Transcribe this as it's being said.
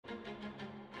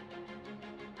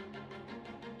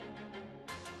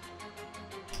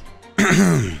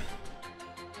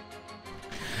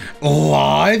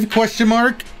Live question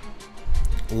mark?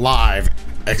 Live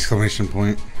exclamation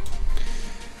point.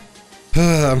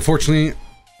 Unfortunately,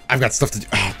 I've got stuff to do.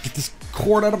 Oh, get this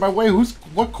cord out of my way.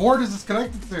 What cord is this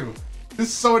connected to? This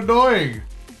is so annoying.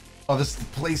 Oh, this is the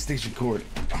PlayStation cord.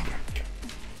 Oh my god.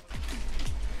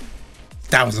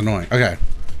 That was annoying. Okay.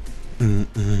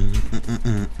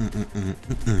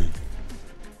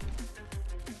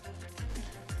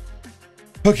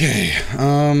 Okay.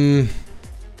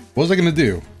 What was I gonna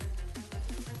do?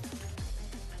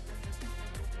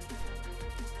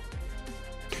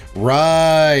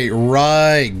 Right.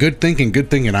 Good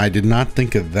thinking. I did not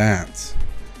think of that.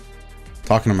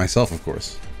 Talking to myself, of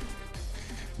course.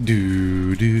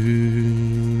 Do.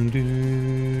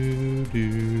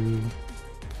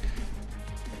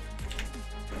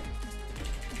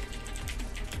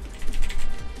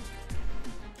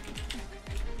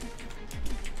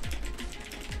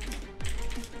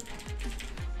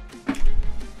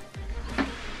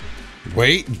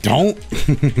 Wait, don't.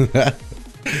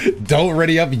 Don't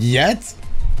ready up yet?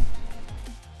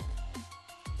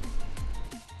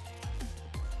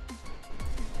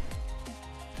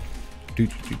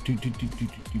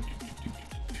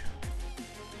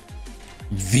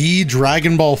 The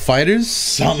Dragon Ball FighterZ?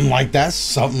 Something like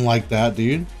that,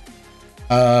 dude.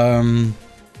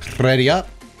 Ready up?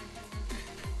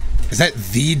 Is that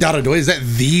the DotoDoya? Is that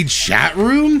the chat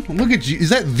room? Look at you. Is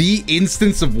that the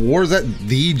instance of war? Is that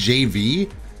the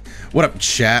JV? What up,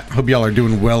 chat? Hope y'all are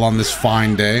doing well on this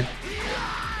fine day.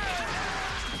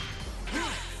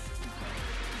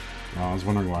 Oh, I was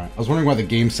wondering why. I was wondering why the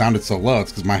game sounded so low.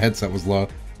 It's because my headset was low.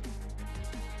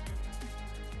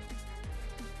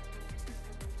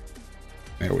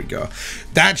 There we go.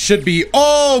 That should be.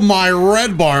 Oh, my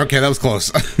red bar. Okay, that was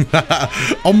close.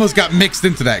 Almost got mixed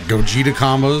into that. Gogeta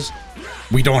combos.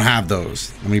 We don't have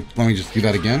those. Let me just do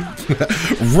that again.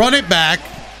 Run it back.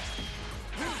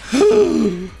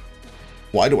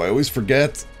 Why do I always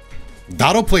forget?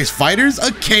 Doto plays FighterZ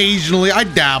occasionally. I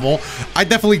dabble. I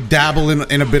definitely dabble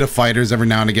in a bit of FighterZ every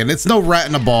now and again. It's no rat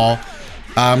in a ball.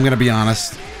 I'm gonna be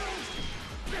honest.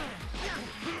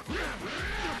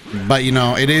 But you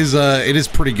know, it is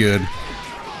pretty good.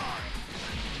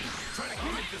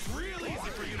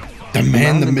 The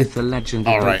man, the myth, the legend.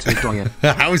 All right.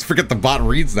 I always forget the bot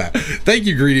reads that. Thank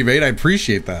you, Greedy Mate. I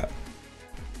appreciate that.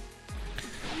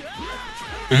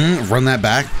 Run that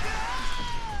back.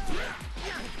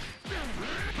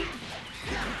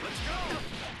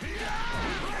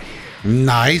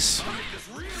 Nice.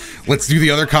 Let's do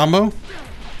the other combo.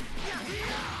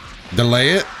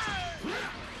 Delay it.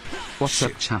 What's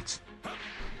up, chat?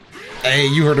 Hey,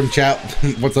 you heard him, chat.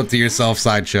 What's up to yourself,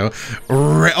 Sideshow?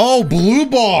 Oh, blue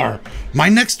bar. My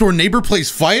next door neighbor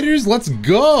plays FighterZ. Let's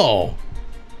go.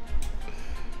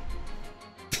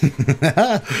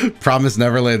 Promise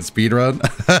Neverland speedrun.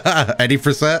 Any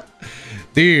 %?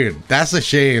 Dude, that's a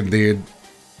shame, dude.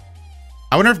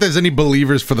 I wonder if there's any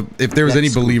believers for the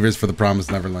believers for the Promise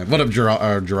Neverland. What up,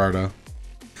 Gerardo?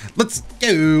 Let's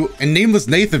go. And Nameless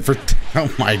Nathan for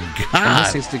oh my god.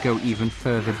 This is to go even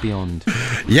further beyond.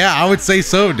 Yeah, I would say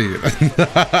so, dude.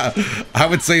 I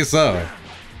would say so.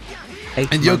 And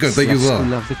Yoko, thank you as well.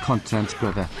 Love the content,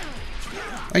 brother.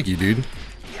 Thank you, dude.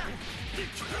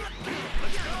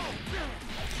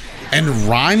 And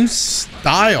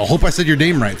Rhymestyle. Hope I said your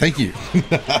name right. Thank you.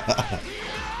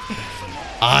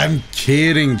 I'm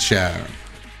kidding, chat.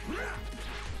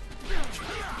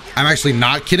 I'm actually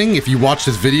not kidding. If you watch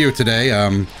this video today,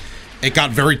 it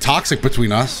got very toxic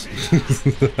between us.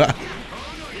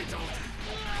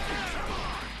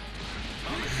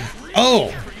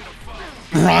 Oh,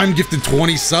 Rhyme gifted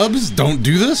 20 subs. Don't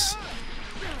do this.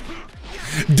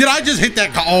 Did I just hit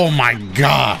that? Oh my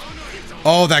god.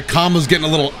 Oh, that combo's getting a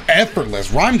little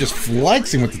effortless. Rhyme just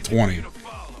flexing with the 20.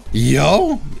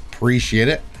 Yo, appreciate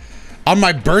it. On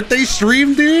my birthday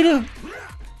stream, dude.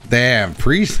 Damn,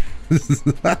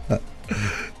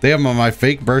 damn, on my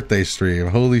fake birthday stream.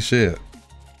 Holy shit.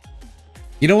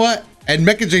 You know what? And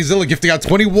Mecha Jzilla gifting out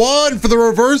 21 for the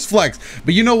reverse flex.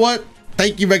 But you know what?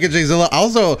 Thank you, Mecha Jzilla.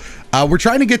 Also, we're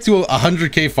trying to get to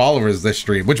 100K followers this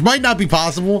stream, which might not be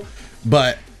possible,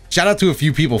 but shout out to a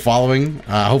few people following.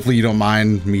 Hopefully you don't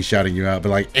mind me shouting you out, but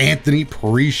like Anthony,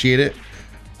 appreciate it.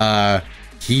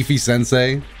 Kifi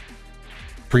Sensei,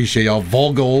 appreciate y'all.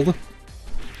 Volgold.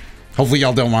 Hopefully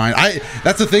y'all don't mind.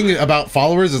 That's the thing about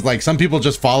followers is like some people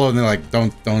just follow and they're like,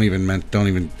 don't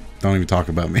even talk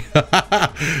about me.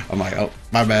 I'm like, oh,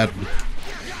 my bad.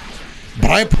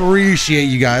 But I appreciate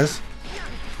you guys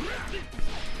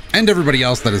and everybody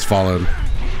else that has followed.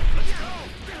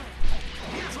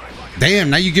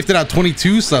 Damn, now you gifted out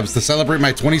 22 subs to celebrate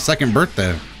my 22nd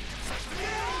birthday.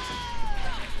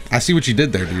 I see what you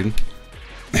did there, dude.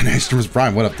 And Extremis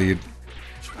Prime, what up, dude?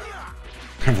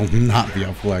 I will not be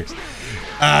outflexed.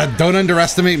 Don't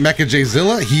underestimate Mecha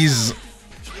Jzilla. He's...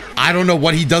 I don't know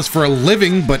what he does for a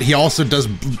living, but he also does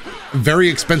very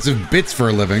expensive bits for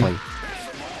a living.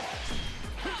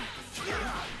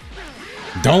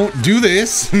 Don't do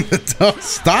this. Don't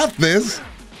stop this.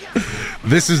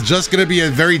 This is just going to be a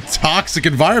very toxic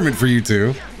environment for you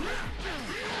two.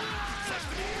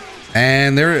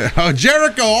 And there, oh,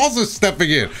 Jericho also stepping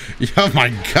in. Oh my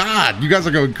God, you guys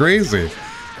are going crazy.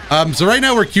 So right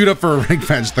now we're queued up for a ring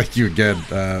match. Thank you again.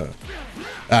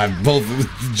 Both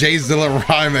Jzilla,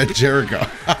 Rhyme, and Jericho,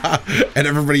 and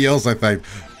everybody else, I think.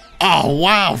 Oh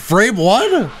wow, frame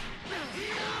one.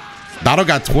 Doto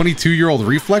got 22-year-old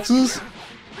reflexes,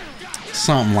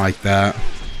 something like that.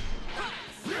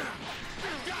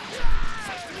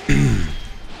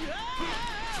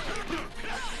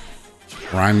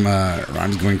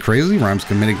 Rhyme's going crazy. Rhyme's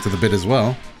committing to the bit as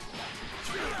well.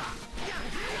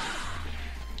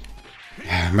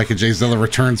 Mecha Jzilla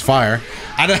returns fire.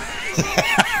 I don't.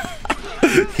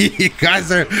 you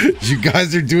guys are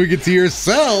doing it to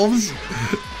yourselves.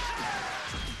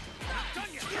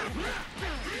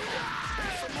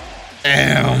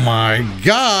 Oh my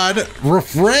God!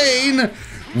 Refrain.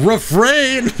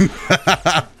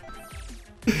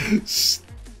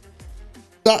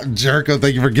 Stop, Jericho.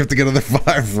 Thank you for gifting another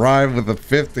 5 Rhyme with a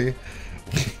 50.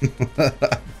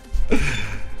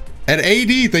 And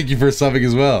AD, thank you for subbing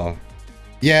as well.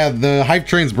 Yeah, the hype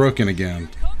train's broken again.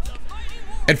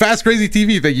 And Fast Crazy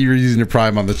TV, thank you for using your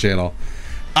Prime on the channel.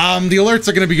 The alerts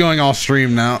are gonna be going off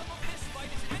stream now.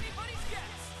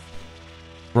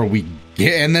 Bro, we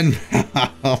get, and then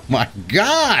oh my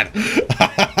God.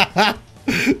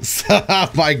 Oh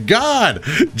my God,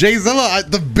 Jzilla,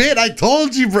 the bit, I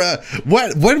told you, bro.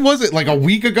 When was it? Like a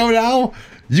week ago now?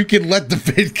 You can let the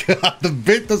bit go. The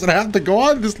bit doesn't have to go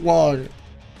on this long.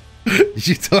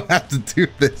 You don't have to do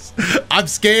this. I'm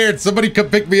scared. Somebody come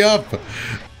pick me up. All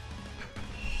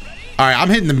right, I'm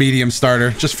hitting the medium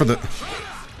starter just for the...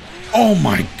 Oh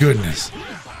my goodness.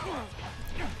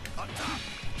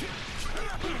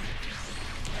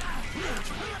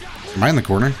 Am I in the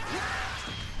corner?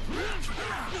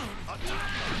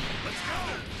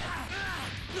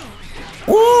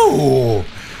 Ooh!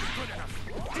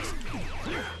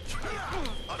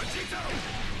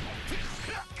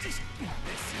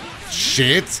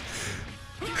 Shit!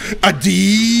 A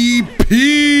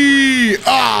DP! Oh,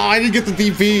 I didn't get the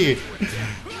DP.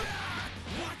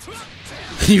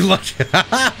 You lucky.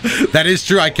 That is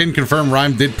true. I can confirm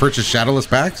Rhyme did purchase Shadowless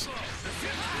packs.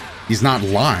 He's not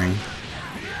lying.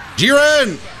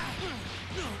 Jiren!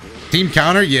 Team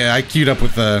counter? Yeah, I queued up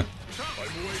with the...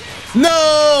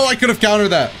 No! I could have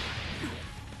countered that.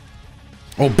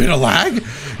 Oh, bit of lag?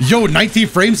 Yo, 19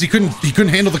 frames. He couldn't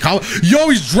handle the combo. Yo,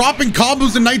 he's dropping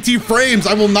combos in 19 frames.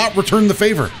 I will not return the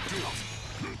favor.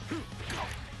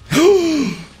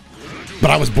 But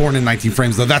I was born in 19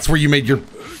 frames, though. That's where you made your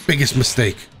biggest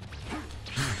mistake.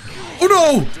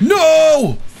 Oh, no!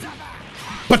 No!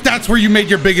 But that's where you made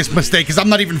your biggest mistake, because I'm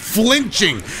not even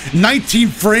flinching. 19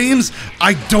 frames,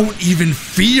 I don't even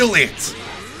feel it.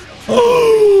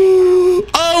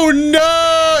 Oh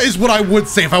no, is what I would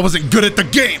say if I wasn't good at the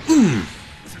game.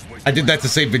 I did that to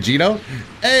save Vegito.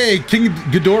 Hey, King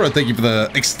Ghidorah, thank you for the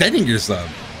extending your sub.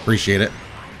 Appreciate it.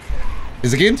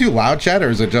 Is the game too loud, chat, or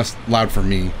is it just loud for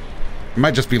me? It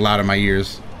might just be loud in my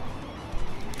ears.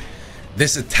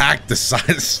 This attack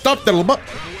decided... Stop that little butt.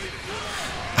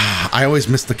 I always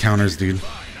miss the counters, dude.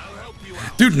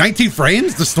 Dude, 19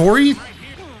 frames? The story?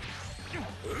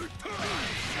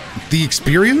 The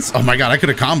experience? Oh my God, I could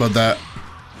have comboed that.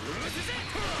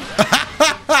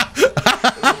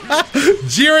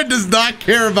 Jiren does not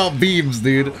care about beams,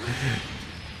 dude.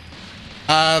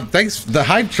 Thanks. The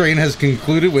hype train has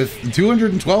concluded with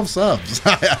 212 subs.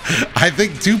 I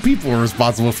think 2 people were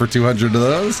responsible for 200 of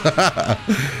those.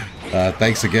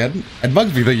 Thanks again. And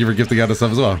Bugsby, thank you for gifting out a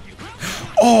sub as well.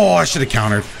 Oh, I should have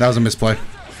countered. That was a misplay.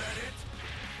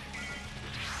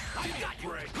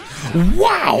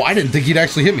 Wow, I didn't think he'd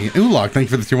actually hit me. Ulog, thank you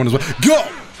for the tier 1 as well. Go!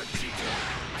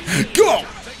 Go!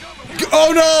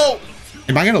 Oh no!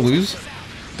 Am I gonna lose?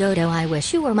 Dodo, I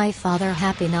wish you were my father.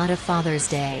 Happy not a Father's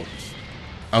Day.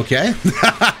 Okay.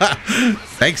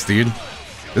 Thanks, dude.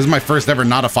 This is my first ever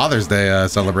not a Father's Day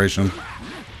celebration.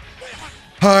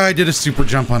 Oh, I did a super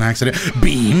jump on accident.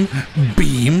 Beam.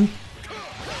 Beam.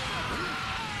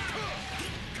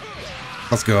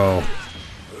 Let's go.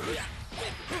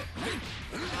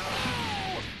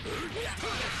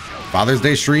 Father's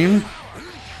Day stream.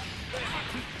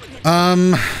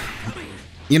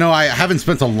 You know, I haven't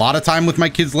spent a lot of time with my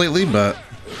kids lately, but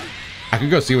I can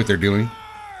go see what they're doing.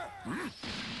 No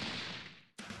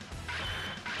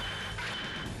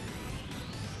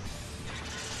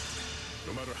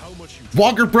matter how much you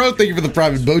Walker Pro, thank you for the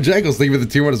private. Bojangles, thank you for the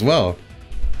tier 1 as well.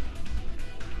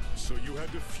 so you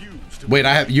had to fuse to Wait,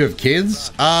 you have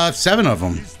kids? 7 of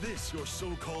them. Is this your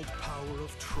so-called power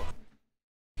of trust?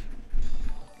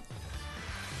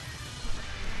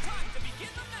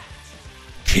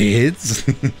 Kids?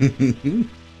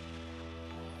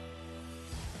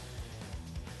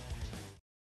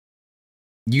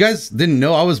 You guys didn't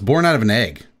know I was born out of an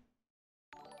egg.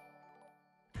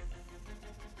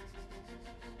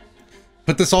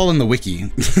 Put this all in the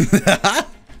wiki.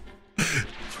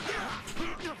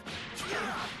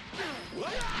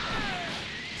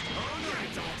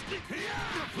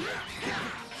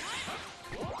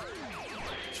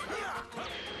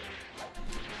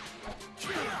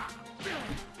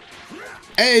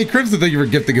 Hey, Crimson, thank you for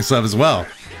gifting a sub as well.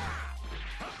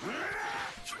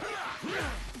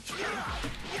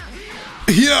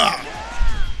 Yeah.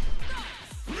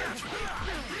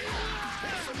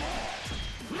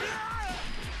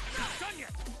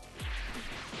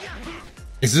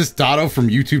 Is this Dotto from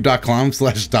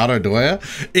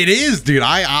youtube.com/DotoDoya? It is, dude.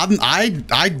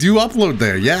 I do upload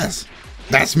there. Yes,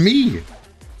 that's me.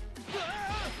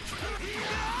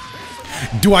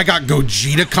 Do I got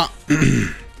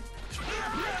Gogeta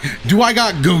Do I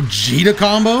got Gogeta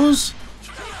combos?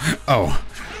 Oh.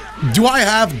 Do I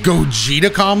have Gogeta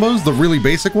combos? The really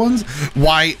basic ones?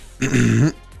 Why?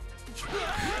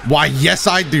 Why, yes,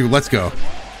 I do. Let's go.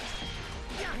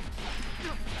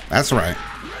 That's right.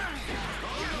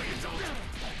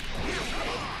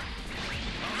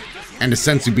 And the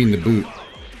Sensu bean the boot.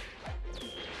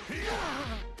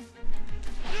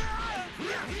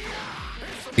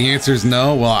 The answer is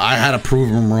no. Well, I had to prove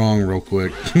him wrong real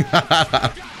quick.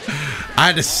 I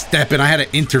had to step in. I had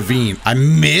to intervene. I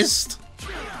missed.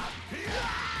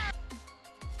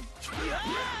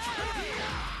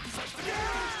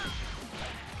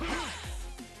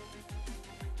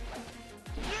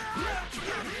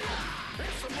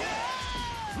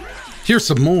 Here's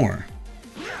some more.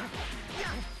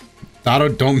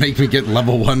 Dotto, don't make me get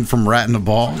level 1 from Rat in the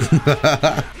Ball.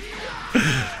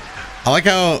 I like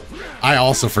how I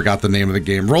also forgot the name of the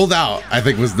game. Rolled Out, I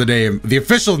think, was the name, the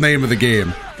official name of the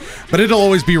game. But it'll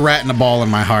always be Rat in the Ball in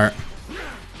my heart.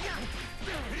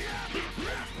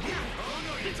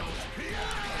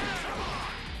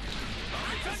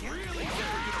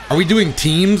 Are we doing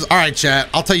teams? All right, chat.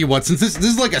 I'll tell you what. Since this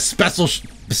is like a special.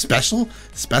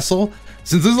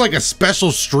 Since this is like a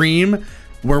special stream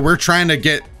where we're trying to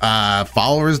get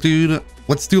followers, dude.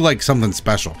 Let's do like something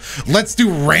special. Let's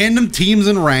do random teams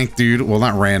and rank, dude. Well,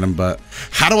 not random, but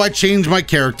how do I change my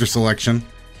character selection?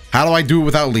 How do I do it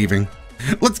without leaving?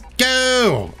 Let's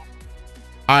go.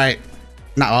 All right.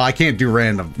 No, I can't do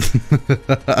random.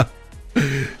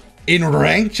 In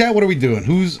rank, chat, what are we doing?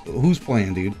 Who's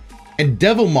playing, dude? And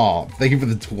Devil Mall, thank you for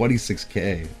the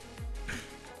 26K.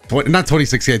 Not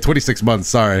 26K, 26 months.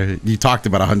 Sorry, you talked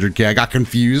about 100K. I got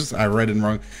confused. I read it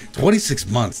wrong. 26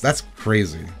 months. That's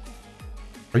crazy.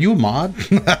 Are you a mod?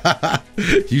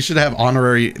 You should have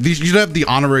honorary. You should have the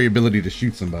honorary ability to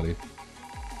shoot somebody.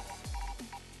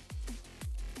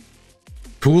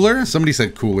 Cooler? Somebody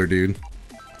said cooler, dude.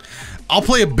 I'll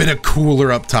play a bit of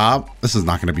cooler up top. This is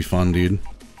not going to be fun, dude.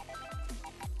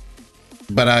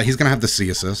 But he's going to have the C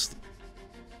assist.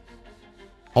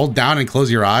 Hold down and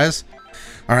close your eyes.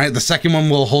 All right, the second one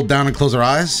will hold down and close our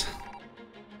eyes.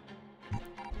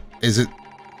 Is it?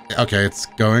 Okay, it's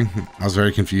going. I was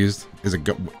very confused. Is it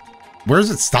go? Where is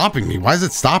it stopping me? Why is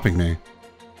it stopping me?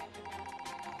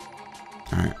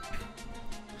 All right.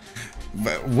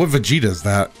 But what Vegeta is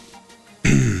that?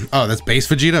 Oh, that's base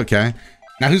Vegeta? Okay.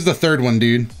 Now who's the third one,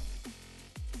 dude?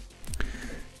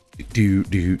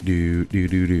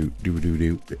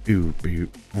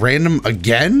 Random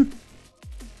again?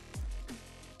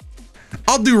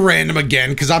 I'll do random again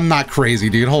because I'm not crazy,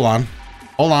 dude. Hold on.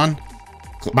 Hold on.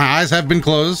 My eyes have been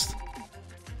closed.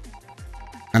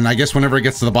 And I guess whenever it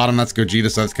gets to the bottom, that's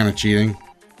Gogeta, so that's kind of cheating.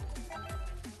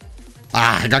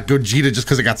 Ah, I got Gogeta just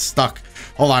because it got stuck.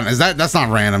 Hold on. That's not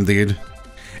random, dude.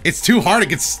 It's too hard. It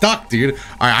gets stuck, dude.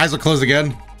 All right, eyes are closed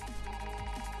again.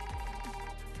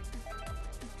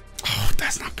 Oh,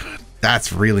 that's not good.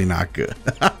 That's really not good.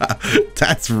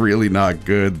 That's really not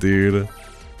good, dude.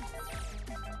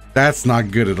 That's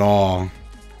not good at all.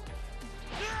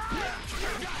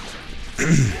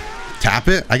 Tap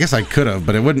it? I guess I could have,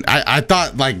 but it wouldn't. I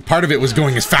thought like part of it was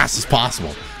going as fast as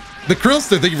possible. The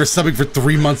Krillster, thank you for subbing for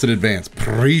 3 months in advance.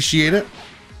 Appreciate it.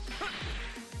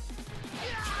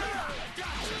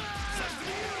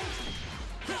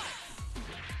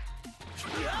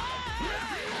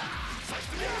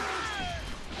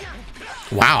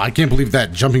 Wow, I can't believe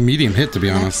that jumping medium hit, to be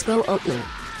honest. Let's go.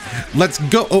 Let's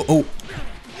go. Oh.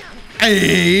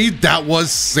 Hey, that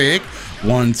was sick.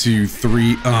 1, 2,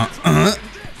 3.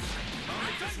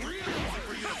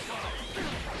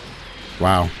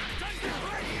 Wow.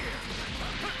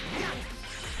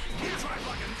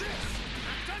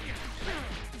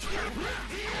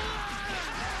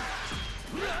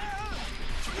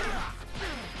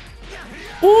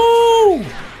 Woo!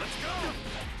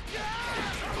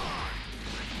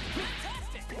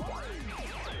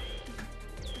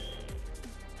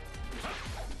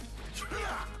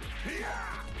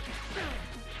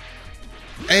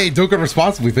 Hey, Doka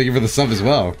responsibly, thank you for the sub as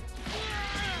well.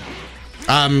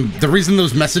 The reason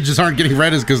those messages aren't getting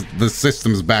read is because the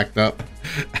system's backed up.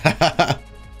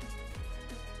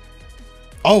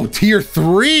 Oh, tier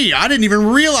 3. I didn't even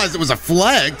realize it was a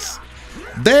flex.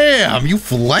 Damn, you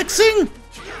flexing?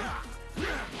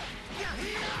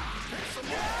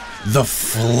 The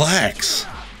flex.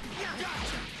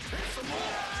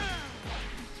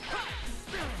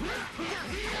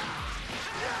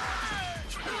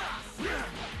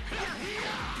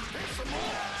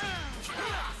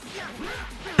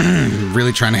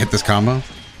 Really trying to hit this combo?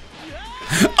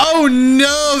 Oh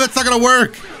no, that's not gonna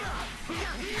work.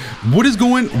 What is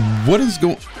going?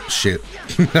 Shit.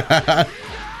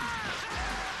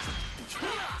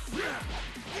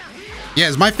 Yeah,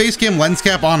 is my face cam lens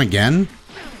cap on again?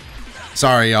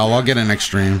 Sorry, y'all. I'll get an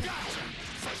extreme.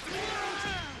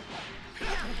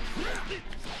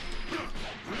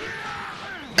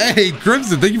 Hey,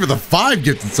 Crimson, thank you for the 5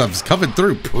 gifted subs coming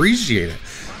through. Appreciate it.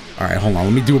 All right, hold on.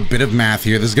 Let me do a bit of math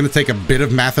here. This is going to take a bit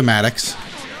of mathematics.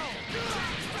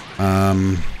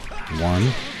 1.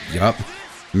 Yup.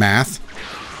 Math.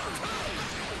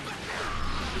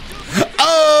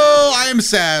 Oh, I am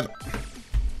sad.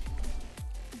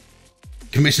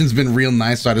 Commission's been real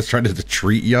nice, so I just tried to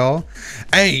treat y'all.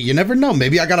 Hey, you never know.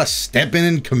 Maybe I got to step in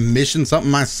and commission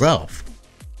something myself.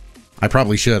 I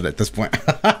probably should at this point.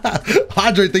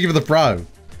 Andre, thank you for the prime.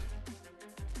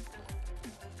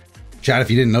 Chat,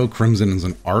 if you didn't know, Crimson is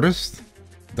an artist.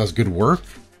 Does good work.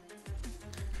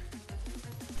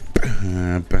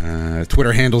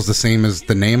 Twitter handle's the same as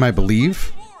the name, I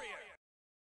believe.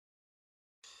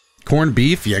 Corned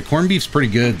beef? Yeah, corned beef's pretty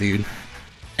good, dude.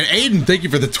 And Aiden, thank you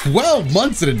for the 12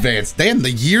 months in advance. Damn, the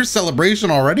year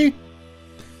celebration already?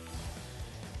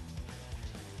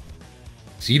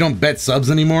 So you don't bet subs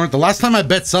anymore? The last time I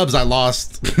bet subs, I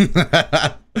lost.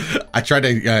 I tried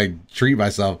to treat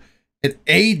myself. And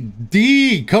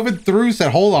AD coming through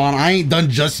said, hold on, I ain't done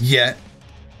just yet.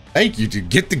 Thank you, dude.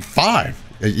 Gifting 5.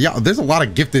 Yeah, there's a lot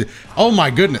of gifted. Oh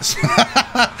my goodness.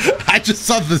 I just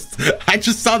saw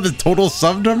the total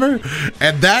sub number,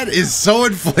 and that is so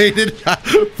inflated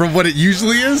from what it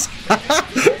usually is.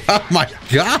 Oh my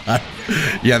god.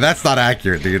 Yeah, that's not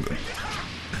accurate, dude.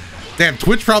 Damn,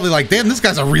 Twitch probably like, damn, this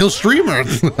guy's a real streamer.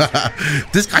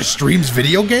 This guy streams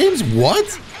video games?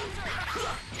 What?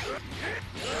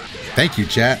 Thank you,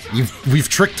 chat. We've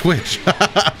tricked Twitch.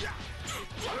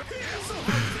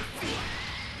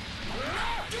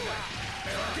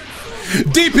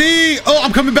 DP! Oh,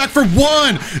 I'm coming back for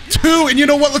 1, 2, and you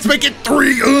know what? Let's make it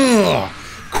 3. Ugh.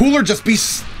 Cooler just be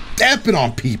stepping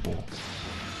on people.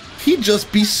 He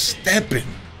just be stepping.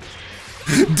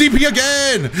 DP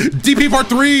again! DP part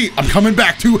 3! I'm coming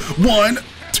back to 1,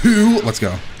 2. Let's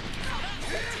go.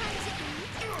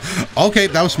 Okay,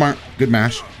 that was smart. Good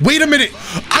mash. Wait a minute!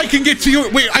 I can get to you.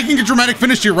 Wait, I can get dramatic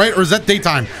finish here, right? Or is that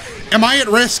daytime? Am I at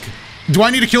risk? Do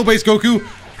I need to kill base Goku?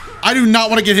 I do not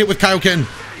want to get hit with Kaioken.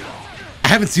 I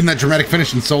haven't seen that dramatic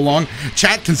finish in so long.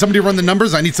 Chat, can somebody run the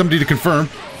numbers? I need somebody to confirm.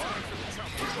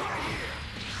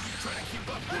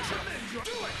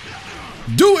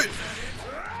 Do it!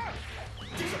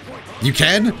 You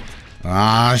can?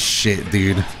 Ah, shit,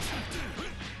 dude.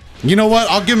 You know what?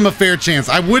 I'll give him a fair chance.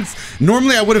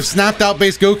 Normally I would have snapped out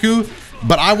base Goku,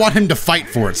 but I want him to fight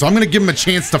for it. So I'm going to give him a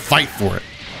chance to fight for it.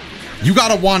 You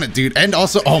got to want it, dude. And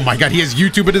also, oh my God, he has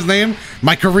YouTube in his name?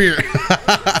 My career.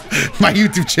 My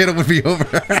YouTube channel would be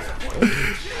over.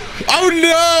 Oh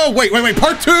no! Wait.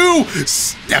 Part 2!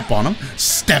 Step on him.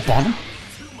 Step on him.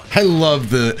 I love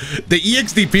the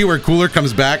EXDP where Cooler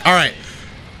comes back. All right.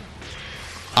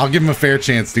 I'll give him a fair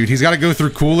chance, dude. He's got to go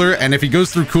through Cooler, and if he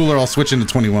goes through Cooler, I'll switch into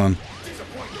 21.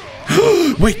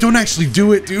 Wait, don't actually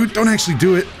do it, dude. Don't actually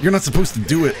do it. You're not supposed to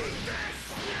do it.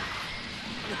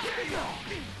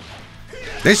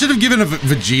 They should have given a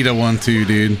Vegeta one too,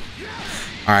 dude.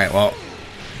 All right, well.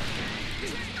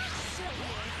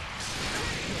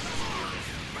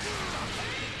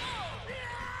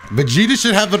 Vegeta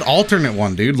should have an alternate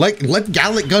one, dude. Like, let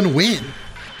Gallic Gun win.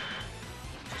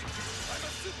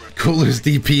 Cooler's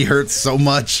DP hurts so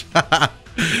much.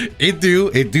 It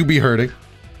do be hurting.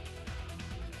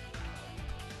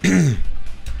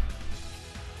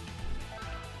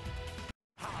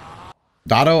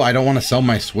 Dotto, I don't want to sell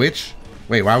my Switch.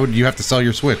 Wait, why would you have to sell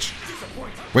your Switch?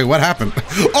 Wait, what happened?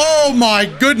 Oh my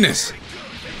goodness!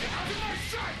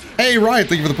 Hey, Riot,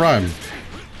 thank you for the Prime.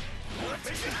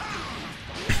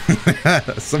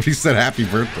 Somebody said happy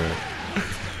birthday.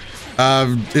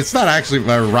 It's not actually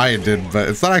my Riot did, but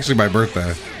it's not actually my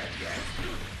birthday.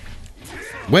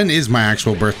 When is my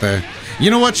actual birthday? You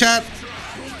know what, chat?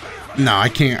 No, I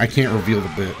can't reveal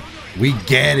the bit. We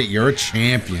get it, you're a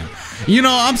champion. You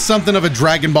know, I'm something of a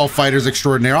Dragon Ball FighterZ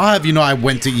extraordinaire. I'll have you know I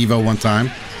went to EVO one time.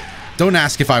 Don't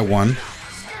ask if I won.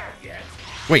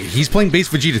 Wait, he's playing base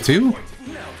Vegeta too?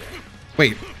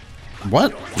 Wait,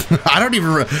 what? I don't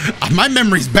even, my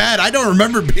memory's bad. I don't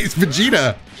remember base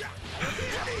Vegeta.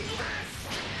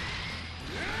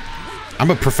 I'm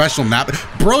a professional Nappa.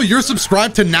 Bro, you're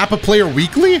subscribed to Nappa Player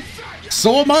Weekly?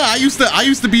 So am I. I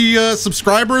used to be a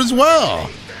subscriber as well.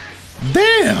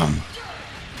 Damn.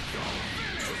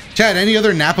 Chad, any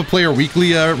other Nappa Player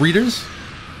Weekly readers?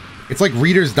 It's like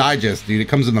Reader's Digest, dude. It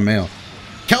comes in the mail.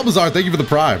 Kelbazar, thank you for the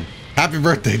Prime. Happy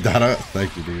birthday, Dada.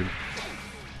 Thank you, dude.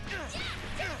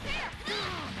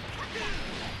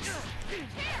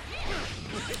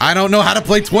 I don't know how to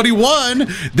play 21.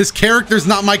 This character's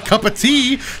not my cup of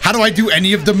tea. How do I do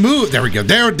any of the move? There we go.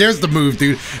 There's the move,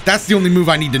 dude. That's the only move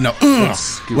I need to know.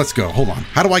 Let's go. Hold on.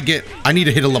 How do I get... I need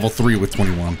to hit a level 3 with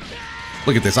 21.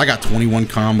 Look at this. I got 21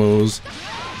 combos.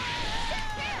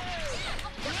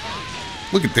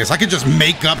 Look at this. I could just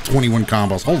make up 21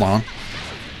 combos. Hold on.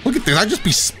 Look at this. I just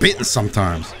be spitting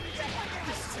sometimes.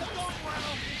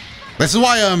 This is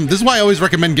why I always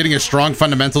recommend getting a strong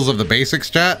fundamentals of the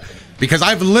basics, chat. Because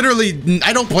I've literally,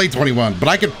 I don't play 21, but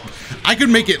I could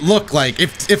make it look like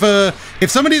if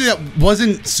somebody that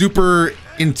wasn't super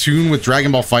in tune with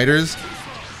Dragon Ball FighterZ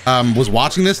was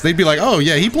watching this, they'd be like, oh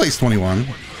yeah, he plays 21.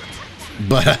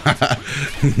 But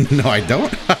no, I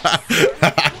don't.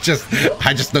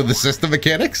 I just know the system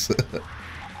mechanics.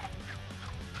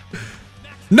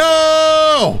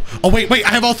 No! Oh wait, I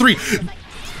have all three.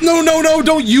 No,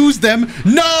 don't use them.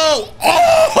 No!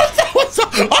 Oh,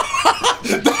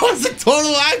 that was a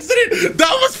total accident.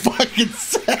 That was fucking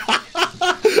sad.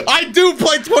 I do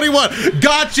play 21.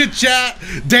 Gotcha, chat.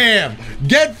 Damn.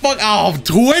 Get fuck. Oh,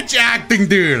 Twitch acting,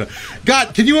 dude.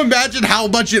 God, can you imagine how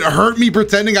much it hurt me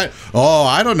pretending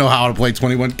I don't know how to play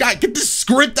 21. God, get this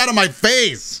script out of my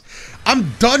face.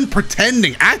 I'm done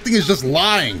pretending. Acting is just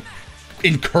lying.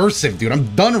 In cursive, dude.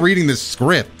 I'm done reading this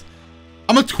script.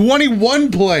 I'm a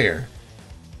 21 player.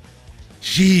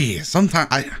 Jeez, sometimes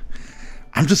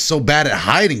I'm just so bad at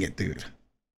hiding it, dude.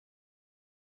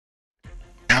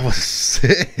 That was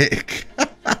sick.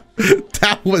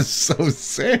 That was so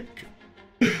sick.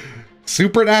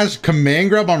 Super Dash command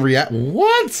grab on react.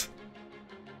 What?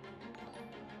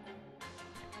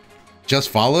 Just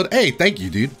followed. Hey, thank you,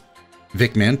 dude.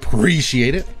 Vic, man,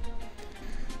 appreciate it.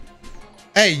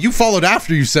 Hey, you followed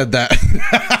after you said that.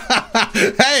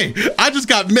 Hey, I just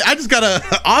got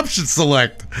a option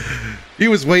select. He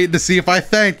was waiting to see if I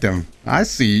thanked him. I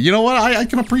see. You know what? I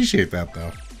can appreciate that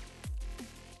though.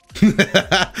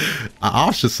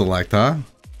 Option select, huh?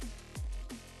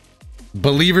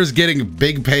 Believers getting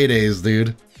big paydays,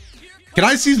 dude. Can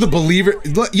I see the believer?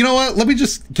 You know what?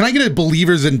 Can I get a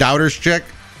believers and doubters check?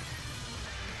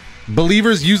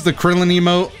 Believers use the Krillin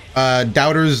emote.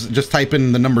 Doubters just type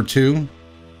in the number 2.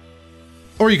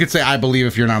 Or you could say, I believe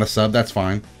if you're not a sub, that's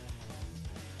fine.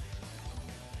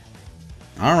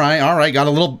 All right. Got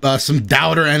a little, some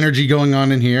doubter energy going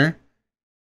on in here.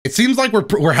 It seems like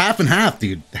we're half and half,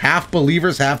 dude. Half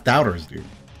believers, half doubters, dude.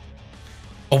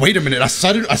 Oh, wait a minute. A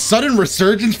sudden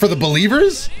resurgence for the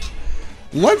believers?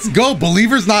 Let's go.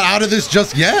 Believers not out of this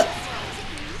just yet?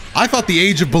 I thought the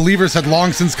age of believers had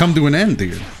long since come to an end,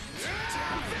 dude.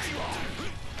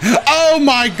 Oh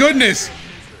my goodness.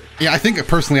 Yeah, I think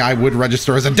personally I would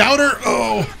register as a doubter.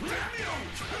 Oh.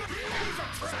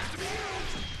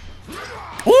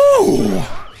 Ooh.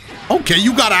 Okay,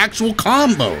 you got actual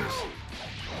combos.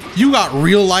 You got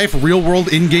real life, real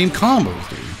world in-game combos,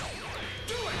 dude.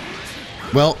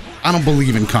 Well, I don't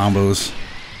believe in combos.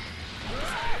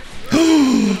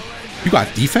 You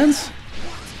got defense?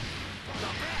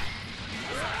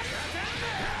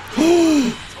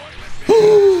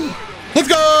 Let's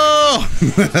go!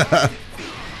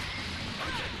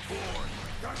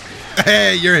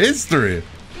 Hey, your history.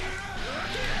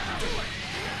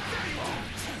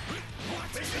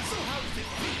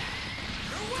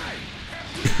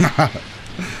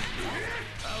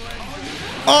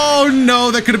 Oh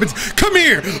no, that could have been. Come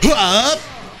here.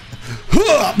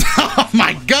 Oh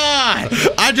my god!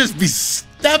 I just be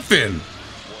stepping.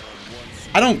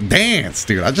 I don't dance,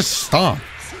 dude. I just stomp.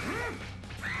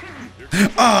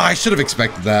 Oh, I should have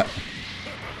expected that.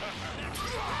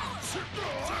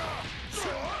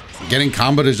 Getting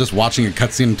comboed is just watching a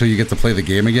cutscene until you get to play the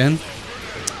game again.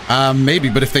 Maybe,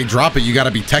 but if they drop it, you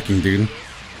gotta be teching, dude.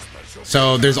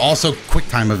 So there's also quick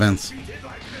time events.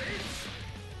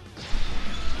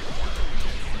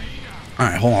 All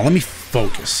right, hold on. Let me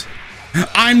focus.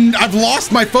 I've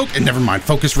lost my focus. Never mind.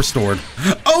 Focus restored.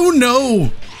 Oh no.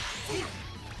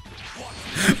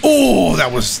 Oh,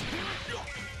 that was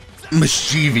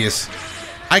mischievous.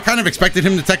 I kind of expected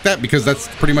him to tech that because that's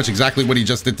pretty much exactly what he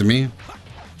just did to me.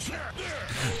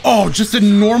 Oh, just a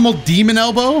normal demon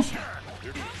elbow?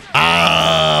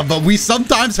 Ah, but we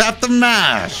sometimes have to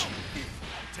mash.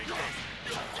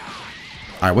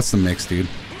 All right, what's the mix, dude?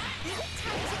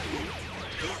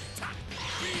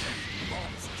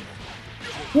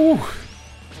 Whew.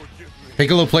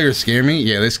 Piccolo players scare me?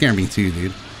 Yeah, they scare me too,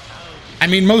 dude. I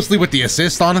mean, mostly with the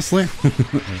assist, honestly.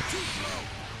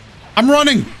 I'm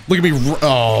running. Look at me.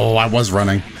 Oh, I was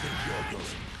running.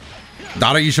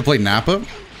 Dada, you should play Nappa.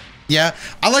 Yeah,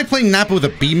 I like playing Nappa with a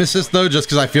beam assist, though, just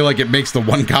because I feel like it makes the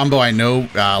one combo I know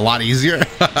a lot easier.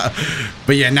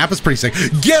 But yeah, Nappa's pretty sick.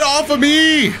 Get off of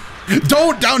me!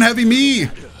 Don't down heavy me!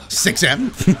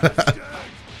 6M.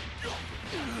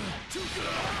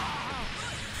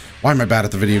 Why am I bad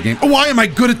at the video game? Oh, why am I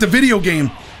good at the video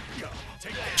game?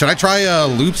 Should I try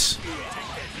loops?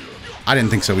 I didn't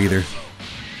think so either.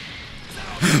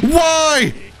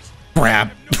 Why?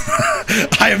 Grab.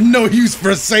 I have no use for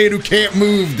a Saiyan who can't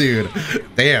move, dude.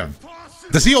 Damn.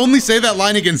 Does he only say that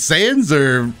line against Saiyans,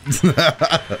 or?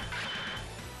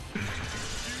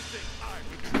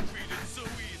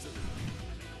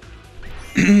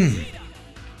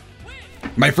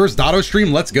 My first Dotto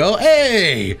stream, let's go.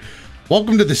 Hey!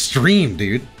 Welcome to the stream,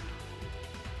 dude.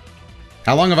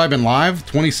 How long have I been live?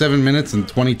 27 minutes and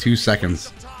 22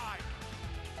 seconds.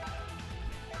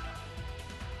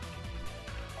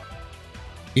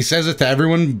 He says it to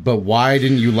everyone, but why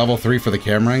didn't you level 3 for the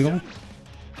camera angle?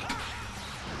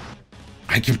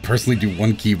 I can personally do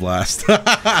one key blast.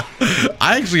 I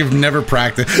actually have never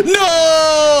practiced.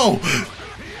 No!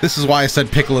 This is why I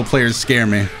said Piccolo players scare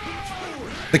me.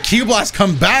 The key blast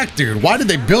come back, dude. Why did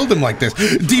they build him like this?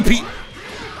 DP.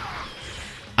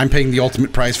 I'm paying the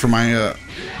ultimate price for my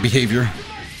behavior.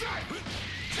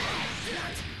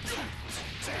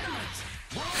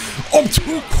 I'm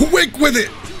too quick with it.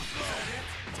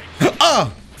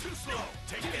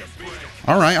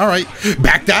 All right.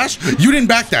 Backdash? You didn't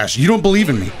backdash. You don't believe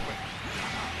in me.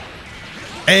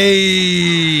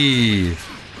 Hey.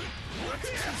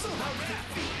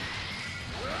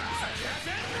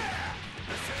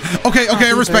 Okay,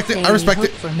 I respect it. I respect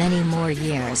it. For many more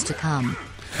years to come.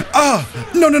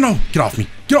 No. Get off me.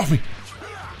 Get off me.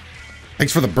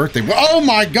 Thanks for the birthday. Oh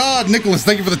my God, Nicholas,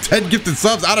 thank you for the 10 gifted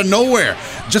subs out of nowhere.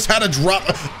 Just had a drop.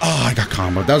 Oh, I got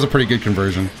comboed. That was a pretty good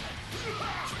conversion.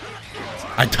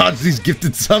 I dodge these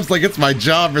gifted subs like it's my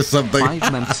job or something.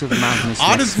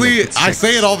 Honestly, I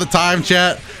say it all the time,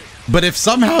 chat. But if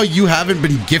somehow you haven't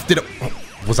been gifted...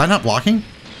 Was I not blocking?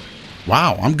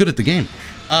 Wow, I'm good at the game.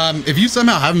 If you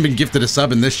somehow haven't been gifted a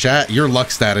sub in this chat, your luck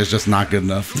stat is just not good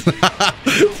enough.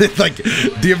 Like,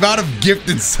 the amount of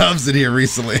gifted subs in here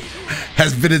recently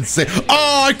has been insane.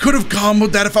 Oh, I could have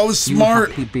comboed that if I was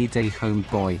smart. Happy B-Day,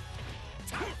 homeboy.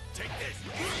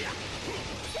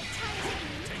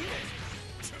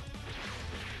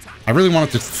 I really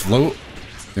wanted to float.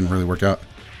 Didn't really work out.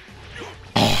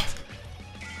 Oh.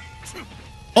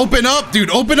 Open up, dude.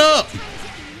 Open up.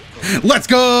 Let's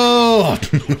go.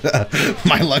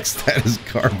 My luck stat is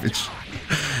garbage.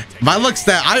 My luck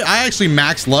stat, I actually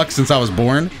maxed luck since I was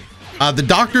born. The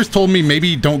doctors told me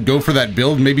maybe don't go for that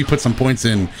build. Maybe put some points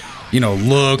in, you know,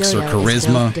 looks or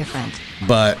charisma.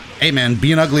 But hey, man,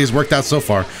 being ugly has worked out so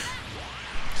far.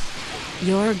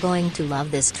 You're going to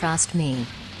love this, trust me.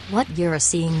 What you're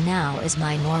seeing now is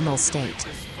my normal state.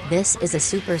 This is a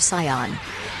Super Saiyan.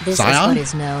 This is what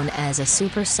is known as a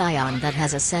Super Saiyan that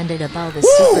has ascended above a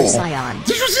Super Saiyan.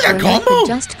 Did you see that or combo? You could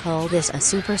just call this a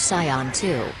Super Saiyan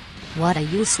 2. What a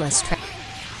useless trick.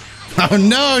 Oh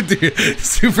no, dude.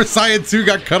 Super Saiyan 2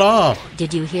 got cut off.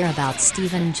 Did you hear about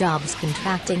Stephen Jobs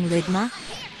contracting ligma?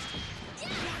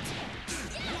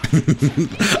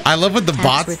 I love what the Tax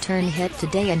bots... return hit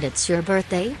today and it's your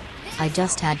birthday? I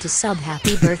just had to sub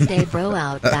happy birthday bro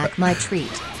out back my treat.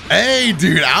 Hey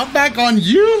dude, out back on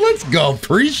you. Let's go.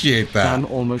 Appreciate that. And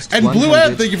almost and Blue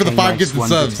Ed, thank you for the 5 nice gifted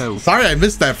subs. Sorry I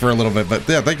missed that for a little bit, but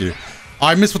yeah, thank you. Oh,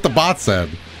 I missed what the bot said.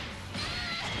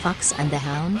 Fox and the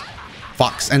Hound?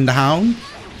 Fox and the Hound?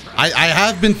 I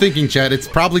have been thinking, Chad. It's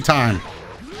probably time.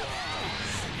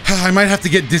 I might have to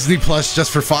get Disney Plus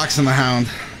just for Fox and the Hound.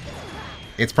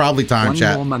 It's probably time,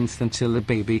 Chad. 1 more month until the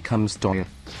baby comes, Doya.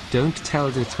 Don't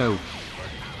tell Doto.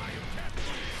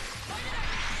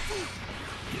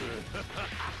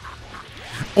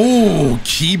 Oh,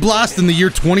 Key Blast in the year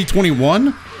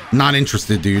 2021? Not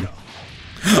interested, dude.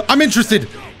 I'm interested.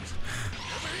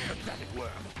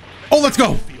 Oh, let's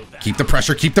go. Keep the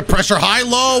pressure, high,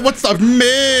 low. What's the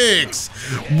mix?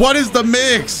 What is the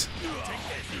mix?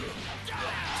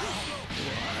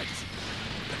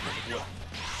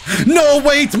 No,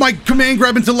 wait, my command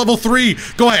grab into level 3.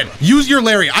 Go ahead, use your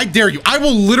lariat. I dare you. I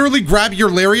will literally grab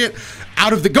your lariat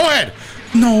out of the, go ahead.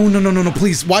 No,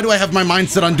 please. Why do I have my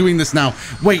mindset on doing this now?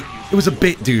 Wait, it was a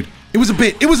bit, dude. It was a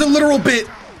bit. It was a literal bit.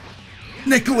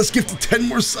 Nicholas gifted 10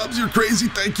 more subs. You're crazy.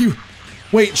 Thank you.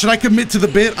 Wait, should I commit to the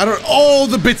bit? I don't. Oh,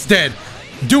 the bit's dead.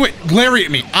 Do it.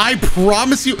 Lariat me. I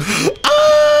promise you.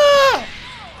 Ah!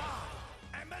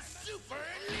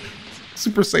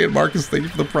 Super Saiyan Marcus, thank you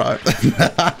for the prime.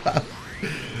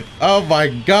 Oh my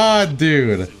god,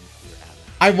 dude.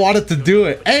 I wanted to do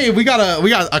it. Hey, we got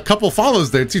a couple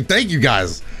follows there too. Thank you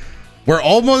guys. We're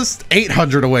almost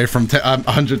 800 away from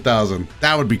 100,000.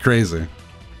 That would be crazy.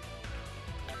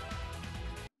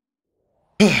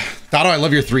 Doto, I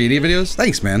love your 3 idiot videos.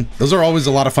 Thanks, man. Those are always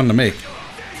a lot of fun to make.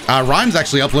 Rhyme's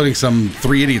actually uploading some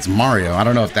 3 Idiots Mario. I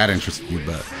don't know if that interests you,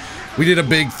 but we did a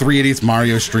big 3 Idiots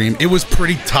Mario stream. It was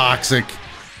pretty toxic,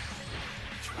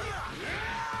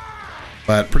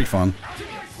 but pretty fun.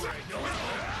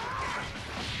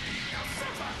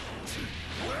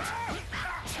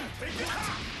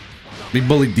 We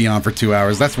bullied Dion for 2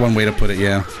 hours. That's one way to put it,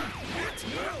 yeah.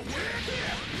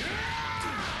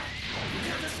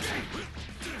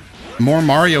 More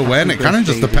Mario when? It kind of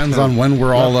just depends on when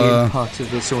we're all part of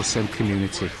this awesome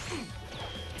community.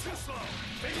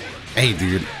 Hey,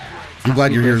 dude. I'm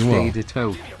glad you're here as well.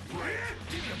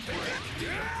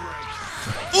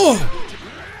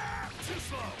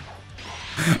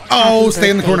 Oh,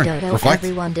 stay in the corner. Doto. Reflect.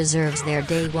 Everyone deserves their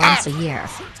day once a year.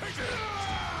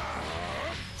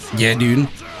 Yeah, dude.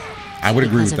 I would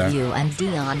agree with that. Because of you and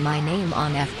Dion, my name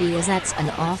on FB is That's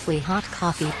an Awfully Hot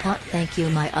Coffee Pot. Thank you,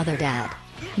 my other dad.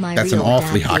 My That's an real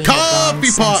awfully dad hot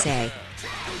being coffee Gon pot. Sensei.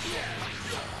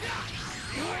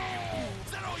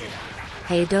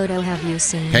 Hey Doto, have you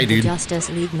seen the Justice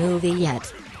League movie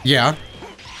yet? Yeah.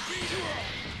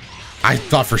 I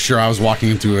thought for sure I was walking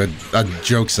into a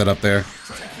joke set up there.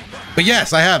 But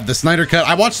yes, I have the Snyder Cut.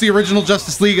 I watched the original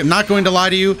Justice League. I'm not going to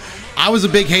lie to you. I was a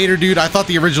big hater, dude. I thought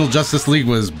the original Justice League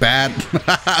was bad.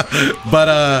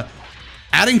 But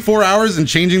adding 4 hours and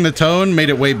changing the tone made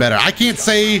it way better. I can't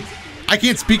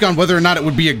speak on whether or not it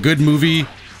would be a good movie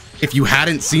if you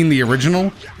hadn't seen the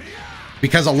original,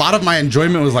 because a lot of my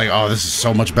enjoyment was like, oh, this is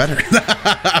so much better.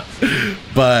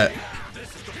 But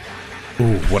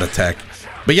ooh, what a tech.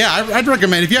 But yeah, I'd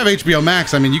recommend, if you have HBO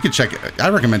Max, I mean, you could check it. I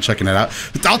recommend checking it out.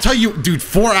 I'll tell you, dude,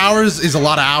 4 hours is a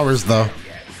lot of hours though.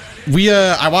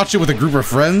 I watched it with a group of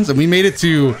friends and we made it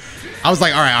to, I was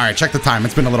like, all right, check the time.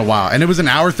 It's been a little while. And it was an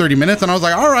hour, 30 minutes. And I was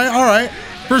like, all right.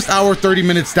 First hour, 30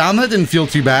 minutes down, that didn't feel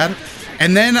too bad.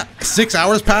 And then 6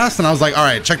 hours passed and I was like, all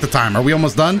right, check the time. Are we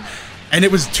almost done? And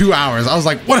it was 2 hours. I was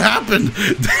like, what happened?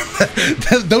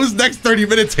 Those next 30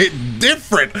 minutes hit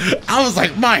different. I was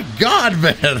like, my God,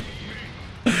 man.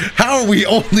 How are we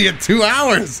only at 2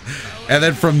 hours? And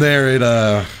then from there,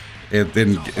 it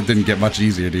didn't get much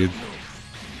easier, dude.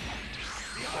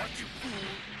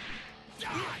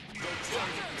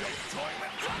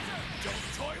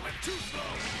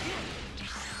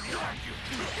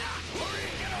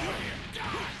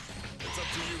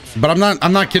 But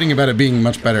I'm not kidding about it being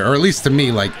much better, or at least to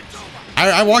me. Like,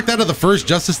 I walked out of the first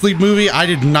Justice League movie.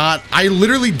 I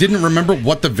literally didn't remember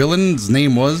what the villain's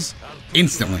name was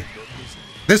instantly.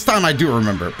 This time I do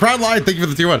remember. Proud Lion, thank you for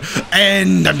the tier 1.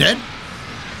 And I'm dead.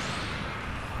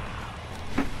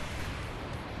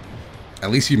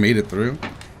 At least you made it through.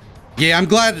 Yeah, I'm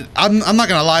glad. I'm not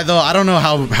gonna lie though. I don't know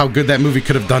how good that movie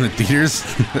could have done at theaters.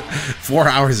 4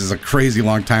 hours is a crazy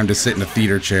long time to sit in a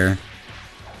theater chair.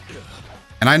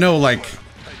 And I know, like,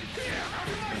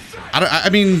 I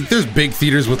mean, there's big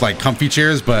theaters with like comfy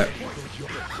chairs, but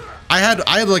I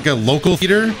had like a local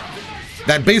theater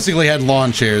that basically had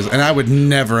lawn chairs, and I would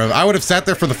never have. I would have sat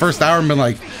there for the first hour and been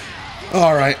like,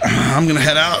 all right, I'm gonna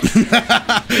head out.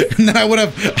 And then I would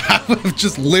have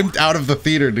just limped out of the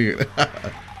theater, dude.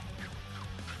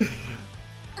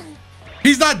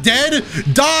 He's not dead.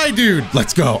 Die, dude.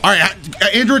 Let's go. All right,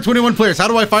 Android 21 players, how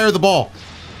do I fire the ball?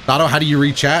 Doto, how do you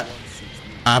read chat?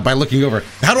 By looking over.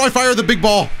 How do I fire the big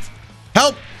ball?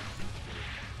 Help!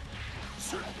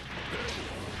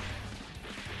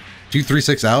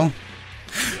 236L.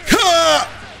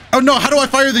 Oh no, how do I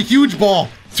fire the huge ball?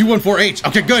 214H.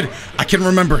 Okay, good. I can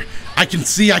remember. I can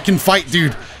see, I can fight,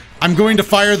 dude. I'm going to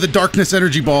fire the darkness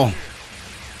energy ball.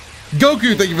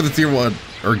 Goku, thank you for the tier 1.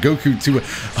 Or Goku 2.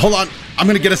 Hold on. I'm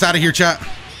going to get us out of here, chat.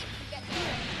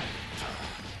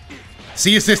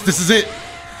 See assist, this is it.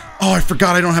 Oh, I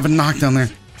forgot I don't have a knockdown there.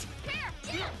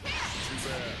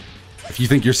 If you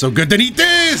think you're so good, then eat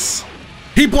this!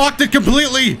 He blocked it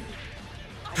completely!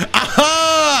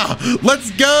 Aha! Let's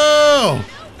go!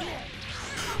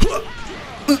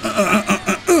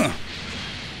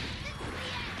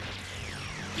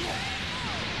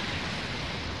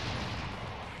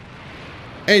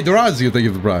 Hey, Dorazio, thank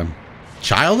you for the prime.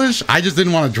 Childish? I just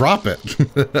didn't want to drop it.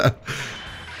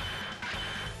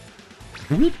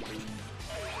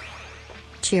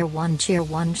 Cheer one, cheer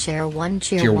one, cheer one,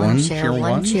 cheer one, cheer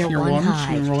one, cheer one,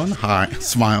 hi.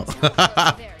 Smile.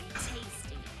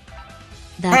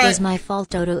 That was my fault,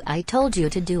 Dodo. I told you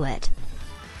to do it.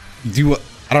 Do what?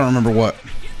 I don't remember what.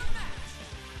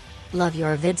 Love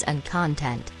your vids and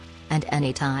content. And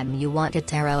anytime you want a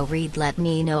tarot read, let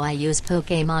me know. I use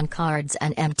Pokemon cards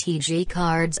and MTG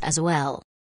cards as well.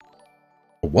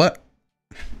 What?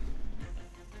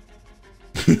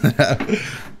 A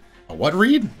what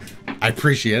read? I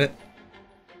appreciate it.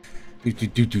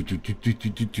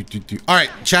 All right,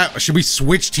 chat. Should we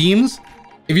switch teams?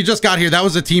 If you just got here, that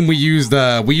was a team we used.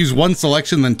 We used one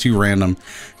selection, then 2 random.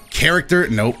 Character,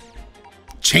 nope.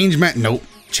 Change mat, nope.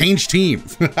 Change team.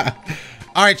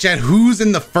 All right, chat. Who's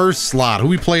in the first slot? Who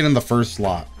we playing in the first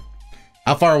slot?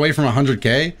 How far away from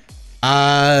 100K?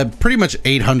 Pretty much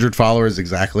 800 followers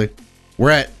exactly.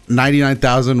 We're at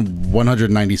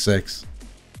 99,196.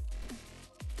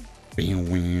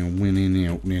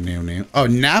 Oh,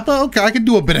 Nappa? Okay, I could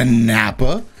do a bit of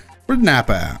Nappa. Where's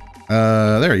Nappa at?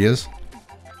 There he is.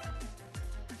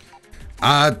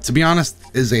 To be honest,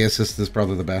 his A assist is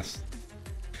probably the best.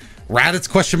 Raditz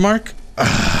question mark?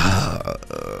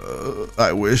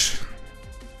 I wish.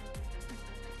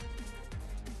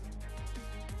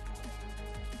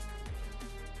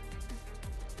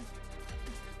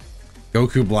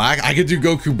 Goku Black? I could do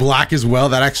Goku Black as well.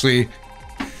 That actually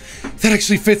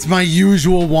fits my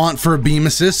usual want for a beam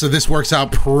assist, so this works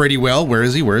out pretty well. Where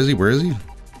is he? Where is he? Where is he?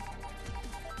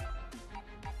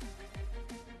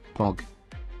 Pog.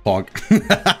 Pog.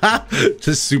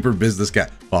 Just super business guy.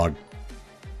 Pog.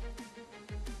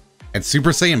 And Super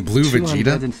Saiyan Blue Vegeta.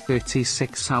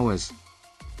 236 hours.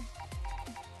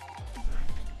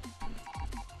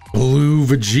 Blue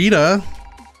Vegeta.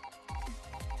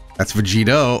 That's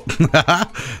Vegito.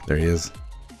 There he is.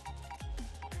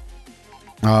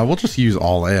 We'll just use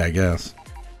all A, I guess.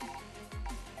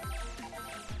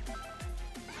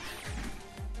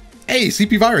 Hey,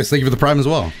 CP Virus, thank you for the prime as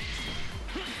well.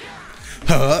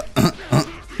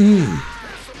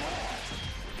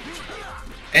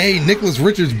 Hey, Nicholas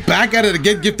Richards back at it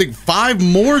again, gifting 5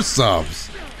 more subs.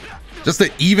 Just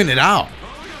to even it out.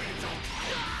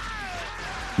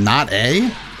 Not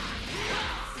A?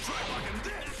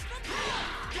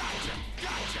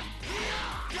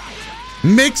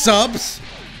 Mix-ups.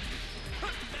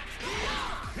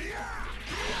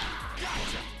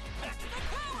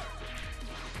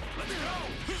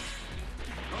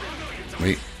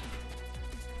 Wait.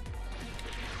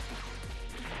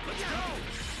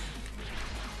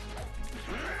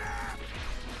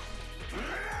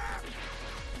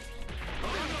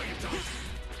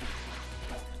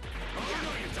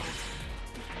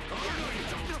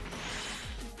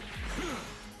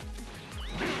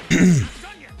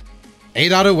 Hey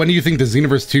Dotto, when do you think the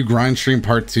Xenoverse 2 grind stream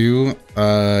part 2?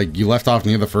 You left off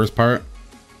near the first part.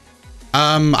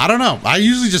 I don't know. I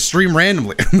usually just stream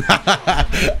randomly.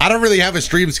 I don't really have a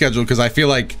stream schedule because I feel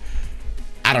like,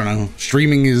 I don't know,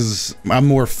 streaming is a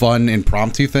more fun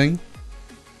impromptu thing.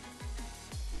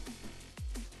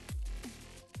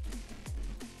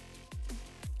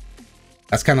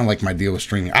 That's kind of like my deal with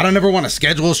streaming. I don't ever want to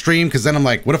schedule a stream because then I'm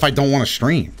like, what if I don't want to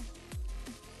stream?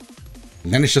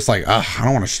 And then it's just like, I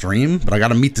don't want to stream, but I got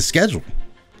to meet the schedule.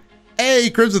 Hey,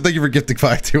 Crimson, thank you for gifting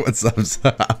 5 tier 1 subs.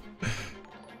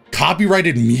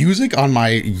 Copyrighted music on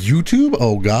my YouTube?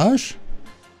 Oh gosh.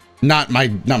 Not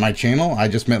my channel. I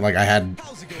just meant like I had,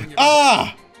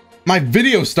 my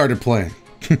video started playing.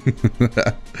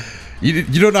 You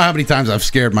don't know how many times I've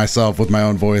scared myself with my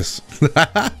own voice.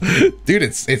 Dude,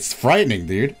 it's frightening,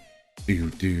 dude.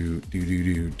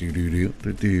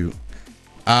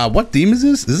 What theme is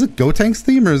this? Is it Gotank's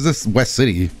theme or is this West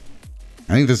City?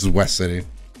 I think this is West City.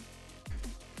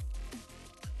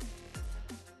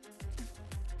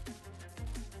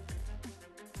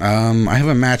 I have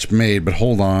a match made, but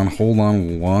hold on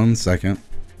 1 second.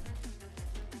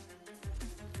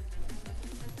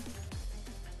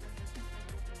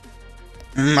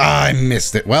 I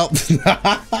missed it. Well,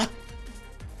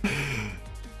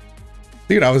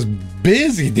 dude, I was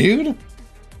busy, dude.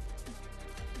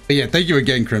 But yeah, thank you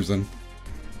again, Crimson.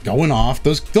 Going off.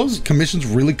 Those commissions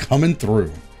really coming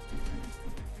through.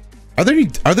 Are there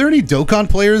any Dokkan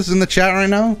players in the chat right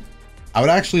now? I would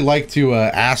actually like to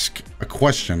ask a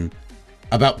question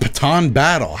about Patan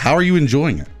Battle. How are you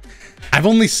enjoying it? I've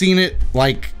only seen it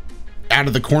like out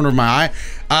of the corner of my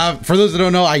eye. For those that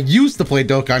don't know, I used to play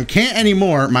Dokkan, can't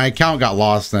anymore. My account got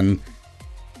lost, and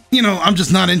you know, I'm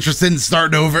just not interested in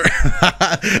starting over.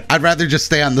 I'd rather just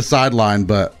stay on the sideline.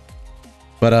 But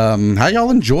how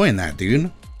y'all enjoying that, dude?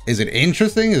 Is it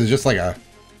interesting? Is it just like a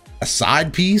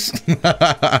side piece?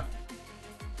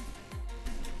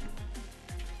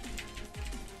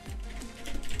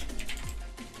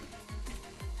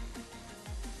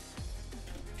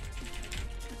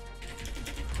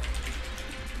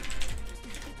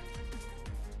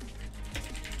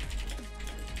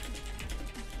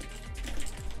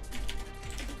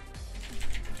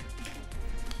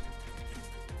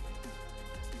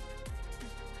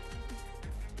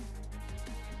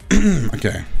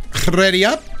 Okay, ready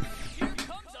up.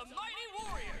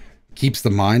 Keeps the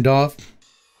mind off.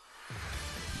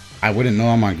 I wouldn't know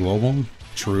I'm on global.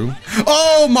 True.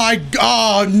 Oh my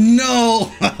god,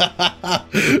 no.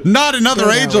 Not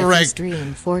another angel rank.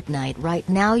 Stream Fortnite right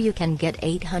now. You can get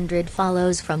 800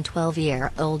 follows from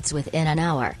 12-year-olds within an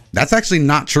hour. That's actually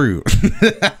not true.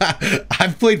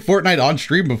 I've played Fortnite on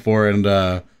stream before, and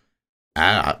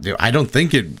I don't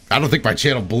think my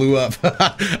channel blew up.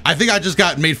 I think I just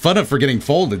got made fun of for getting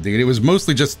folded, dude. It was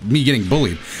mostly just me getting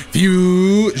bullied.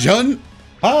 Fusion.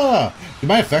 Do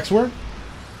my effects work?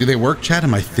 Do they work, chat?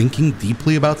 Am I thinking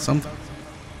deeply about something?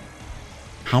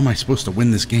 How am I supposed to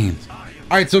win this game? All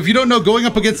right, so if you don't know, going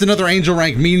up against another angel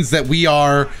rank means that we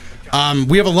are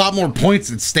we have a lot more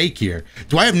points at stake here.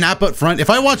 Do I have Nappa up front? If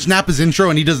I watch Nappa's intro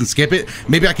and he doesn't skip it,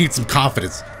 maybe I can get some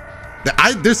confidence.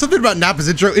 There's something about Nappa's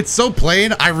intro. It's so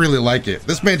plain. I really like it.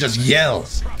 This man just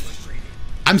yells.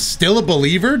 I'm still a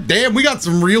believer? Damn, we got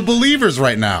some real believers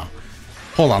right now.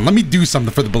 Hold on. Let me do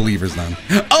something for the believers then.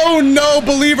 Oh, no,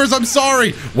 believers. I'm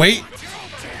sorry. Wait.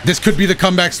 This could be the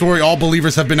comeback story all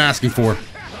believers have been asking for.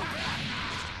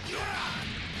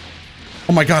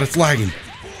 Oh, my God. It's lagging.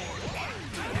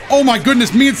 Oh, my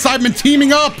goodness. Me and Simon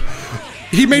teaming up.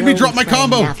 He made me drop my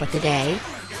combo. Nappa today.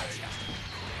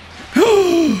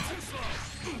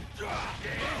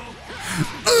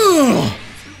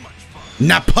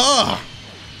 Nappa.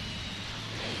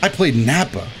 I played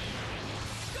Nappa.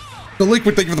 The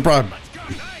liquid, thank you for the prod.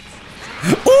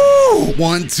 Ooh,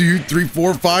 1, 2, 3,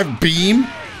 4, 5, beam.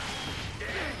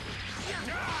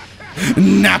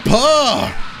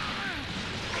 Nappa.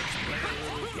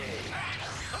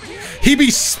 He be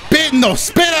spitting though.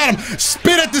 Spit at him.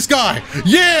 Spit at this guy.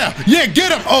 Yeah, yeah,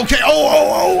 get him. Okay.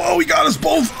 Oh, he got us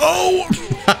both. Oh.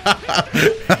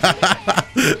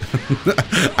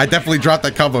 I definitely dropped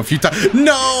that combo a few times.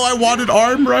 No, I wanted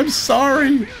armor. I'm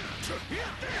sorry.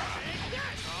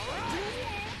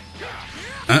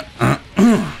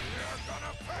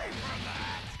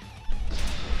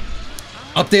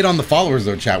 Update on the followers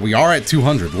though, chat. We are at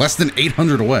 200, less than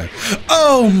 800 away.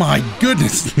 Oh my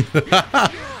goodness.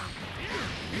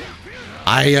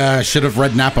 I should have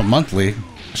read Nappa monthly.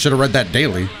 Should have read that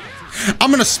daily.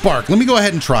 I'm gonna spark. Let me go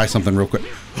ahead and try something real quick.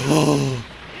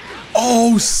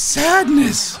 Oh,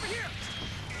 sadness.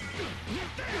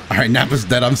 All right, Nappa's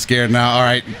dead. I'm scared now. All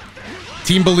right.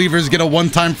 Team believers get a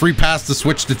one-time free pass to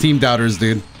switch to team doubters,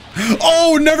 dude.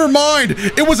 Oh, never mind.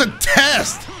 It was a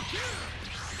test.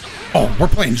 Oh, we're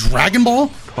playing Dragon Ball?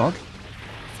 Pog?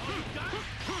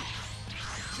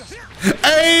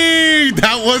 Hey,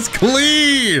 that was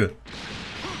clean.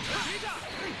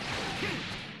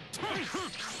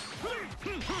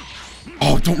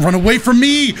 Oh, don't run away from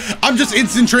me. I'm just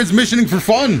instant transmissioning for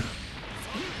fun.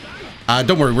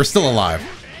 Don't worry, we're still alive.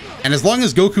 And as long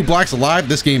as Goku Black's alive,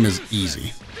 this game is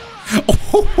easy.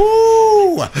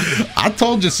 Oh, I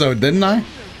told you so, didn't I?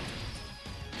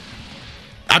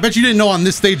 I bet you didn't know on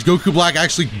this stage, Goku Black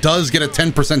actually does get a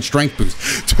 10% strength boost.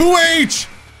 2H!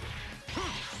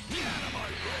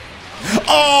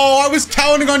 Oh, I was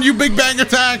counting on you, Big Bang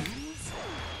Attack,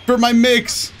 for my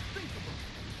mix.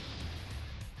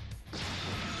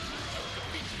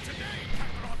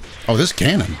 Oh, this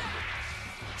cannon.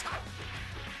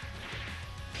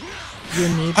 You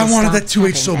need to I wanted stop that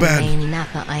 2H so bad.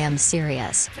 Nappa, I am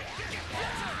serious.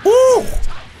 Woo!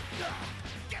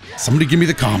 Somebody give me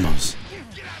the combos.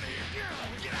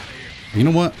 You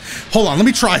know what? Hold on, let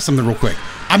me try something real quick.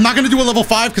 I'm not gonna do a level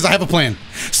 5 because I have a plan.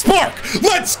 Spark!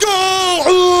 Let's go!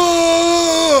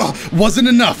 Ugh! Wasn't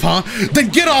enough, huh? Then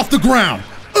get off the ground.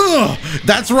 Ugh,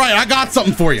 that's right. I got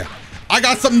something for you. I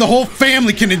got something the whole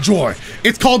family can enjoy.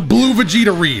 It's called Blue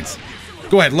Vegeta Reads.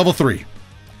 Go ahead, level 3.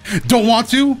 Don't want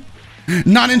to?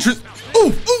 Not interested. Ooh,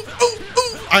 ooh, ooh,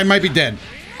 ooh. I might be dead.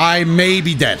 I may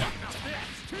be dead.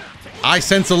 I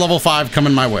sense a level 5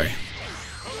 coming my way.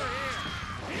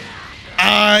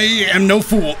 I am no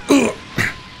fool. Ugh.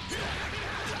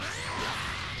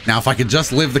 Now, if I could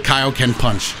just live the Kaioken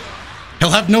punch.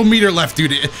 He'll have no meter left,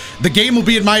 dude. The game will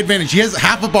be at my advantage. He has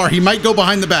half a bar. He might go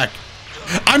behind the back.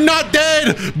 I'm not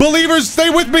dead. Believers, stay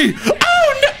with me.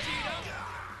 Oh, no.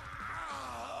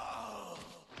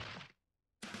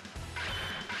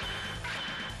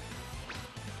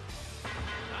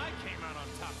 I came out on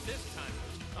top this time.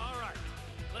 All right,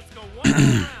 let's go one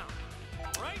round.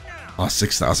 Right now. Lost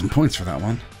 6,000 points for that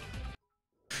one.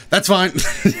 That's fine.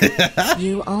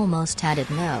 You almost had it,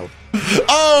 no.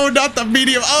 Oh, not the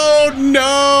medium. Oh,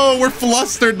 no. We're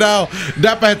flustered now.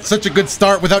 Nappa had such a good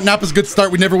start. Without Nappa's good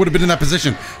start, we never would have been in that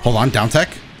position. Hold on, down tech.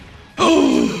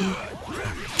 Try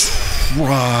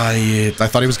it. I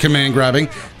thought he was command grabbing.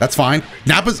 That's fine.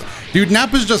 Nappa's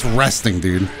just resting,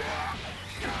 dude.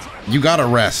 You gotta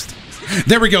rest.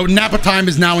 There we go. Nappa time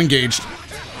is now engaged.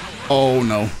 Oh,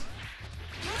 no.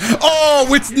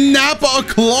 Oh, it's Nappa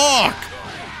o'clock.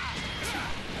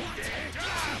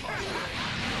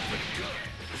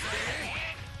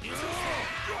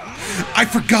 I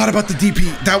forgot about the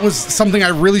DP. That was something I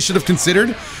really should have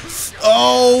considered.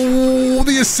 Oh,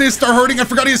 the assists are hurting. I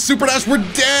forgot he has Super Dash. We're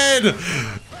dead.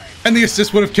 And the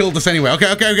assist would have killed us anyway.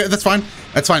 Okay. That's fine.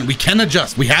 That's fine. We can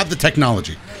adjust. We have the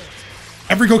technology.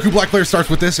 Every Goku Black player starts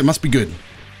with this. It must be good.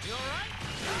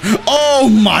 Oh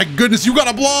my goodness. You got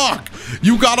to block.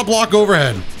 You got to block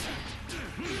overhead.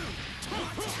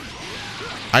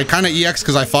 I kind of EX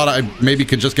because I thought I maybe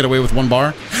could just get away with one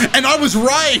bar. And I was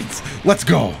right. Let's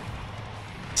go.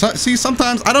 So, see,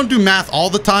 sometimes I don't do math all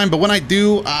the time, but when I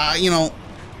do, you know,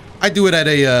 I do it at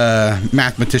a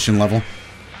mathematician level.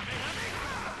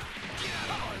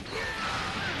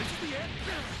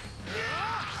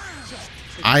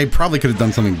 I probably could have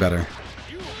done something better.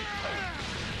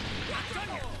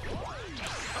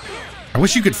 I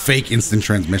wish you could fake instant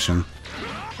transmission.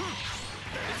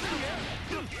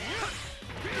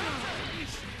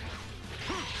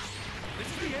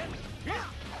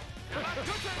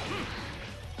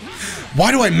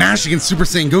 Why do I mash against Super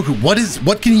Saiyan Goku?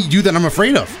 What can he do that I'm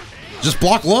afraid of? Just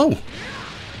block low.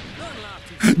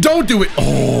 Don't do it.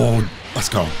 Oh, let's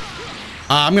go.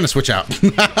 I'm gonna switch out.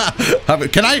 Can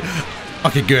I?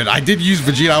 Okay, good. I did use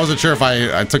Vegeta. I wasn't sure if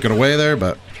I took it away there,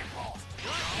 but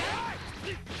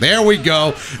there we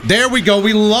go. There we go.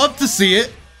 We love to see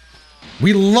it.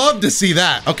 We love to see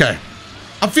that. Okay,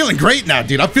 I'm feeling great now,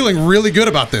 dude. I'm feeling really good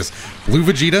about this. Blue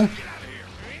Vegeta.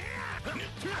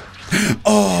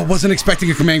 Oh, wasn't expecting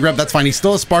a command grab. That's fine. He's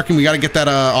still a sparking. We got to get that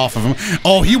off of him.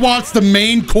 Oh, he wants the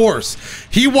main course.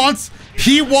 He wants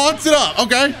it up.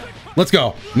 Okay, let's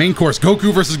go. Main course.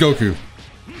 Goku versus Goku.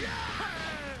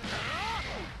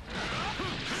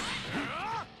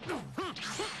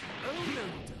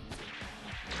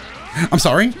 I'm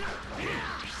sorry.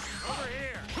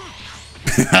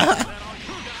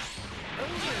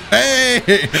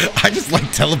 Hey, I just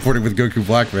like teleporting with Goku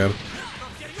Black, man.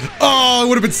 Oh, it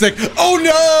would have been sick. Oh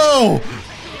no!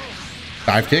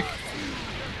 Dive kick.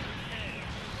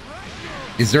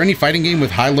 Is there any fighting game with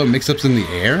high-low mix-ups in the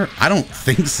air? I don't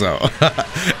think so.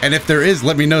 And if there is,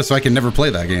 let me know so I can never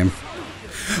play that game.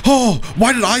 Oh,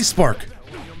 why did I spark?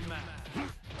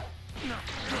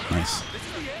 Nice.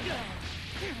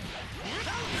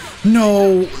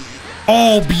 No.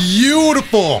 Oh,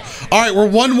 beautiful. All right, we're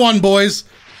 1-1, boys.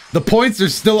 The points are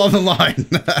still on the line.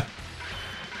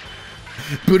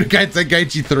 Budokai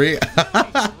Tenkaichi 3.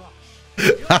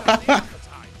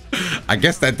 I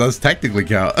guess that does technically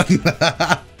count.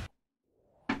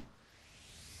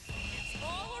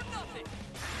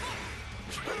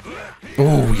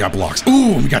 Oh, we got blocks.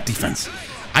 Ooh, we got defense.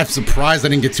 I'm surprised I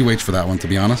didn't get 2H for that one, to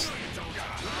be honest.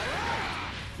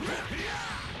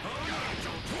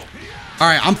 All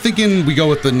right, I'm thinking we go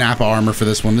with the Nappa armor for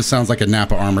this one. This sounds like a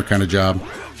Nappa armor kind of job.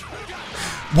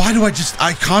 Why do I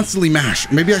constantly mash?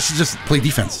 Maybe I should just play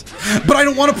defense. But I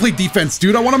don't want to play defense,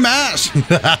 dude. I want to mash.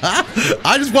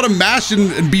 I just want to mash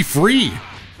and be free.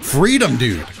 Freedom,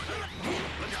 dude.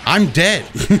 I'm dead.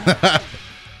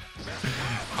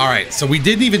 All right, so we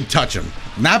didn't even touch him.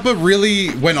 Nappa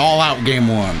really went all out game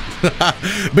one.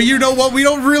 But you know what? We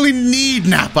don't really need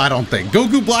Nappa, I don't think.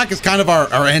 Goku Black is kind of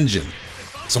our engine.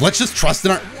 So let's just trust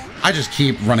in our... I just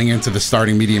keep running into the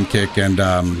starting medium kick, and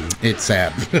it's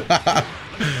sad.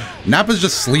 Nappa's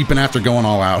just sleeping after going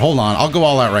all out. Hold on, I'll go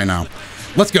all out right now.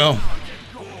 Let's go.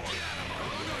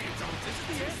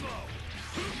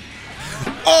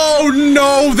 Oh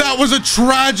no, that was a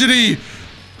tragedy.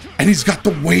 And he's got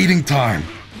the waiting time.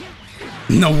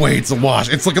 No way, it's a wash.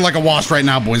 It's looking like a wash right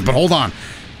now, boys, but hold on.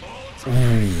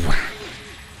 Ooh.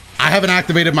 I haven't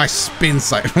activated my spin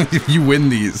cycle. If you win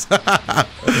these.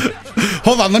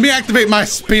 Hold on, let me activate my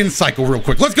spin cycle real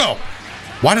quick. Let's go.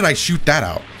 Why did I shoot that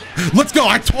out? Let's go.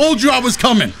 I told you I was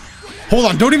coming. Hold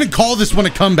on, don't even call this one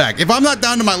a comeback. If I'm not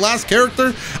down to my last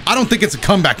character, I don't think it's a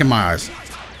comeback in my eyes.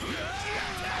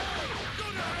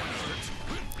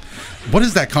 What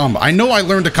is that combo? I know I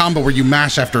learned a combo where you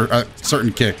mash after a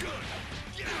certain kick.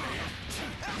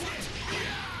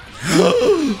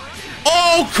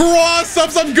 Oh,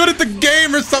 cross-ups, I'm good at the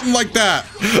game or something like that.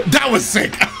 That was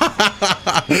sick.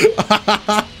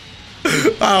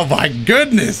 Oh my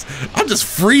goodness. I'm just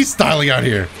freestyling out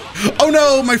here. Oh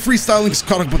no, my freestyling's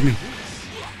caught up with me.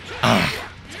 Ah.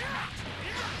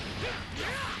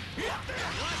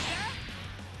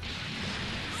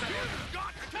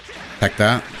 Heck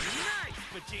that.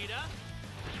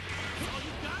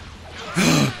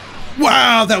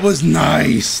 Wow, that was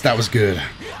nice. That was good.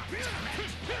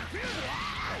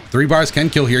 3 bars can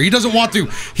kill here. He doesn't want to.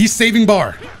 He's saving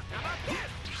bar.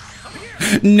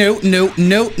 No, no,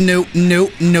 no, no, no,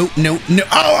 no, no, no.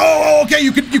 Oh, okay.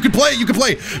 You could play it. You could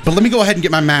play. But let me go ahead and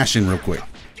get my mash in real quick.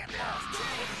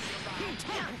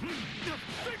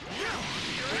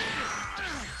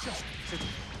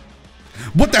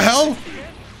 What the hell?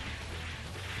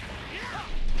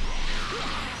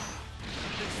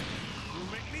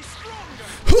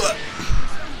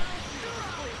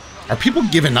 Are people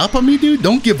giving up on me, dude?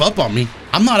 Don't give up on me.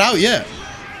 I'm not out yet.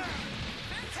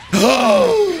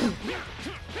 Oh,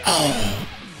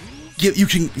 you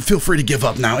can feel free to give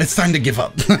up now. It's time to give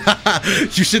up.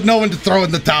 You should know when to throw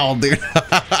in the towel, dude.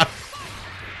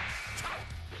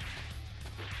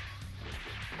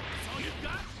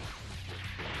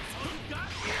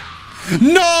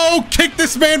 No! Kick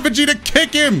this man, Vegeta!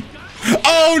 Kick him!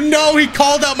 Oh no, he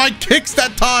called out my kicks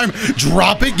that time.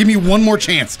 Drop it. Give me one more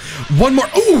chance. One more.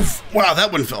 Oof. Wow,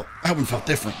 that one felt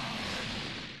different.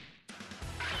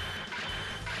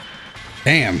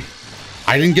 Damn.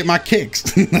 I didn't get my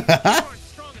kicks.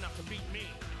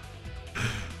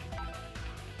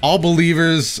 All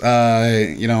believers,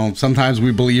 you know, sometimes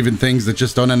we believe in things that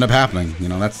just don't end up happening. You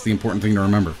know, that's the important thing to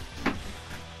remember.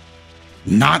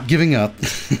 Not giving up.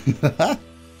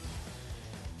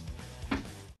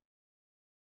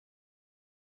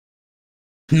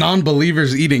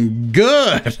 Non-believers eating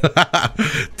good.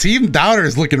 Team Doubter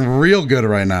is looking real good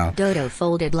right now. Dodo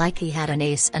folded like he had an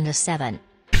ace and a 7.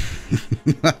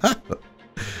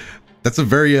 That's a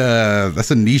very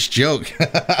that's a niche joke.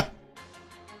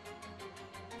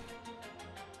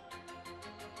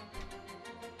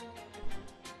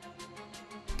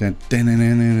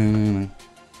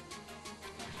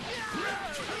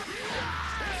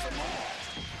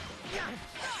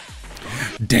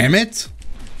 Damn it.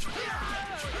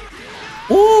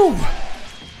 Ooh!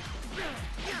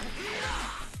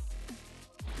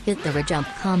 Hit the rejump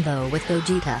combo with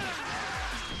Gogeta.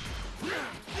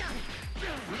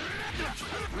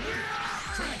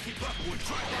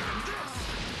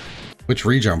 Which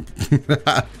rejump?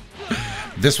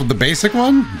 This one, the basic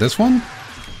one? This one?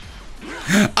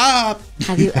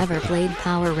 Have you ever played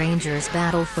Power Rangers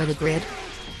Battle for the Grid?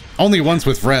 Only once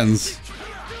with friends.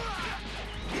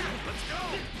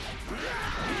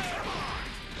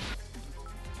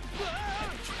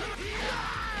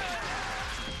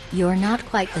 You're not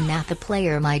quite the Nappa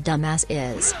player my dumbass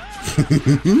is.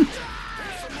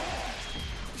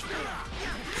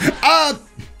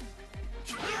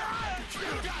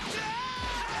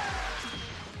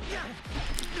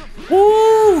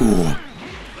 Ooh!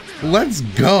 Let's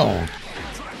go.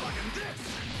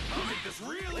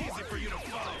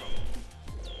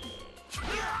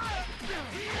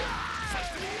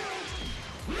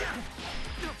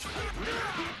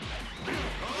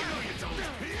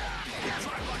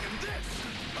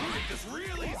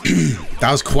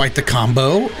 That was quite the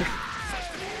combo.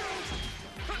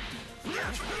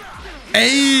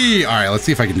 Hey! All right, let's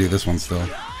see if I can do this one still.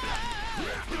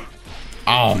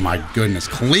 Oh my goodness,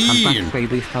 clean. I'm back,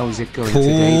 baby. How's it going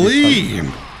clean.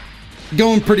 Today?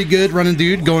 Going pretty good, running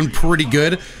dude. Going pretty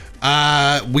good.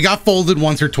 We got folded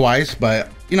once or twice,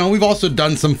 but you know we've also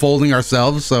done some folding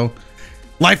ourselves, so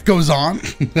life goes on.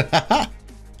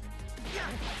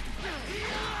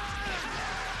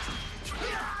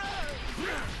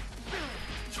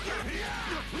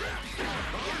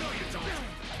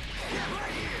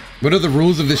 What are the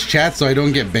rules of this chat so I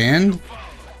don't get banned?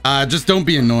 Just don't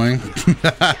be annoying.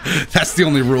 That's the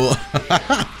only rule.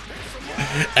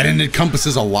 And it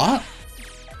encompasses a lot.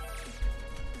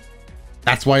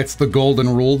 That's why it's the golden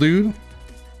rule, dude.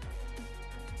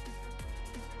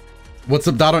 What's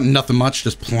up, Doto? Nothing much,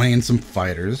 just playing some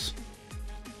fighters.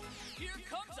 Here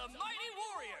comes a mighty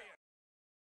warrior.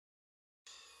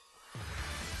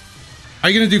 Are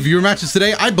you gonna do viewer matches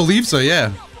today? I believe so,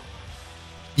 yeah.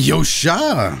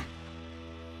 Yosha.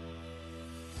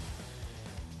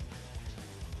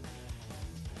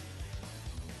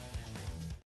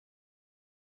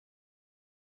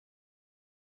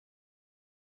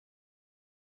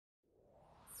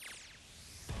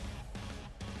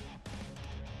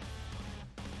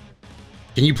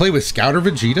 Can you play with Scout or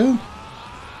Vegeta?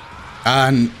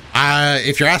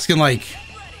 If you're asking, like,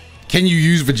 can you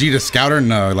use Vegeta Scouter?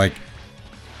 No, like,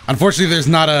 unfortunately, there's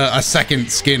not a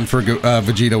second skin for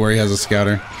Vegeta where he has a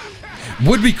Scouter.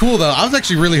 Would be cool, though. I was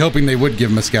actually really hoping they would give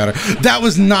him a Scouter. That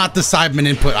was not the Sideman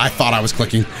input I thought I was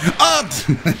clicking. Up!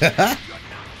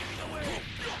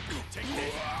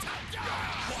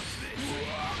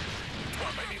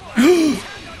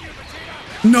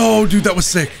 No, dude, that was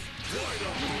sick.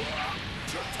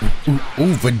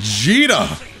 Ooh,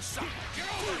 Vegeta!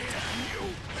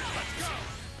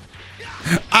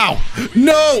 Ow!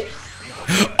 No!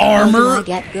 Armor! How do I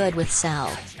get good with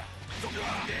Cell?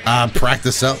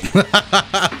 Practice Cell.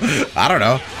 I don't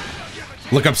know.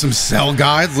 Look up some Cell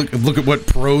guides. Look at what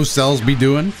pro Cells be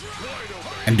doing,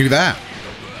 and do that.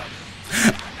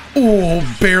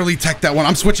 Oh, barely tech that one.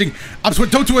 I'm switching.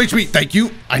 Toto HP. Thank you.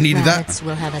 I needed Raditz that.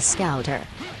 will have a Scouter.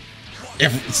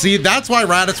 See, that's why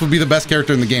Raditz would be the best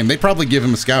character in the game. They'd probably give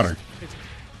him a Scouter.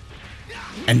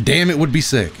 And damn, it would be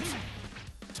sick.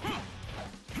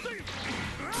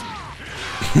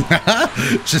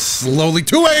 Just slowly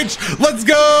 2H. Let's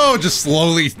go. Just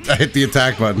slowly hit the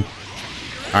attack button.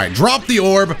 All right, drop the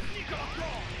orb.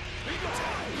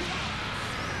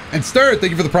 And Stir,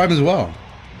 thank you for the prime as well.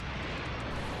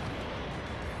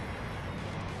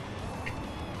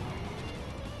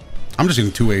 I'm just gonna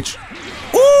 2H.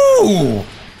 Ooh!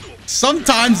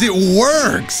 Sometimes it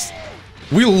works.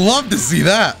 We love to see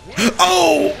that.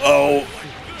 Oh!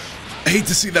 Hate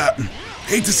to see that.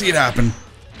 Hate to see it happen.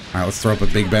 All right, let's throw up a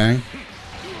big bang.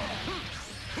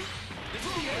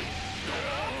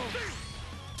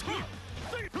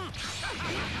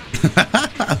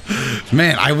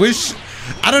 Man,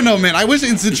 I don't know, man. I wish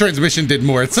instant transmission did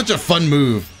more. It's such a fun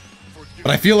move,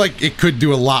 but I feel like it could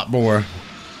do a lot more.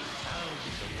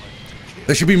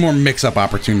 There should be more mix-up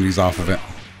opportunities off of it.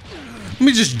 Let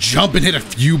me just jump and hit a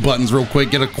few buttons real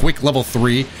quick, get a quick level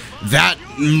 3. That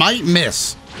might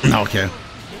miss. Okay.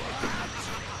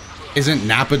 Isn't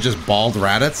Nappa just bald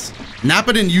Raditz?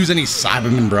 Nappa didn't use any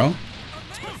Cybermen, bro.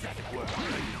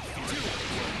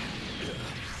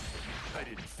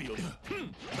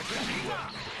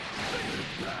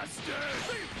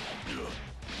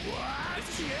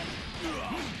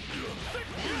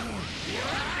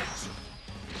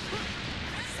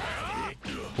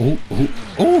 Oh.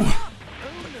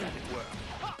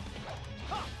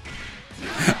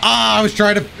 Ah, I was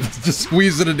trying to just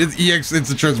squeeze it in EX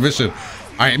instant transmission. All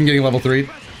right, I'm getting level 3.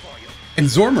 And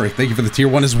Zormer, thank you for the tier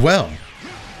 1 as well.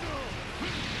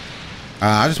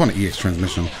 I just want an EX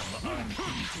transmission.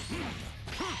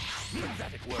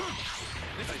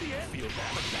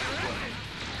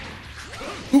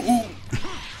 Ooh.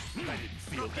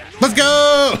 Let's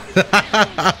go!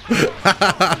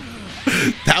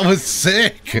 That was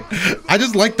sick. I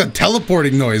just like the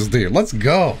teleporting noise, dude. Let's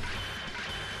go.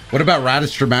 What about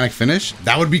Raditz dramatic finish?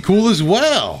 That would be cool as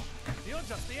well.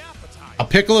 A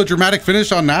Piccolo dramatic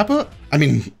finish on Nappa? I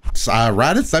mean,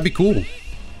 Raditz, that'd be cool.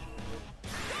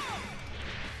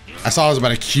 I saw I was about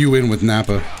to queue in with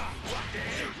Nappa.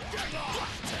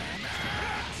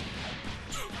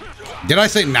 Did I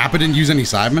say Nappa didn't use any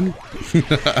Cybermen?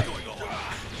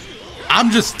 I'm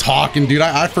just talking, dude.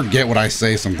 I forget what I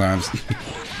say sometimes.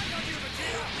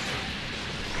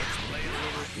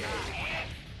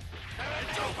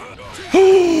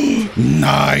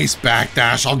 Nice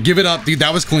backdash. I'll give it up, dude.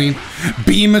 That was clean.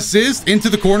 Beam assist into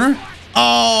the corner.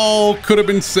 Oh, could have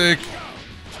been sick.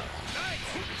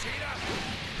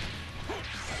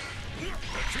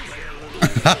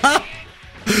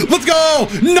 Let's go!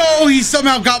 No, he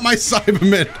somehow got my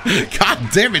Cyberman. God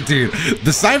damn it, dude.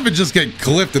 The Cybermen just get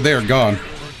clipped and they are gone.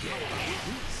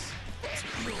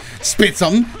 Spit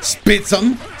something, spit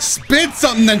something, spit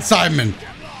something, then Cyberman.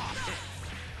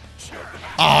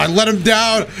 Oh, I let him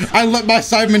down. I let my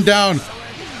Cyberman down.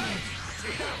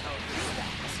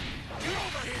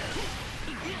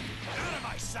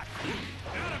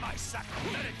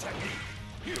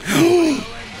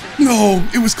 No,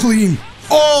 it was clean.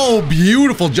 Oh,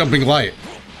 beautiful jumping light.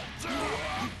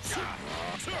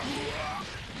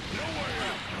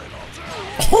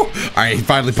 Oh, all right, he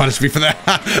finally punished me for that.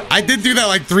 I did do that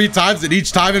like 3 times, and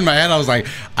each time in my head, I was like,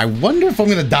 I wonder if I'm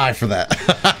gonna die for that.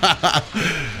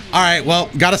 All right, well,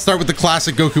 gotta start with the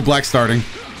classic Goku Black starting.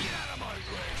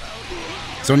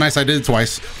 So nice, I did it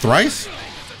twice. Thrice?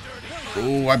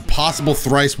 Oh, a possible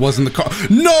thrice was in the car.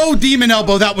 No, Demon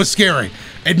Elbow, that was scary.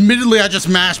 Admittedly, I just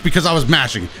mashed because I was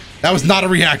mashing. That was not a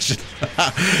reaction.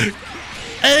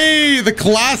 Hey, the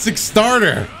classic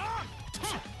starter.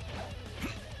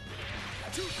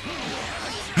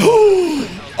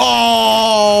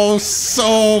 Oh,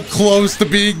 so close to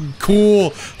being cool.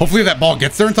 Hopefully that ball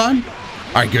gets there in time.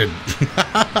 All right, good.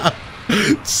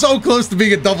 So close to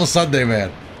being a double Sunday,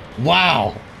 man.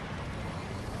 Wow.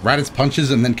 Raditz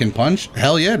punches and then can punch?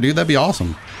 Hell yeah, dude, that'd be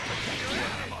awesome.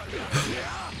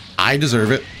 I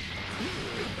deserve it.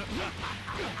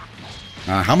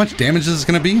 How much damage is this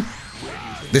gonna be?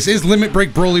 This is Limit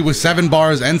Break Broly with 7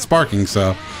 bars and sparking,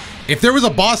 so if there was a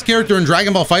boss character in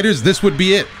Dragon Ball FighterZ, this would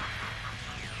be it.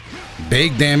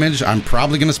 Big damage. I'm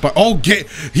probably gonna spark. Oh,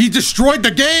 he destroyed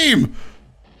the game.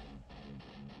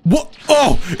 What?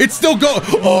 Oh, it's still go.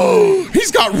 Oh,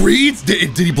 he's got reads.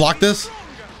 Did he block this?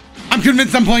 I'm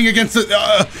convinced I'm playing against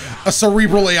a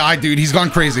cerebral AI, dude. He's gone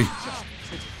crazy.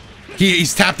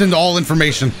 He's tapped into all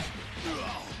information.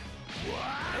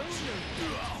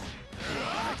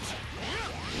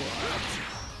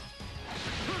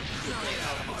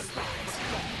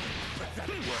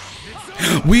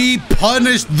 We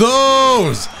punished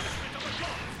those.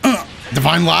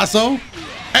 Divine Lasso.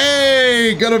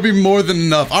 Hey, gonna be more than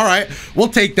enough. All right, we'll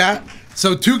take that.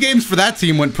 So 2 games for that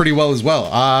team went pretty well as well.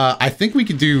 I think we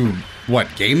could do, what,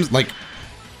 games? Like,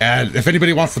 if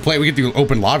anybody wants to play, we could do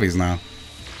open lobbies now.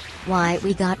 Why,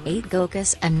 we got 8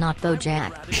 Gokus and not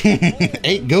Bojack.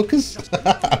 8 Gokus?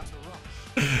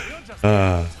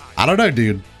 I don't know,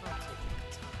 dude.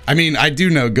 I mean, I do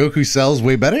know Goku sells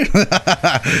way better.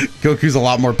 Goku's a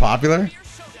lot more popular.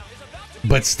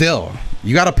 But still,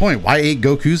 you got a point. Why 8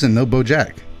 Gokus and no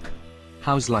Bojack?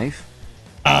 How's life?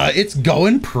 It's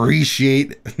going.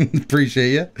 Appreciate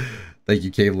you. Thank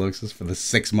you, Cave Loxus, for the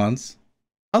 6 months.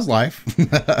 How's life?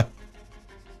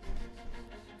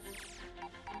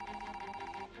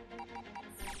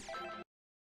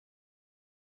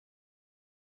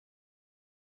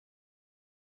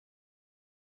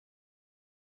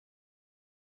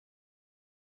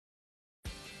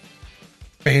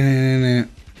 All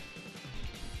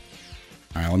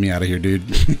right, let me out of here, dude.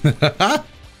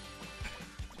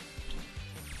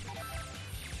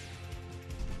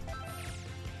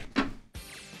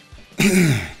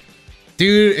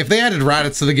 Dude, if they added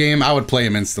Raditz to the game, I would play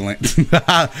him instantly.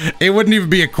 It wouldn't even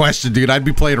be a question, dude. I'd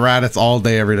be playing Raditz all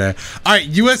day, every day. All right,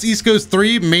 US East Coast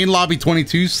 3, main lobby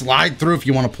 22. Slide through if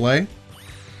you want to play.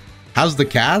 How's the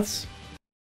cats?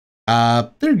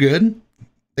 They're good.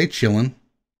 They chilling.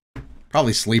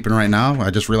 Probably sleeping right now. I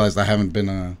just realized I haven't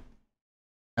been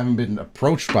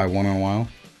approached by one in a while.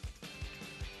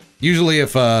 Usually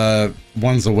if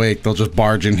one's awake, they'll just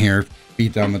barge in here,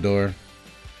 beat down the door.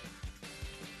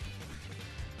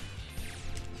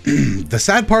 The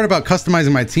sad part about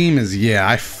customizing my team is, yeah,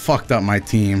 I fucked up my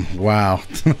team. Wow.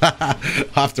 I'll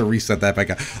have to reset that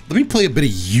back up. Let me play a bit of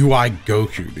UI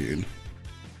Goku, dude.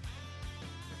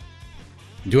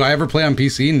 Do I ever play on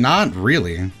PC? Not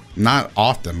really. Not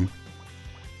often.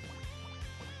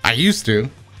 I used to.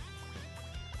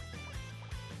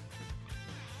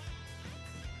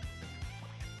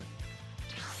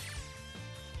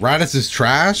 Raditz is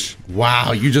trash?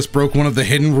 Wow, you just broke one of the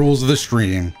hidden rules of the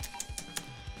stream.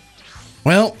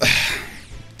 Well,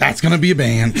 that's gonna be a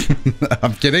ban.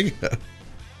 I'm kidding.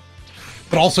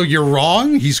 But also, you're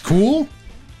wrong. He's cool.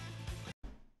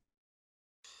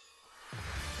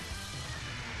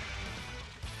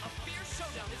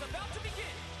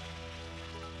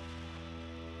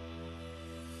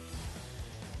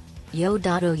 Yo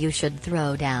Doto, you should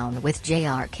throw down with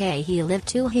JRK. He lived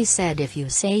too, he said. If you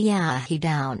say yeah, he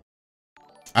down.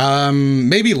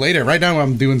 Maybe later. Right now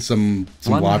I'm doing some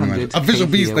lobbing. Official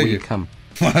beast, thank you.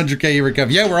 100k here we come.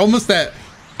 Yeah, we're almost at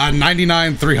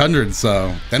 99,300,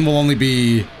 so then we'll only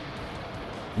be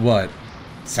what,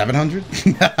 700?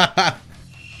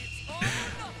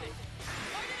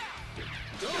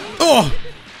 Oh!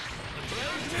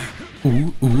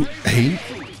 Ooh, hey.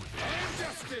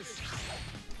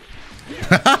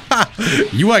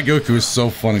 UI Goku is so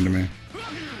funny to me.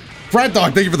 Fried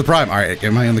Dog, thank you for the prime. All right,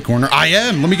 am I in the corner? I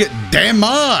am. Let me get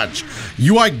damage.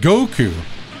 UI Goku.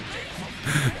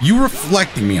 You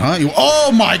reflecting me, huh?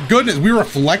 Oh my goodness, we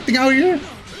reflecting out here?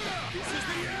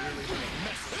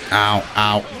 Ow,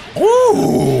 ow.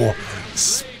 Ooh,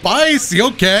 spicy.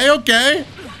 Okay, okay.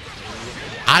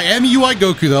 I am UI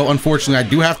Goku, though. Unfortunately, I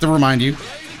do have to remind you.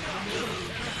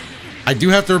 I do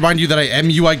have to remind you that I am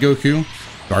UI Goku.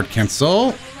 Guard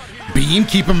cancel. Beam,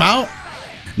 keep him out.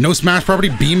 No smash property,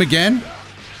 beam again.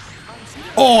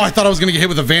 Oh, I thought I was gonna get hit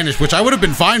with a vanish, which I would have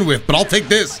been fine with, but I'll take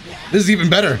this. This is even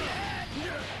better.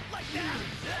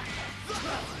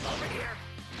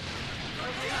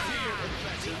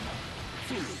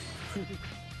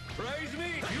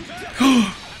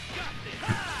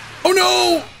 Oh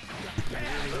no!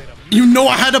 You know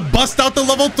I had to bust out the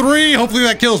level 3. Hopefully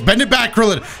that kills. Bend it back,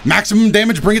 Krillin. Maximum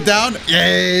damage, bring it down.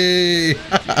 Yay!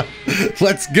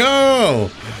 Let's go!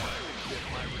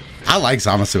 I like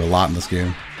Zamasu a lot in this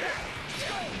game.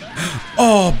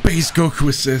 Oh, base Goku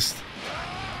assist.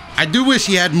 I do wish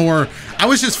he had more. I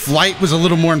wish his flight was a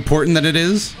little more important than it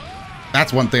is.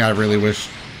 That's one thing I really wish.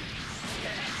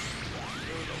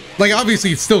 Like,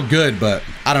 obviously it's still good, but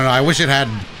I don't know. I wish it had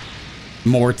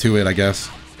more to it, I guess.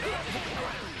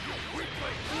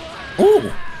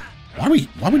 Ooh, why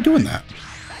are we doing that?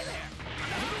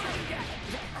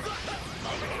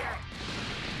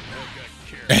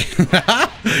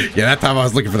 Yeah, that time I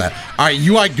was looking for that. All right,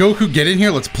 UI Goku, get in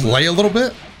here. Let's play a little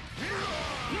bit.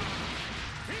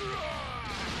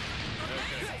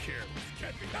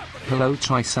 Hello,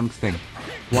 try something.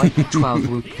 White 12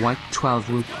 whoop, white 12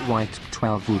 whoop, white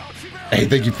 12 whoop. Hey,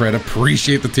 thank you, Fred.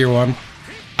 Appreciate the tier 1.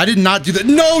 I did not do that.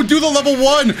 No, do the level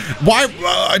 1. Why?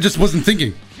 I just wasn't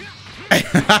thinking.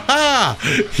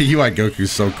 UI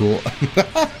Goku's so cool.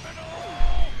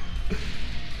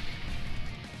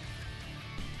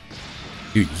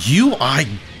 Dude, UI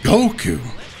Goku.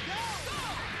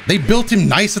 They built him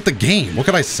nice at the game. What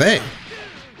could I say?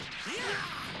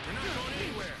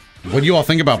 What do you all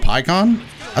think about PyCon?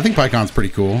 I think PyCon's pretty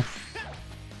cool.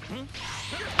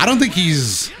 I don't think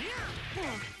he's...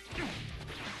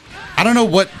 I don't know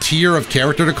what tier of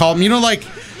character to call him. You know, like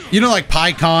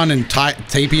PyCon and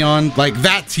Tapion, like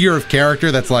that tier of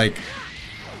character that's like,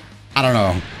 I don't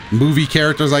know, movie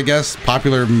characters, I guess,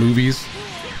 popular movies.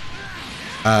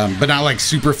 But not like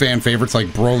super fan favorites like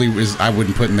Broly is, I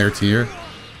wouldn't put in their tier.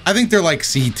 I think they're like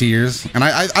C tiers, and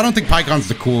I don't think PyCon's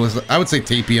the coolest. I would say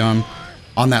Tapion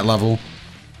on that level.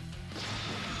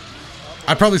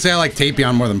 I'd probably say I like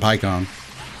Tapion more than PyCon.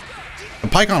 But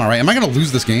PyCon, all right. Am I gonna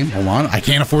lose this game? Hold on, I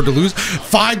can't afford to lose.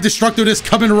 5 Destructiveness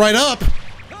coming right up.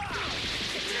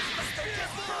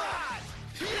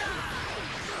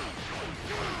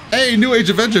 Hey, New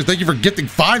Age Avenger, thank you for gifting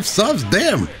 5 subs.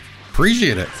 Damn,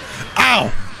 appreciate it.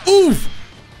 Ow, oof.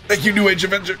 Thank you, New Age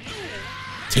Avenger.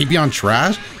 Tapion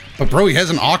trash? But bro, he has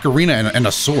an ocarina and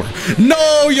a sword.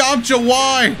 No, Yamcha,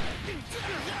 why?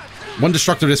 1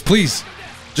 Destructiveness, please.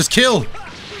 Just kill.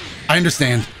 I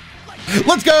understand.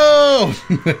 Let's go!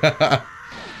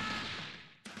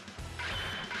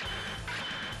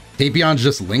 Tapion's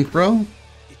just Link, bro?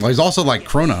 Well, he's also like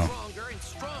Chrono.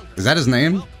 Is that his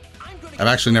name? I've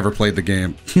actually never played the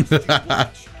game.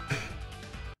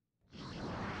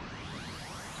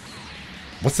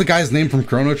 What's the guy's name from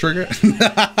Chrono Trigger?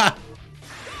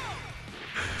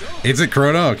 Is it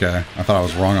Chrono? Okay. I thought I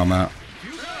was wrong on that.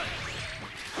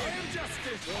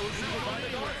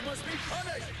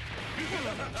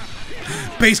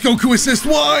 Base Goku assist,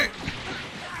 why?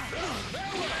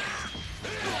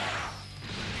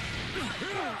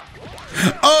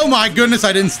 Oh my goodness,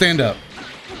 I didn't stand up.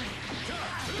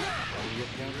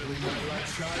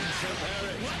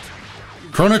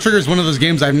 Chrono Trigger is one of those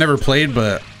games I've never played,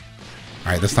 but...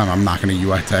 Alright, this time I'm not going to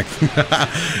UI tech.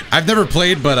 I've never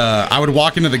played, but I would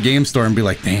walk into the game store and be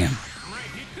like, damn,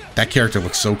 that character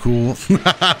looks so cool.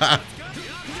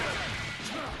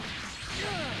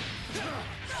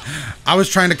 I was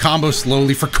trying to combo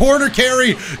slowly for corner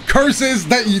carry. Curses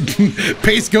that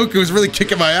Base Goku is really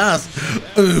kicking my ass.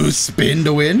 Ooh, spin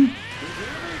to win.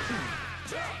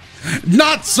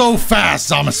 Not so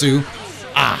fast, Zamasu.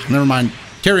 Ah, never mind.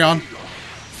 Carry on.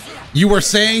 You were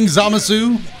saying,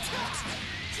 Zamasu?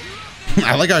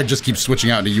 I like how I just keep switching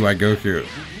out to UI Goku.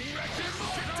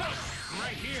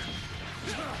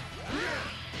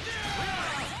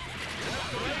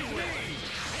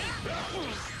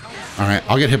 Alright,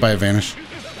 I'll get hit by a vanish.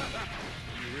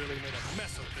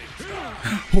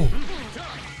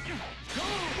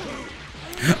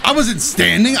 I wasn't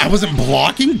standing, I wasn't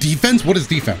blocking. Defense? What is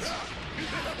defense?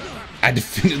 I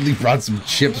definitely brought some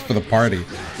chips for the party.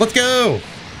 Let's go!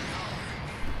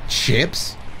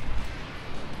 Chips?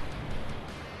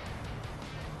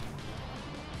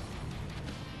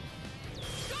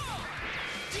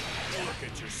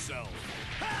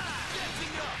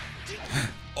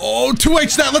 Oh,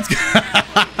 2H that, let's go.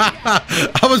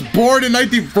 I was born in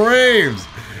 19 frames.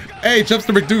 Hey,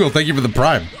 Chubster McDougal, thank you for the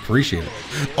prime. Appreciate it.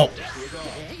 Oh.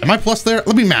 Am I plus there?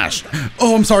 Let me mash.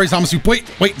 Oh, I'm sorry, Zamasu. Wait,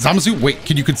 Zamasu. Wait,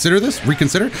 can you consider this?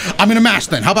 Reconsider? I'm gonna mash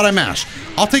then. How about I mash?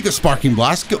 I'll take a sparking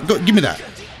blast. Go, give me that.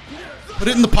 Put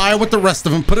it in the pile with the rest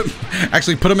of them.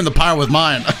 Actually, put them in the pile with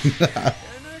mine.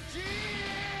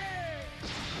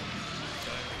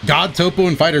 God, Topo,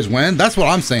 and Fighters win. That's what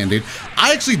I'm saying, dude.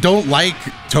 I actually don't like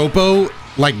Topo,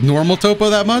 like normal Topo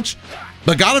that much,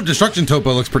 but God of Destruction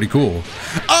Topo looks pretty cool.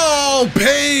 Oh,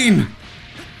 pain!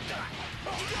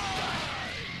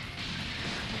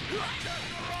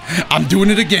 I'm doing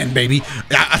it again, baby.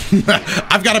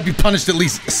 I've got to be punished at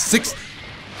least 6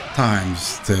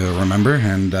 times to remember,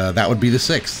 and that would be the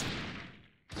 6th.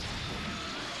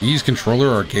 You use controller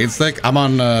or arcade stick? I'm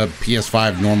on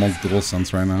PS5 normal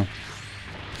DualSense right now.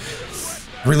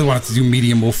 I really wanted to do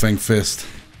medium Wolfang Fist.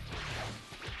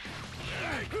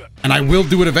 And I will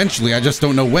do it eventually, I just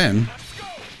don't know when.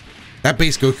 That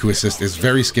base Goku assist is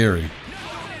very scary.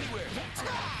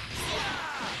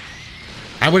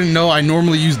 I wouldn't know, I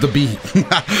normally use the B.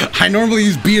 I normally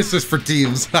use B assist for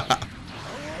teams.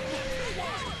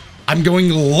 I'm going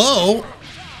low.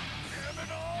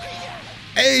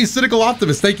 Hey, Cynical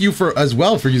Optimist, thank you for as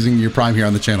well for using your Prime here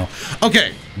on the channel.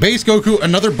 Okay, base Goku,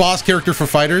 another boss character for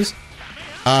fighters.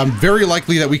 Very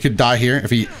likely that we could die here if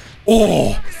he...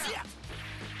 Oh!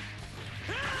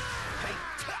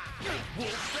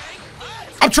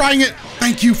 I'm trying it!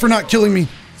 Thank you for not killing me.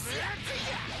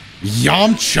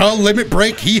 Yamcha limit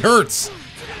break, he hurts.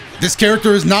 This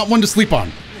character is not one to sleep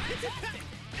on.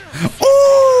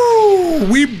 Oh,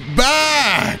 we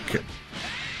back.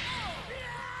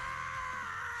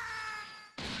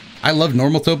 I love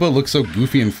normal Topo, looks so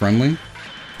goofy and friendly.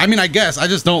 I mean, I guess, I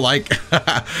just don't like,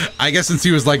 I guess since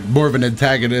he was like more of an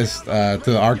antagonist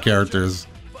to our characters,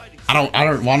 I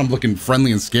don't want him looking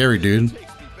friendly and scary, dude.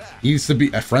 He needs to be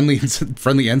a friendly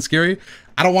and scary.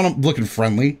 I don't want him looking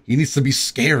friendly. He needs to be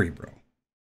scary, bro.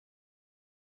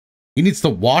 He needs to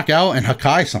walk out and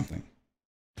Hakai something.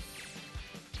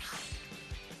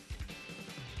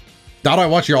 I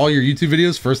watch all your YouTube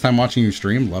videos. First time watching you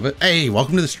stream. Love it. Hey,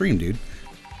 welcome to the stream, dude.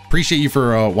 Appreciate you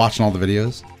for watching all the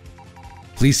videos.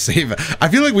 Please save. I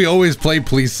feel like we always play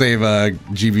Please Save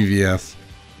GBVS.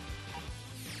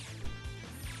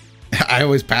 I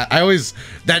always,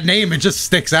 that name, it just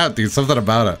sticks out, dude. Something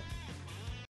about it.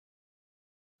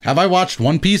 Have I watched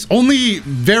One Piece? Only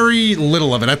very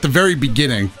little of it at the very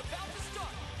beginning.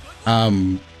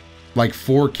 Like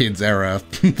 4Kids era.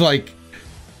 Like,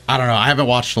 I don't know. I haven't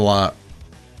watched a lot.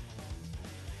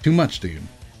 Too much, dude.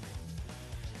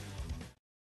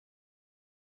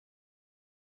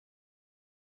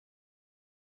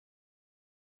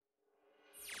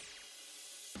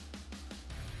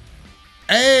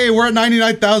 Hey, we're at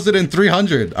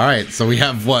 99,300. All right, so we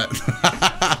have what?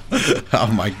 Oh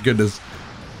my goodness.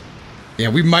 Yeah,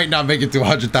 we might not make it to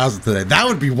 100,000 today. That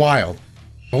would be wild.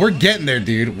 But we're getting there,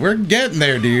 dude. We're getting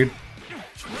there, dude.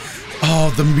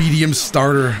 Oh, the medium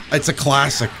starter. It's a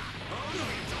classic.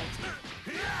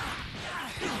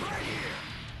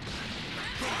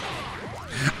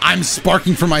 I'm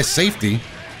sparking for my safety.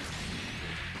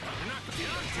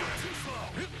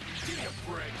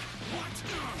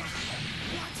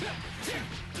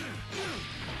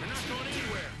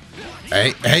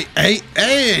 Hey, hey, hey,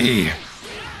 hey!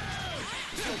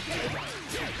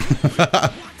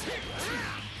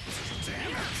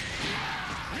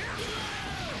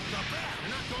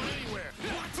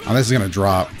 Oh, this is gonna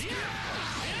drop.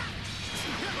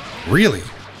 Really?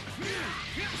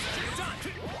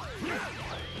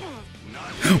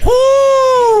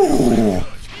 Woo!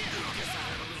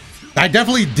 I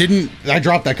definitely didn't. I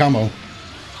dropped that combo.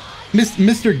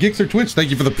 Mr. Gixer Twitch, thank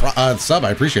you for the sub.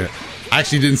 I appreciate it. I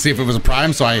actually didn't see if it was a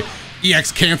prime, so I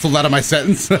EX canceled out of my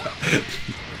sentence.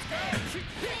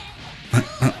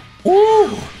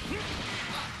 Woo!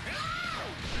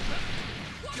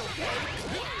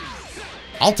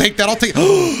 I'll take that. I'll take.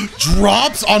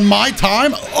 Drops on my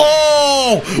time.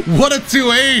 Oh, what a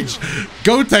 2H.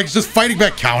 Gotenks just fighting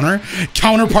back. Counter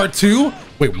part 2.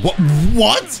 Wait, what?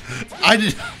 What? I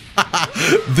did.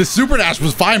 The super dash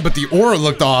was fine, but the aura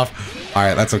looked off. All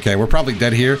right, that's okay. We're probably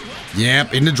dead here.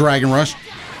 Yep, into Dragon Rush.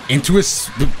 Into a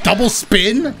double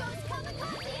spin.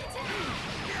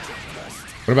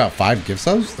 What about 5 gift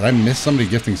subs? Did I miss somebody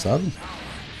gifting subs?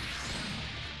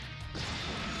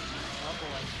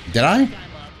 Did I?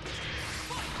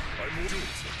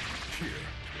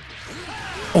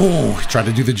 Oh, he tried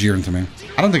to do the jeer into me.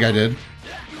 I don't think I did.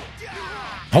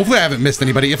 Hopefully I haven't missed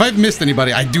anybody. If I've missed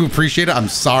anybody, I do appreciate it. I'm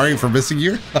sorry for missing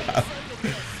you.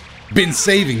 Been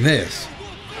saving this.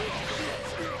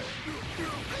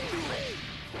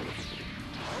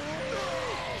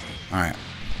 All right.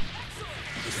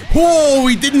 Oh,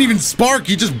 he didn't even spark.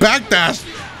 He just backdashed.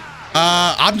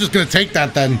 I'm just gonna take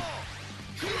that then.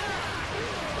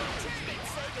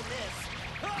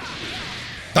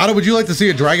 Doto, would you like to see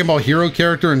a Dragon Ball hero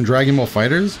character in Dragon Ball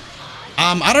FighterZ?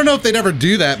 I don't know if they'd ever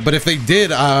do that, but if they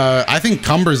did, I think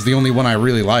Cumber's the only one I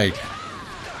really like.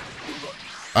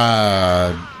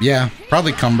 Yeah,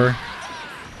 probably Cumber.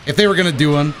 If they were gonna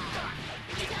do one.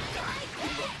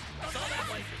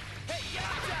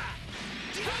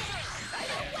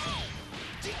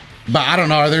 But I don't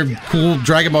know, are there cool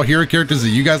Dragon Ball hero characters that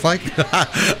you guys like?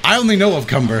 I only know of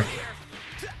Cumber.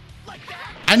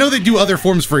 I know they do other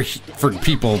forms for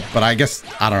people, but I guess,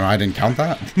 I don't know, I didn't count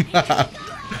that.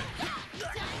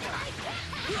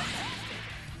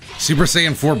 Super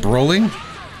Saiyan 4 Broly?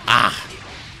 Ah,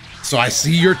 so I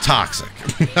see you're toxic.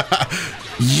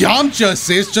 Yamcha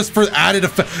assist just for added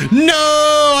effect. No,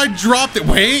 I dropped it.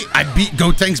 Wait, I beat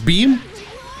Gotenks Beam?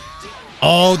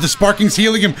 Oh, the sparking's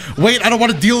healing him. Wait, I don't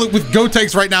want to deal with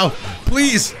Gotenks right now.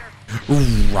 Please.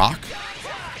 Rock.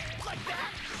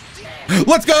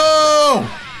 Let's go!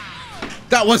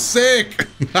 That was sick.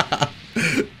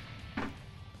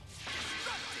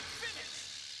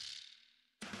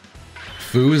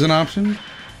 Fu is an option?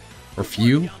 Or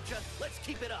Few?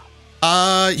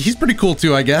 He's pretty cool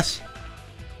too, I guess.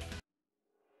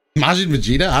 Majin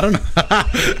Vegeta? I don't know.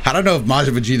 I don't know if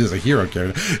Majin Vegeta is a hero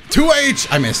character. 2H!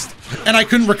 I missed. And I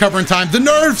couldn't recover in time. The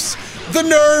nerfs! The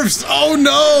nerfs! Oh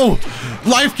no!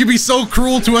 Life can be so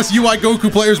cruel to us UI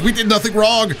Goku players. We did nothing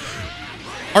wrong.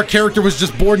 Our character was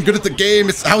just born good at the game.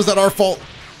 How is that our fault?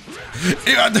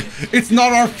 It's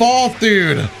not our fault,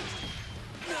 dude.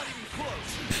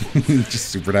 Just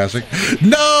super dashing.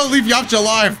 No! Leave Yamcha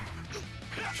alive!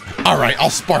 Alright, I'll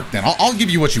spark then. I'll give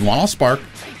you what you want. I'll spark.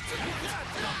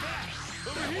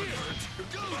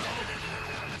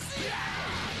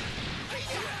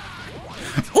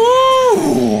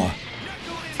 Ooh!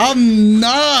 Oh,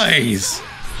 nice!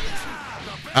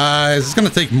 Is this gonna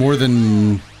take more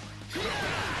than...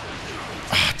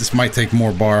 this might take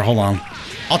more bar. Hold on.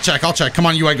 I'll check. Come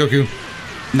on, UI Goku.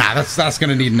 Nah, that's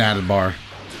gonna need an added bar.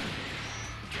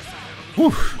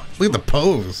 Whew. Look at the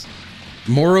pose.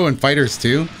 Moro and FighterZ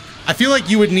too. I feel like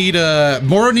you would need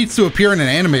Moro needs to appear in an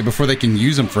anime before they can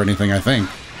use him for anything, I think.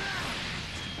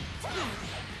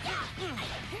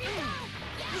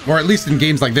 Or at least in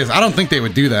games like this. I don't think they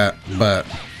would do that, but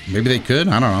maybe they could.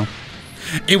 I don't know.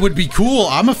 It would be cool.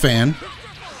 I'm a fan.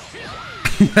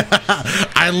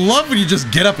 I love when you just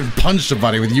get up and punch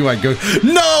somebody with UI Go.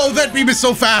 No, that beam is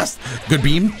so fast. Good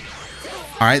beam.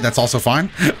 All right, that's also fine.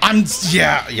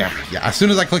 Yeah. As soon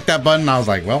as I clicked that button, I was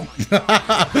like, well,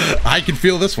 I can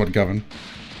feel this one coming.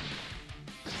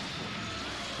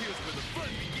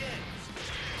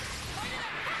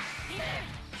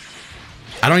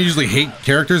 I don't usually hate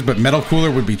characters, but Metal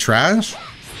Cooler would be trash.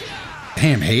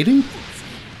 Damn, hating?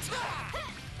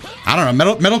 I don't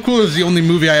know. Metal Cooler is the only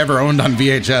movie I ever owned on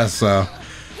VHS, so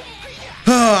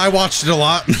I watched it a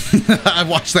lot. I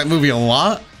watched that movie a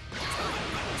lot.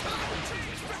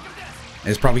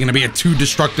 It's probably going to be a 2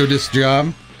 Destructo Disc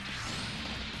job.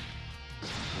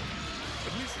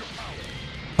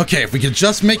 Okay, if we could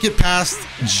just make it past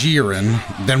Jiren,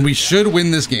 then we should win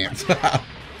this game.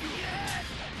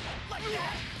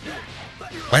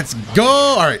 Let's go.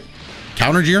 All right.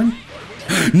 Counter Jiren.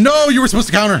 No, you were supposed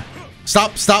to counter.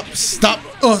 Stop.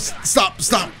 Oh, stop.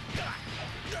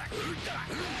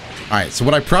 All right. So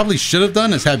what I probably should have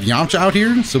done is have Yamcha out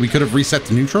here so we could have reset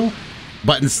to neutral.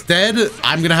 But instead,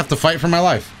 I'm going to have to fight for my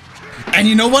life. And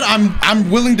you know what? I'm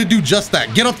willing to do just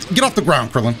that. Get off the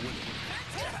ground, Krillin.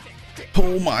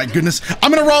 Oh my goodness.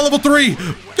 I'm going to raw level 3.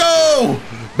 Go.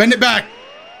 Bend it back.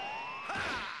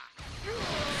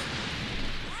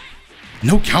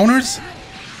 No counters?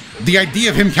 The idea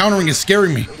of him countering is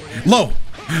scaring me. Low.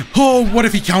 Oh, what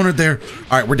if he countered there?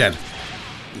 All right, we're dead.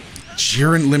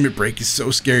 Jiren limit break is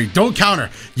so scary. Don't counter.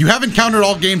 You haven't countered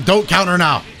all game. Don't counter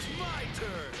now.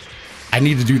 I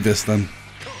need to do this then.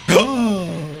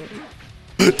 Don't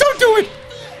do it.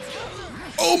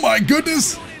 Oh my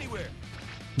goodness.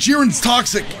 Jiren's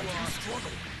toxic.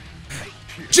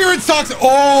 Jiren's toxic.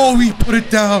 Oh, he put it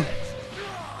down.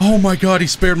 Oh my God, he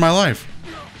spared my life.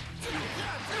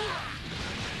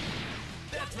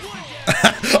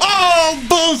 Oh,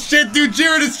 bullshit, dude.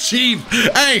 Jiren is cheap.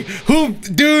 Hey,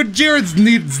 dude, Jiren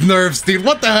needs nerfs, dude.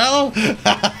 What the hell?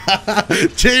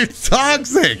 Jiren's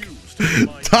toxic.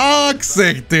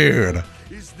 Toxic, dude.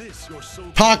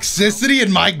 Toxicity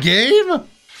in my game?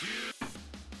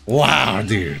 Wow,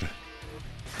 dude.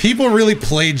 People really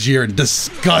play Jiren.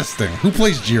 Disgusting. Who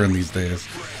plays Jiren these days?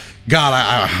 God,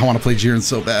 I want to play Jiren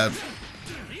so bad.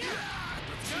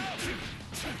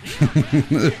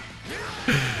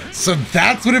 So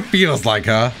that's what it feels like,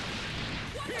 huh?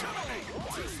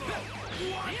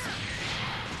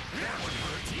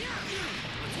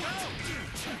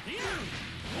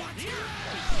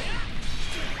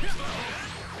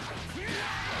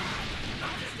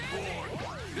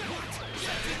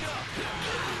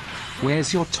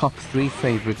 Where's your top 3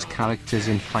 favorite characters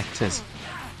in FighterZ?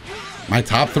 My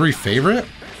top 3 favorite?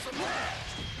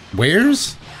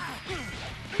 Where's?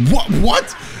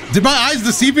 What? Did my eyes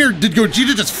deceive me, or did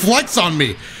Gogeta just flex on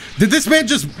me? Did this man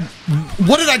just...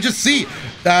 What did I just see?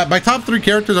 My top 3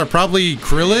 characters are probably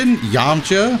Krillin,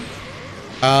 Yamcha,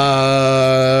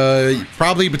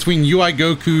 probably between UI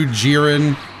Goku,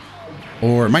 Jiren,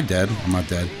 or... Am I dead? I'm not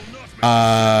dead.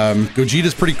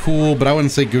 Gogeta's pretty cool, but I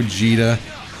wouldn't say Gogeta.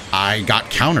 I got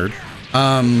countered.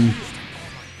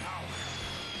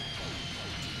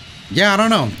 Yeah, I don't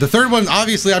know. The third one,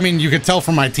 obviously, I mean, you could tell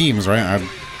from my teams, right? I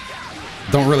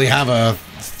don't really have a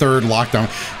third lockdown.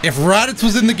 If Raditz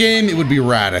was in the game, it would be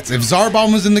Raditz. If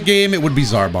Zarbon was in the game, it would be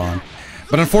Zarbon.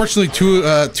 But unfortunately, two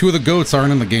of the GOATs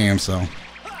aren't in the game, so...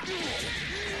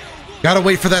 Gotta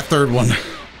wait for that third one.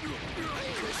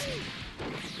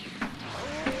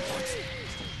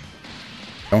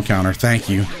 Don't counter, thank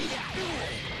you.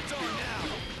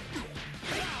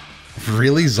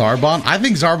 Really, Zarbon? I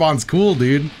think Zarbon's cool,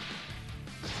 dude.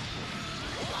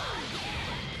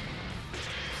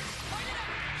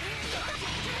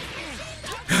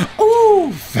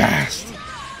 Ooh, fast.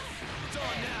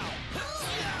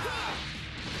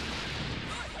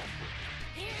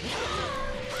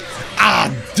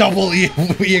 Ah, double EX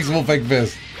Wolfpack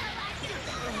Fist.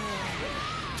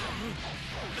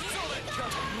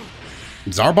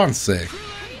 Zarbon's sick.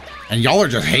 And y'all are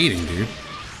just hating, dude.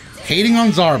 Hating on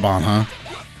Zarbon, huh?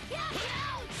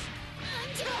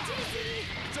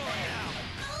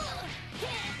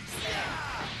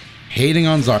 Hating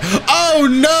on Zar. Oh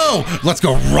no! Let's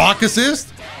go rock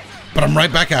assist. But I'm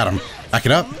right back at him. Back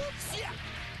it up.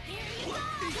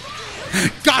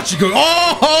 Gotcha. Go.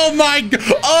 Oh my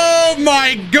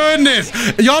goodness!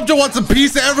 Yamcha wants a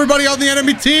piece of everybody on the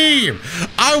enemy team.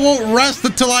 I won't rest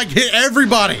until I hit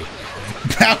everybody.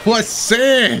 That was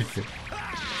sick.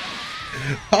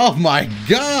 Oh my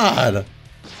god.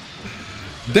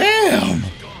 Damn.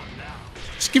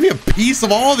 Just give me a piece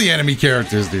of all the enemy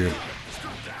characters, dude.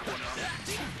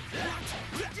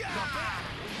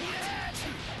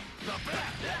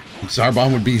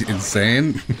 Zarbon would be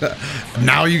insane.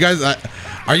 Now you guys,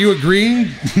 are you agreeing?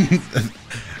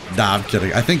 Nah, I'm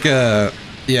kidding. I think,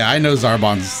 yeah, I know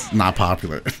Zarbon's not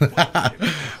popular. But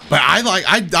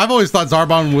I've always thought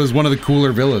Zarbon was one of the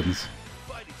cooler villains.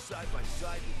 Fighting side by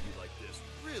side with you like this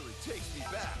really takes me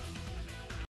back.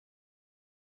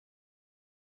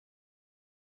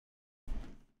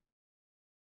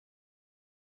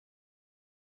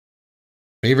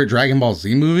 Favorite Dragon Ball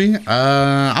Z movie?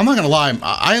 I'm not gonna lie.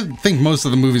 I think most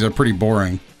of the movies are pretty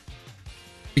boring.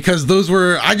 Because those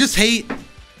were, I just hate,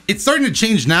 it's starting to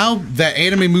change now that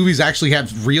anime movies actually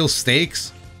have real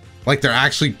stakes. Like they're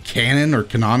actually canon or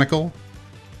canonical.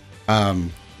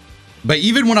 But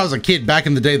even when I was a kid back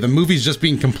in the day, the movies just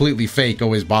being completely fake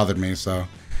always bothered me, so.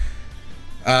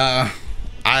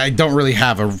 I don't really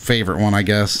have a favorite one, I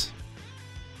guess.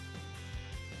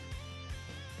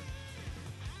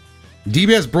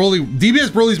 DBS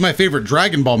Broly's my favorite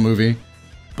Dragon Ball movie,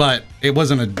 but it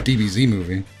wasn't a DBZ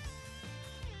movie.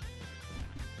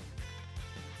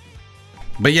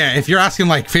 But yeah, if you're asking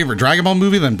like favorite Dragon Ball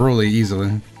movie, then Broly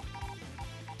easily.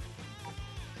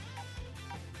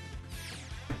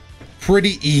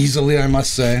 Pretty easily, I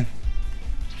must say.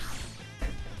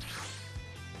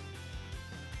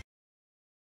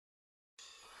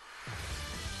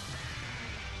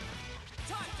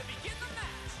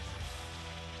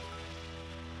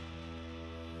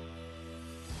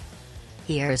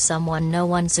 Here's someone no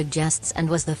one suggests and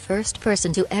was the first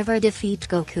person to ever defeat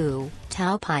Goku,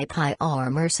 Tao Pai Pai or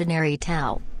Mercenary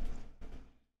Tao.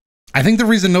 I think the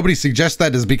reason nobody suggests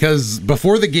that is because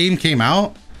before the game came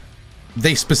out,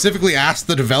 they specifically asked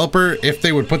the developer if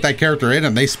they would put that character in,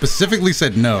 and they specifically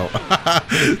said no.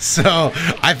 So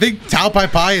I think Tao Pai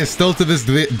Pai is still to this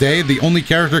day the only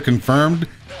character confirmed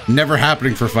never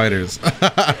happening for fighters.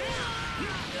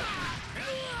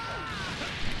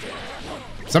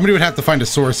 Somebody would have to find a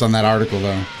source on that article,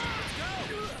 though.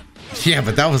 Yeah,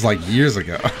 but that was like years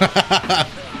ago.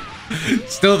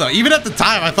 Still, though, even at the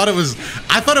time, I thought it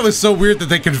was so weird that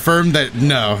they confirmed that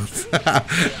no.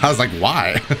 I was like,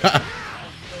 why?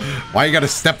 Why you gotta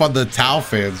step on the Tao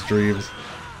fans' dreams?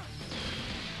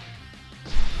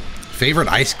 Favorite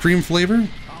ice cream flavor?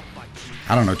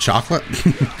 I don't know, chocolate.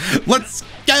 Let's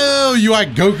go! UI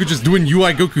Goku just doing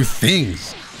UI Goku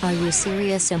things. Are you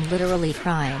serious? I'm literally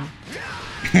crying.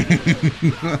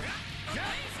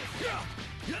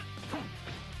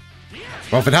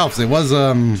 Well, if it helps, it was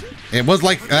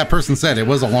like that person said, it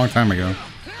was a long time ago.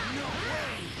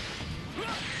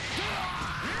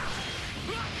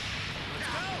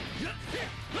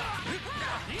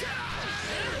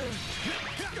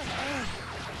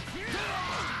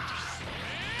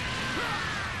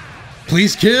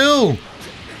 Please kill.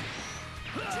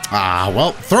 Ah,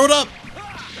 well, throw it up.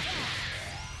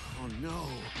 Oh no.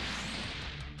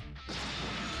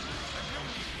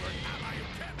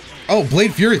 Oh,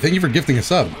 Blade Fury, thank you for gifting a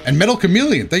sub. And Metal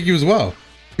Chameleon, thank you as well.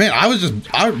 Man,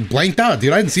 I blanked out,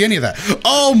 dude. I didn't see any of that.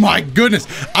 Oh my goodness.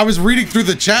 I was reading through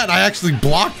the chat and I actually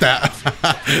blocked that.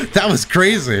 That was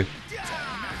crazy.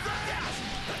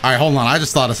 All right, hold on. I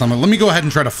just thought of something. Let me go ahead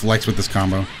and try to flex with this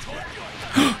combo.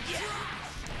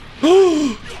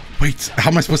 Wait, how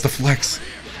am I supposed to flex?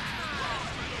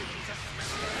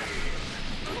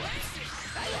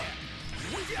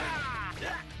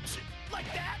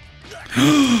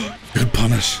 Good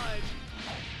punish.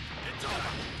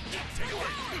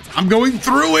 I'm going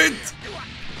through it.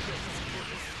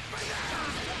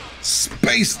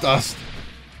 Space dust.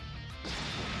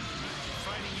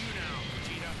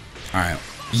 All right.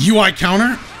 UI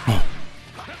counter. Oh.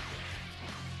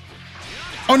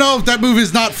 Oh no, that move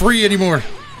is not free anymore.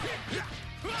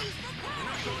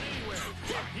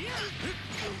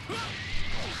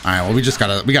 All right, well,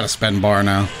 we gotta spend bar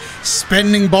now.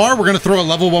 Spending bar. We're gonna throw a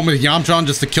level 1 with Yamcha on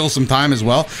just to kill some time as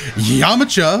well.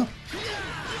 Yamcha.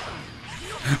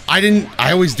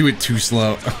 I always do it too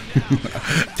slow.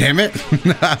 Damn it.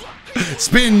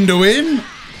 Spin to win.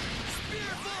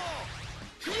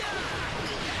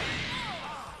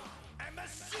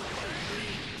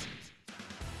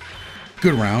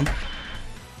 Good round.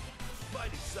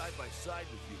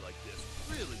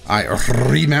 All right,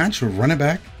 rematch. Run it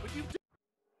back.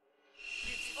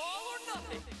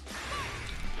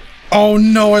 Oh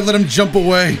no, I let him jump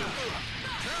away.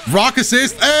 Rock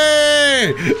assist.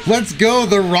 Hey, let's go.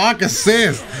 The rock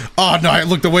assist. Oh no, I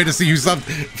looked away to see you sub.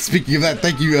 Speaking of that,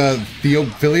 thank you,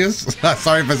 Theophilius.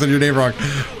 Sorry if I said your name wrong,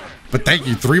 but thank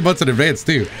you. 3 months in advance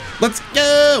too. Let's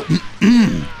go.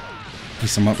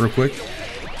 Piece him up real quick.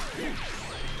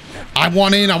 I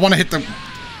want in. I want to hit the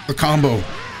combo.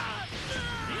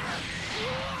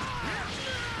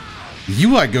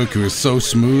 UI Goku is so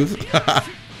smooth.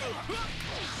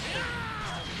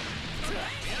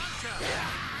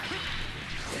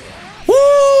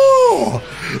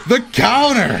 The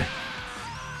counter!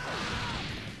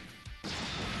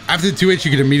 After the 2H,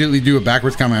 you could immediately do a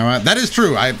backwards Kamehameha. That is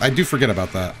true. I do forget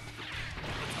about that.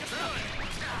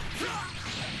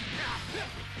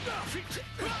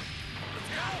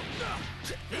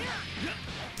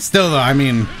 Still, though, I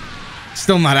mean,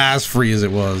 still not as free as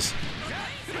it was.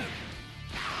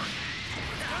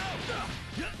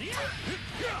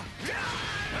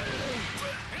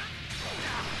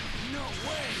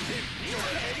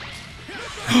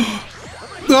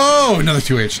 Oh, another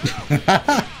 2H.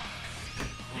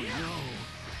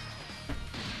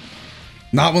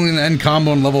 Not willing to end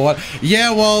combo in level 1.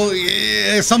 Yeah, well,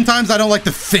 yeah, sometimes I don't like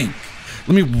to think.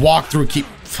 Let me walk through a key.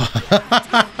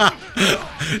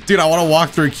 Dude, I want to walk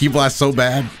through a key blast so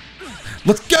bad.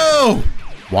 Let's go.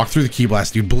 Walk through the key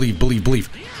blast, dude. Believe, believe, believe.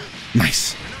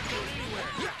 Nice.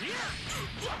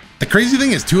 The crazy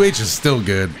thing is 2H is still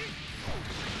good.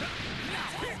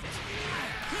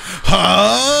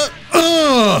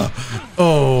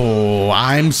 Oh,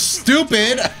 I'm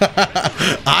stupid.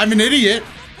 I'm an idiot.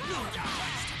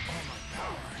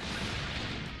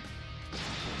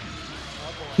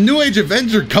 New Age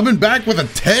Avenger coming back with a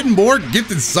 10 more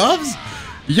gifted subs?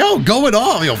 Yo, going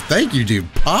off. Yo, thank you,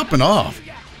 dude. Popping off.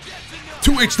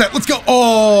 2H that. Let's go.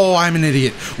 Oh, I'm an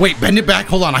idiot. Wait, bend it back.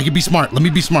 Hold on. I can be smart. Let me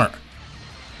be smart.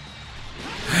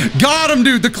 Got him,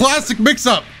 dude. The classic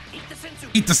mix-up.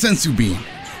 Eat the sensu bean.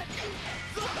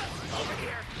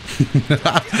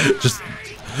 Just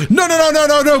no.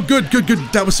 Good.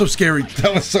 That was so scary.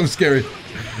 That was so scary.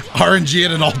 RNG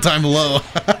at an all-time low.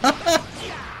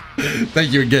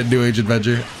 Thank you again, New Age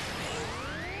Adventure.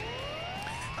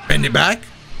 Bend it back.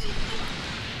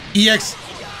 EX.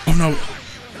 Oh no.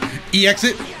 EX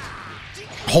it.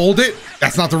 Hold it.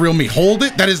 That's not the real me. Hold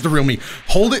it. That is the real me.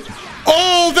 Hold it.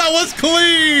 Oh, that was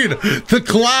clean. The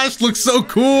clash looks so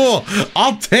cool.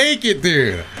 I'll take it,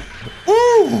 dude.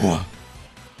 Ooh.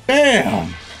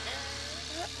 Damn.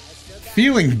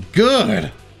 Feeling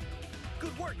good.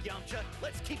 Good work, Yamcha.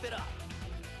 Let's keep it up.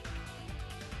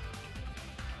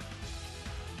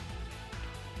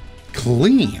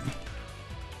 Clean.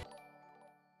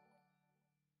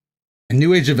 And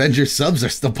New Age Avenger subs are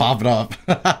still popping up.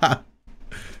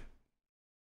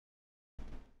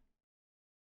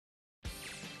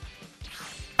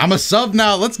 I'm a sub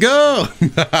now. Let's go.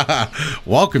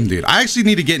 Welcome, dude. I actually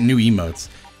need to get new emotes.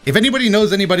 If anybody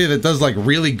knows anybody that does like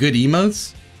really good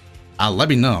emotes, let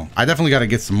me know. I definitely got to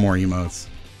get some more emotes.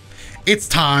 It's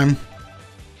time.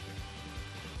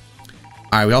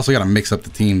 All right, we also got to mix up the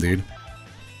team, dude.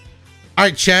 All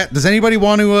right, chat. Does anybody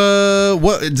want to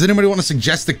does anybody want to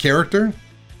suggest a character?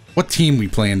 What team we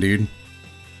playing, dude?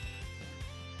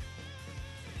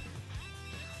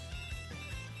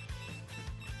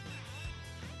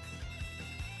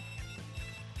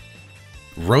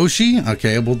 Roshi?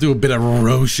 Okay, we'll do a bit of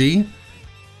Roshi.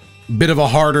 Bit of a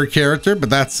harder character, but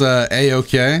that's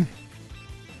A-okay.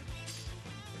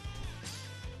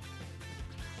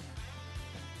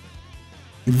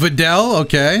 Videl,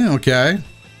 okay, okay.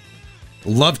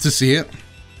 Love to see it.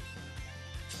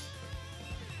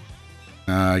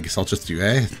 I guess I'll just do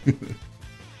A.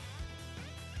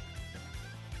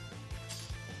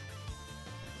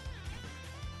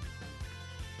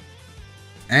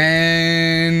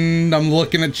 And I'm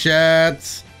looking at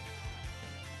chats.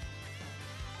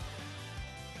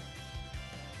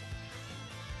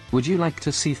 Would you like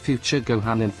to see future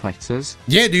Gohan in FighterZ?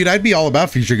 Yeah, dude, I'd be all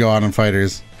about future Gohan in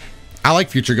FighterZ. I like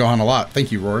future Gohan a lot.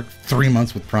 Thank you, Rourke. 3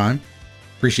 months with Prime.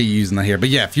 Appreciate you using that here. But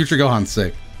yeah, future Gohan's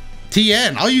sick.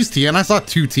 TN, I'll use TN. I saw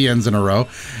 2 TNs in a row.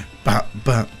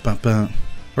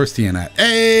 Where's TN at?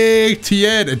 Hey,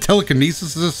 TN, and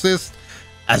telekinesis assist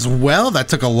as well. That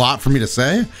took a lot for me to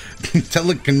say.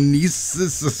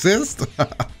 Telekinesis assist.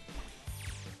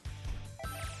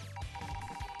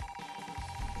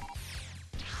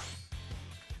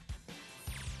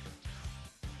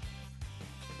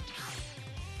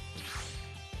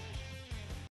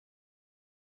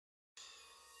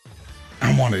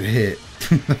 I wanted to hit.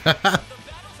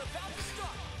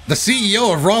 The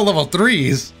CEO of Raw Level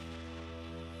 3s.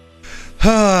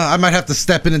 I might have to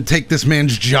step in and take this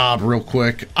man's job real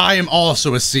quick. I am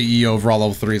also a CEO of Raw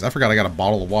Level 3s. I forgot I got a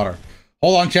bottle of water.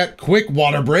 Hold on, chat. Quick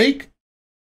water break.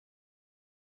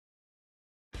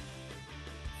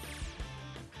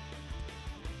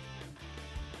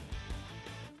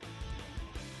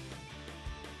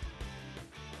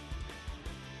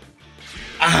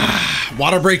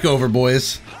 Water break over,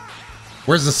 boys.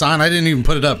 Where's the sign? I didn't even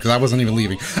put it up because I wasn't even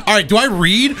leaving. All right, do I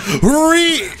read?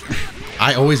 Read!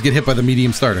 I always get hit by the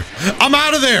medium starter. I'm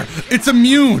out of there. It's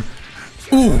immune.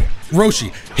 Ooh,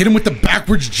 Roshi, hit him with the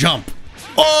backwards jump.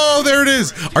 Oh, there it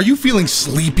is. Are you feeling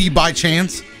sleepy by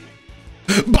chance?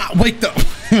 Wake up.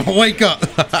 Wake up.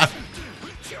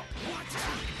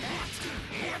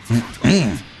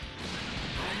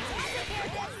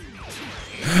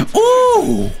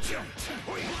 Ooh.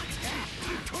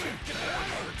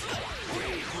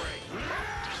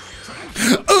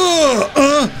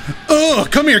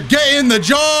 Come here, get in the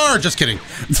jar. Just kidding.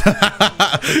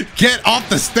 Get off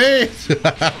the stage.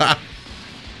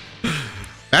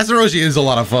 Master Roshi is a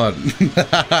lot of fun.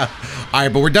 All right,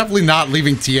 but we're definitely not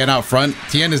leaving Tien out front.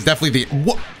 Tien is definitely the...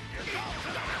 What?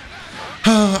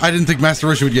 I didn't think Master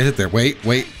Roshi would get hit there. Wait,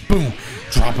 wait, boom.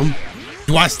 Drop him.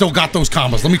 Do I still got those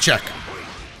combos? Let me check.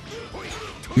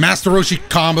 Master Roshi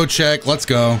combo check. Let's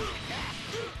go.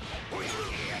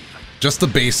 Just the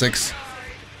basics.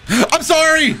 I'm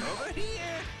sorry.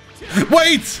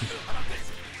 Wait.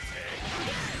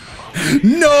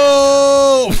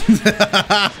 No.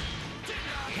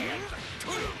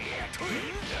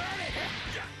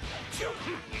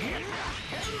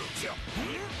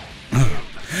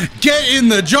 Get in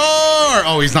the jar.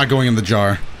 Oh, he's not going in the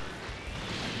jar.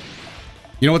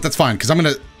 You know what? That's fine, because I'm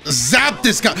going to zap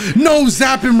this guy. No,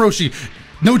 zap him, Roshi.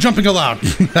 No jumping allowed.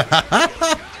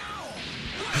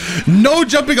 No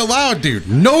jumping allowed, dude.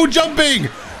 No jumping.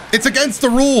 It's against the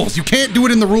rules. You can't do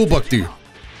it in the rule book, dude.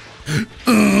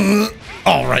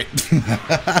 All right.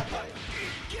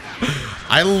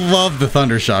 I love the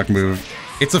Thunder Shock move.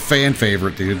 It's a fan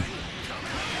favorite, dude.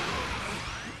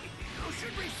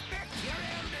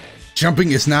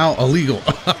 Jumping is now illegal.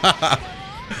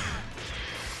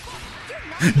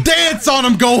 Dance on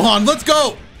him, Gohan. Let's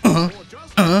go.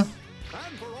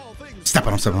 Step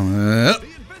on him, step on him.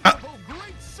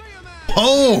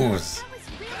 Pose.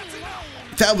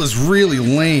 That was really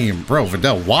lame. Bro,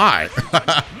 Videl, why?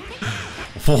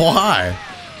 Why?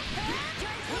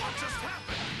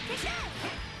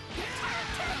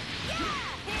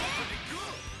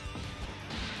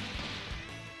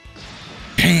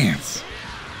 Dance.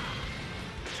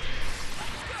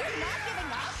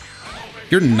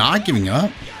 You're not giving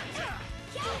up?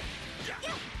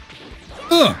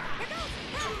 Ugh.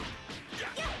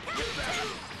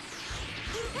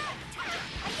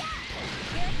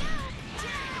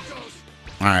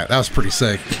 All right, that was pretty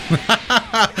sick.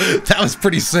 That was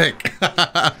pretty sick.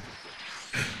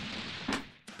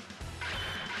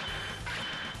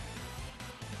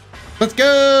 Let's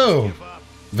go.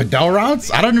 Videl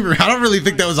routes? I don't really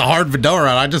think that was a hard Videl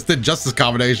route. I just did justice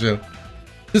combination.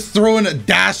 Just throw in a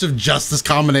dash of justice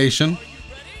combination.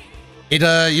 It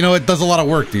you know, it does a lot of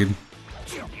work, dude.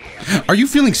 Are you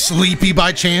feeling sleepy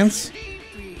by chance?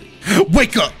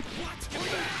 Wake up.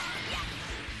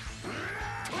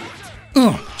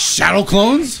 Shadow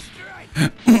clones?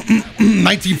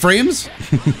 19 frames?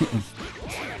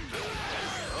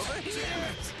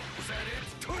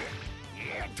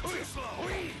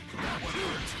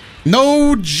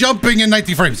 No jumping in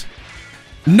 90 frames.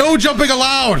 No jumping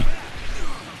allowed.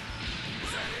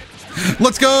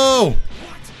 Let's go.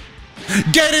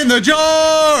 Get in the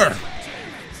jar.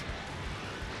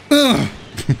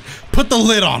 Put the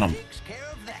lid on him.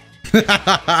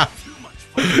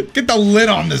 Get the lid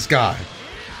on this guy.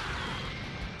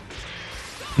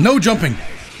 No jumping.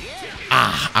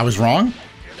 Ah, I was wrong.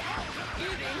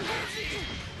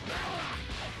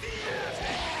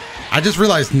 I just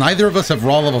realized neither of us have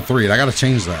raw level 3. And I gotta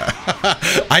change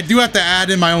that. I do have to add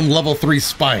in my own level 3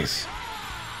 spice.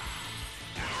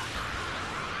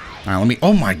 All right, let me.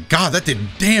 Oh my god, that did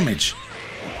damage.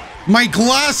 My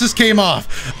glasses came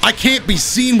off. I can't be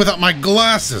seen without my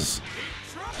glasses.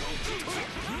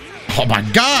 Oh my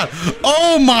god.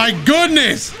 Oh my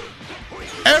goodness.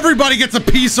 Everybody gets a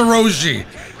piece of Roshi.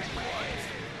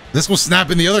 This will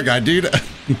snap in the other guy, dude.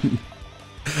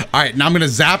 All right, now I'm gonna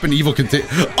zap and evil continue.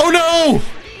 Oh no!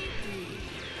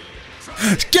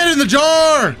 Get in the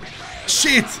jar!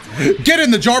 Shit! Get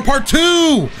in the jar part 2!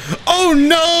 Oh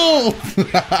no!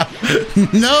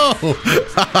 No!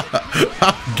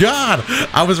 Oh god!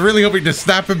 I was really hoping to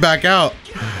snap him back out,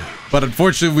 but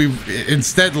unfortunately we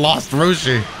instead lost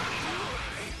Roshi.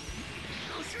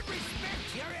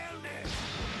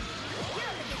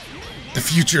 The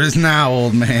future is now,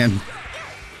 old man.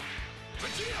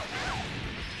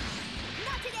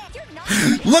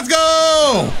 Let's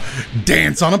go!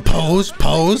 Dance on a pose,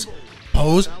 pose,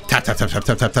 pose, tap, tap, tap, tap,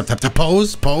 tap, tap, tap, tap, tap,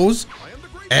 pose, pose,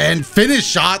 and finish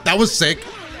shot. That was sick.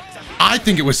 I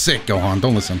think it was sick. Go on,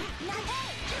 don't listen.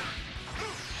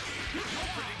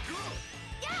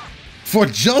 For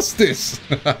justice.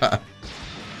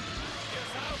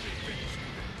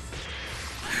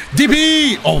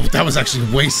 DP! Oh, that was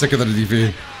actually way sicker than a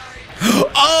DP.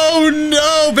 Oh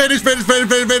no! Finish, finish, finish,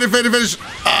 finish, finish, finish, finish.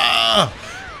 Ah!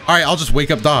 All right, I'll just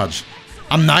wake up dodge.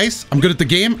 I'm nice. I'm good at the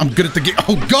game. I'm good at the game.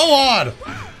 Oh, go on.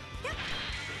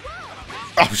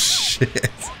 Oh,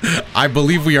 shit. I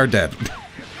believe we are dead.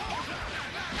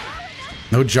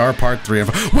 No jar part 3.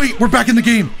 Wait, we're back in the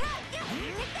game.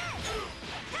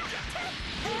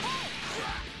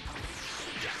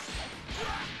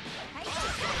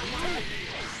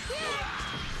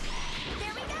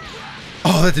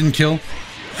 Oh, that didn't kill.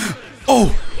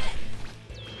 Oh.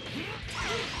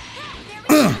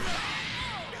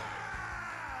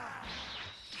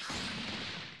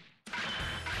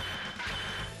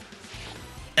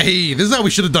 Hey, this is how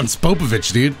we should have done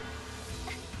Spopovich, dude.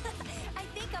 I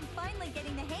think I'm finally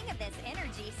getting the hang of this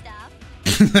energy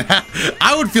stuff.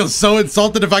 I would feel so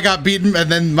insulted if I got beaten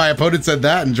and then my opponent said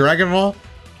that in Dragon Ball.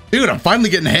 Dude, I'm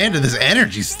finally getting a hand of this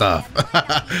energy stuff.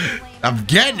 I'm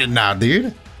getting it now,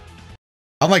 dude.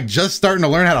 I'm like just starting to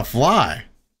learn how to fly.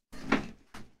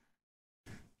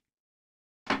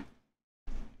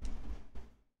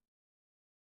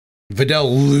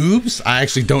 Videl loops? I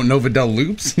actually don't know Videl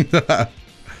loops.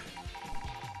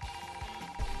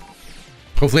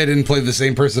 Hopefully I didn't play the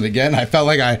same person again. I felt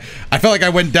like I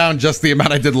went down just the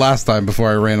amount I did last time before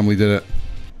I randomly did it.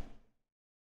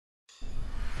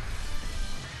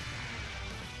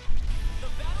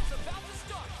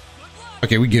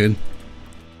 Okay, we good.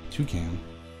 Toucan.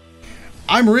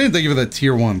 I'm Marin, thank you for that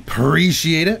tier 1.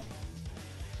 Appreciate it.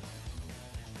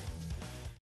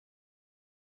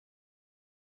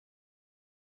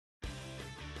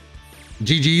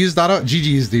 GG's, Doto.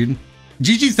 GG's, dude.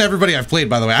 GG's to everybody I've played,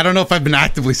 by the way. I don't know if I've been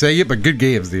actively saying it, but good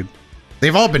games, dude.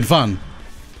 They've all been fun.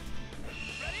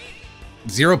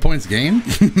 0 points gained?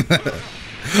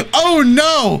 Oh,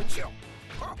 no!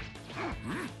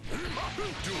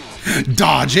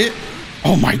 Dodge it.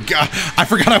 Oh, my God. I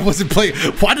forgot I wasn't playing.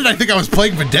 Why did I think I was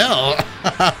playing Videl?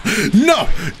 No.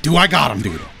 Do I got him,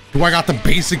 dude? Do I got the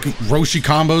basic Roshi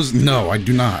combos? No, I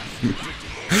do not.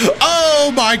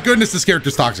 Oh, my goodness. This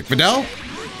character's toxic. Videl?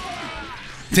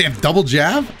 Damn, double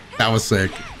jab? That was sick.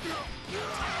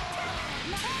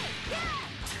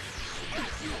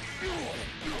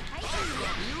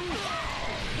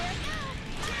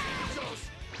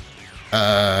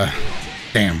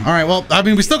 Damn. All right, well, I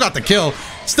mean, we still got the kill.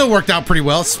 Still worked out pretty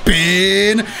well.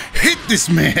 Spin. Hit this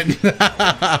man.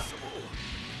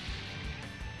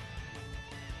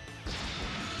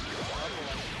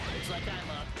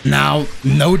 Now,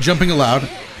 no jumping allowed.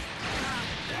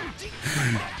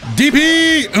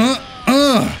 DP!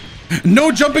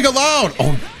 No jumping allowed!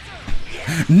 Oh,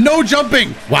 no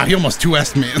jumping! Wow, he almost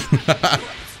 2S'd me.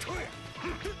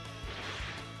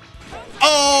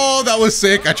 Oh, that was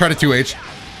sick. I tried a 2H.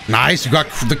 Nice, you got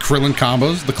the Krillin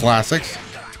combos, the classics.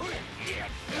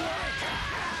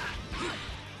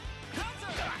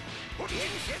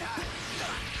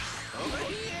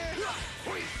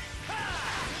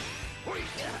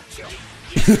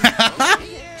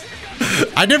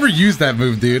 I never used that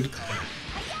move, dude.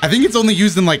 I think it's only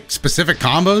used in like specific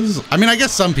combos. I mean, I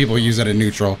guess some people use it in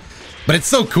neutral, but it's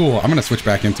so cool. I'm gonna switch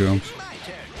back into him.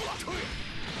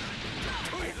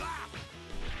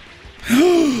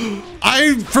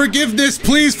 Forgiveness,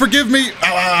 please forgive me. Ow,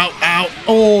 ow, ow.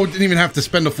 Oh, didn't even have to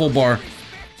spend a full bar.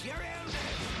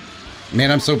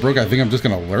 Man, I'm so broke. I think I'm just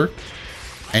gonna lurk.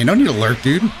 Hey, no need to lurk,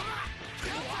 dude.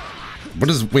 What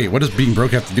does being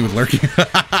broke have to do with lurking?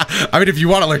 I mean, if you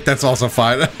want to lurk, that's also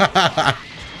fine.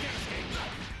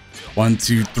 1,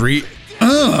 2, 3.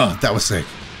 That was sick.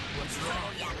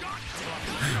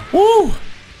 Woo!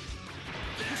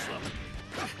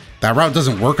 That route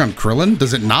doesn't work on Krillin,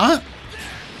 does it not?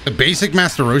 The basic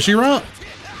Master Roshi route?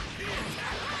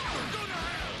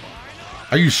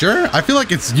 Are you sure? I feel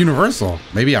like it's universal.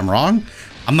 Maybe I'm wrong.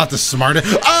 I'm not the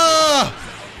smartest. Ah!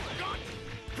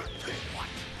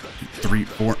 3,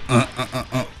 4.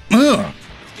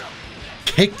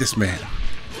 Kick this man.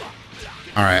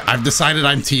 All right, I've decided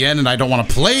I'm TN and I don't want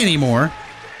to play anymore.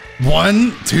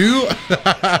 1, 2.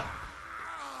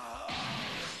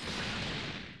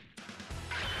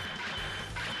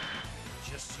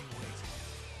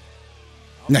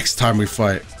 Next time we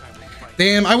fight.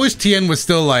 Damn, I wish TN was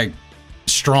still like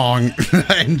strong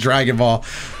in Dragon Ball.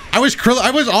 I wish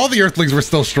all the Earthlings were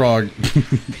still strong.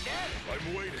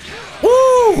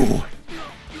 Woo!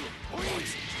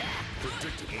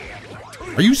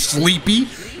 Are you sleepy?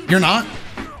 You're not?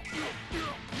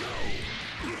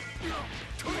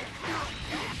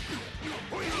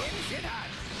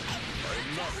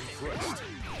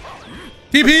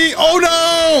 TP! Oh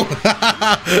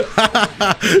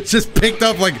no! Just picked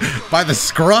up like by the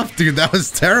scruff, dude. That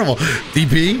was terrible.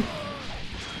 DP.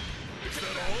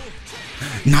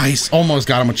 Nice. Almost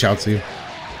got him with Chaozu.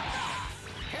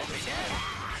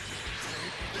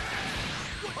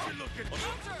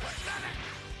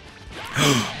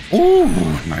 Ooh,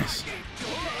 nice.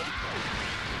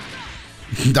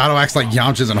 Doto acts like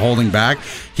Yamcha isn't holding back.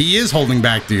 He is holding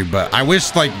back, dude, but I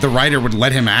wish like the writer would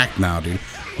let him act now, dude.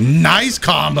 Nice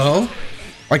combo.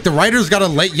 Like the writer's got to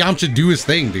let Yamcha do his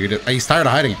thing, dude. He's tired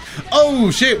of hiding it.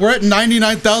 Oh shit, we're at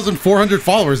 99,400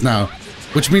 followers now,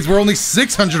 which means we're only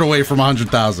 600 away from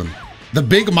 100,000. The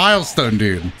big milestone,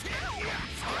 dude.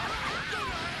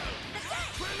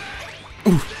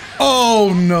 Ooh.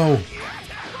 Oh no.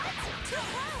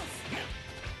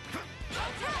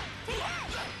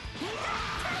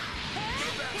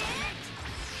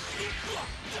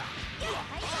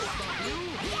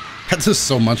 That's just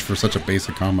so much for such a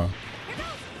basic combo.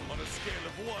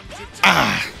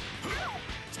 Ah!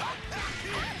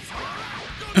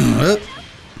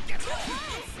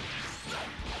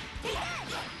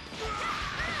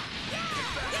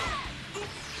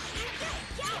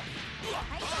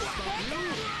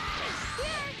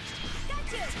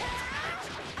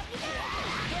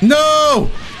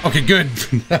 No! Okay, good.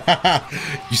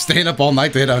 You staying up all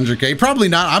night to hit 100K? Probably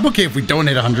not. I'm okay if we don't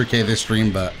hit 100K this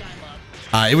stream, but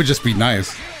it would just be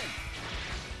nice.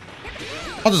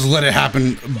 I'll just let it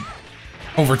happen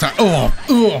over time.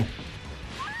 Oh.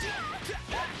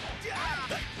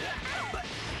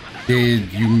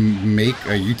 Did you make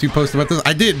a YouTube post about this?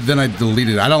 I did, then I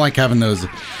deleted it. I don't like having those.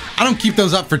 I don't keep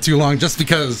those up for too long just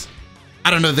because,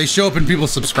 I don't know, they show up in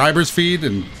people's subscribers feed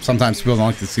and sometimes people don't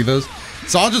like to see those.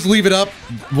 So I'll just leave it up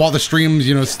while the stream's,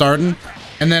 you know, starting.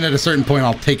 And then at a certain point,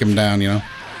 I'll take them down, you know.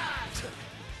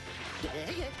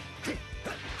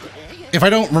 If I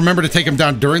don't remember to take them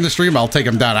down during the stream, I'll take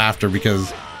them down after,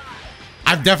 because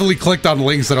I've definitely clicked on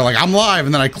links that are like, I'm live,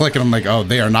 and then I click and I'm like, oh,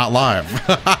 they are not live.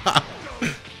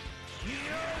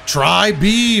 Try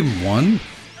beam. 1.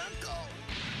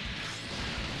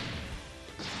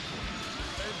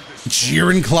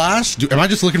 Jiren Clash? Am I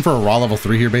just looking for a raw level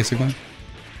 3 here, basically?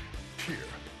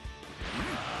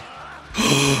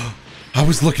 I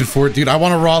was looking for it, dude. I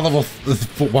want a raw level,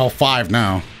 5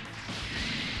 now.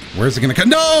 Where's it gonna come?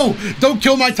 No! Don't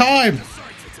kill my time!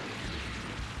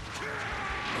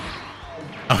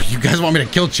 Oh, you guys want me to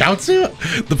kill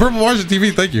Chaozu? The Purple Martian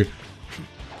TV, thank you.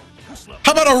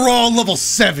 How about a raw level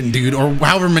 7, dude? Or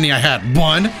however many I had.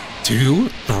 1, 2,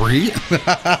 3.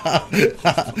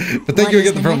 But thank you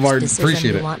again for the Martin.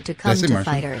 Appreciate it. Want to come to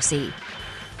FighterZ?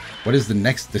 What is the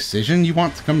next decision you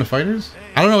want to come to FighterZ?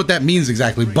 I don't know what that means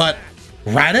exactly, but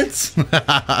Raditz?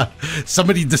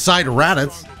 Somebody decide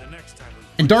Raditz.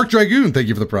 And Dark Dragoon, thank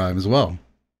you for the Prime as well.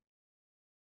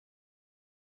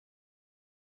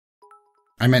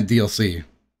 I meant DLC.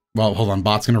 Well, hold on,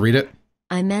 bot's gonna read it.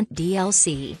 I meant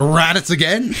DLC. Raditz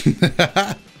again?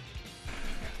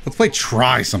 Let's play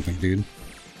Try Something, dude.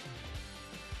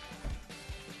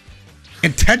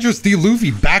 And Tetris D. Luffy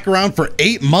back around for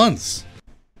 8 months.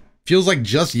 Feels like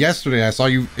just yesterday I saw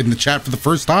you in the chat for the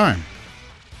first time.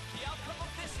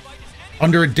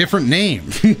 Under a different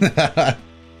name.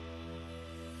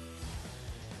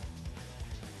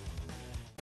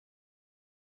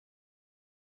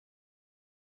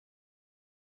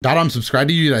 Dot, I'm subscribed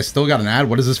to you, yet I still got an ad.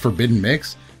 What is this forbidden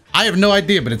mix? I have no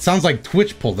idea, but it sounds like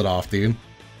Twitch pulled it off, dude.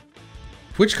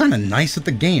 Twitch kind of nice at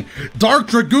the game. Dark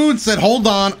Dragoon said, hold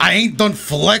on, I ain't done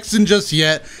flexing just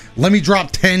yet. Let me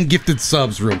drop 10 gifted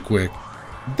subs real quick.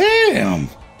 Damn.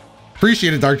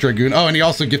 Appreciate it, Dark Dragoon. Oh, and he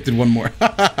also gifted one more.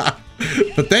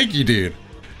 But thank you, dude.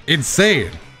 Insane.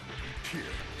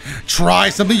 Try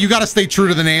something. You got to stay true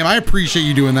to the name. I appreciate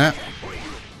you doing that.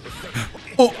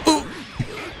 Oh, oh.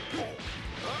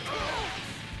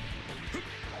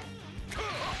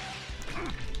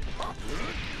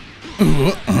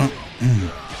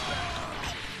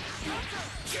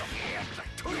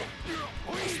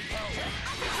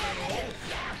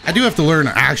 I do have to learn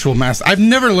actual master. I've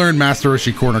never learned Master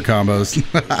Roshi corner combos,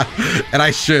 and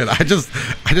I should. I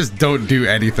just don't do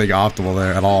anything optimal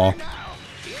there at all.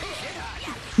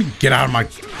 Get out of my.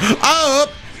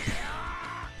 Oh!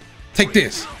 Take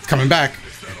this. It's coming back.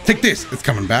 Take this. It's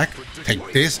coming back.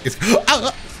 Take this. It's.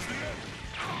 Oh!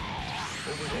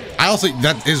 I also,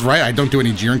 that is right. I don't do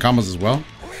any Jiren combos as well,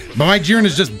 but my Jiren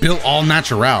is just built all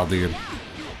natural, dude.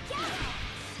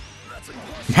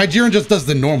 My Jiren just does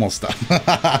the normal stuff.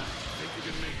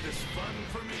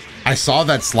 I saw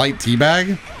that slight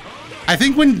teabag. I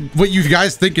think what you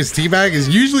guys think is teabag is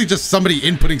usually just somebody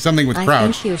inputting something with crouch.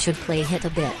 I think you should play hit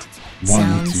a bit.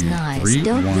 Sounds nice. 3.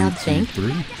 Don't 1, 2, think.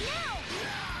 3.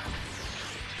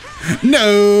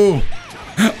 No.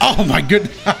 Oh my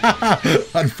goodness.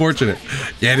 Unfortunate.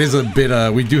 Yeah, it is a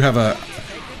bit. We do have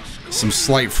some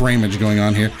slight frameage going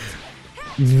on here.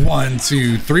 1,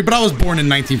 2, 3, but I was born in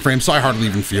 19 frames, so I hardly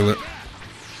even feel it.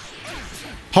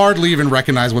 Hardly even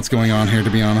recognize what's going on here, to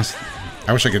be honest.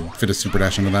 I wish I could fit a super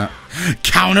dash into that.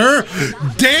 Counter!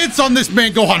 Dance on this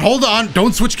man, Gohan. Hold on.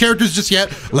 Don't switch characters just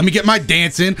yet. Let me get my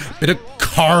dance in. Bit of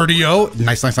cardio.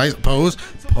 Nice, nice, nice. Pose.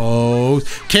 Pose.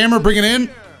 Camera, bring it in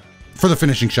for the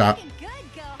finishing shot.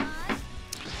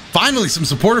 Finally, some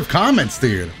supportive comments,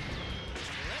 dude.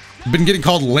 Been getting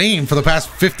called lame for the past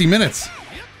 50 minutes.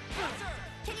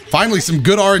 Finally, some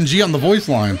good RNG on the voice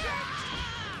line.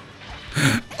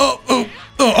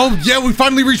 Oh, yeah, we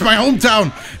finally reached my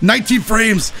hometown. 19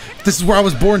 frames. This is where I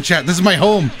was born, chat. This is my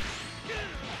home.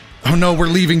 Oh, no, we're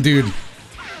leaving, dude.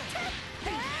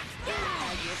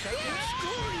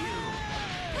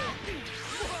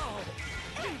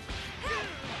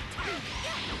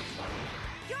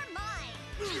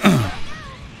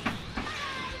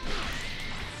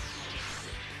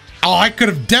 Oh, I could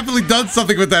have definitely done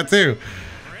something with that, too.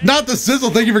 Not the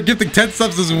sizzle. Thank you for gifting 10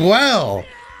 subs as well.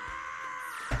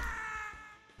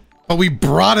 But we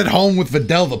brought it home with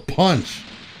Videl the Punch.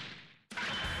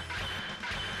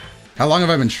 How long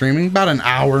have I been streaming? About an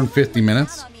hour and 50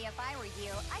 minutes.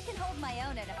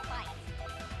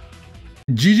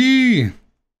 GG.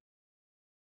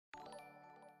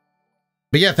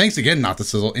 But yeah, thanks again, Not the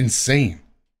Sizzle. Insane.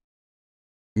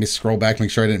 Let me scroll back,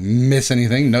 make sure I didn't miss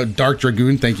anything. No, Dark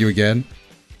Dragoon, thank you again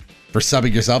for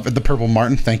subbing yourself. And the Purple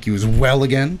Martin, thank you as well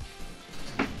again.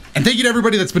 And thank you to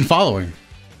everybody that's been following.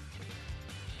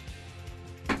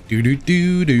 All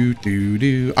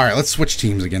right, let's switch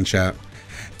teams again, chat.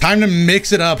 Time to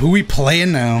mix it up. Who we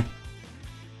playing now?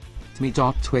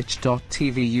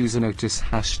 Me.twitch.tv user notice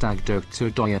hashtag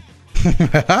DotoDoya.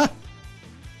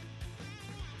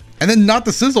 And then Not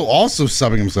the Sizzle also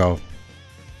subbing himself.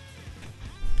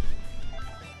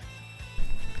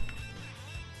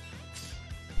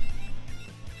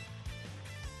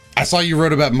 I saw you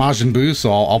wrote about Majin Buu,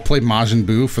 so I'll play Majin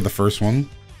Buu for the first one.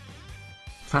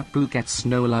 Fat Buu gets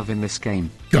no love in this game.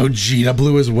 Gogeta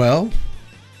Blue as well.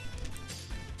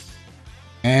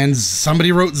 And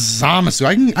somebody wrote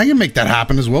Zamasu. I can make that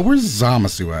happen as well. Where's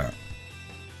Zamasu at?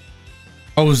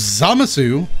 Oh,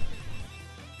 Zamasu.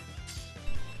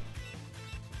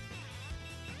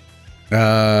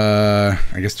 I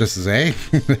guess just as A.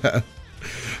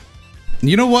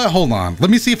 You know what? Hold on. Let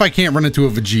me see if I can't run into a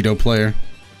Vegito player.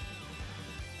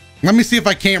 Let me see if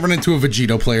I can't run into a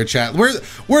Vegito player, chat.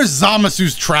 Where's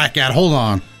Zamasu's track at? Hold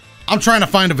on. I'm trying to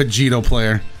find a Vegito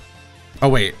player. Oh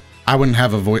wait, I wouldn't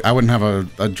have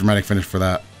a dramatic finish for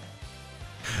that.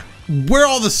 Where are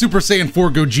all the Super Saiyan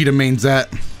 4 Gogeta mains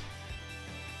at?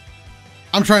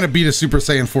 I'm trying to beat a Super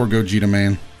Saiyan 4 Gogeta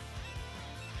main.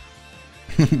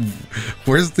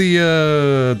 Where's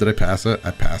the did I pass it?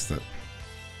 I passed it.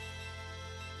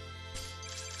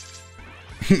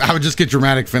 I would just get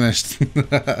dramatic finished.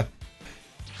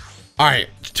 Alright,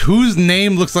 whose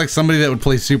name looks like somebody that would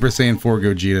play Super Saiyan 4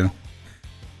 Gogeta?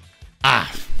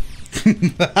 Ah.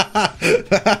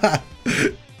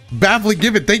 Baffling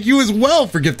Given, thank you as well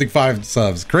for gifting 5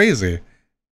 subs. Crazy. The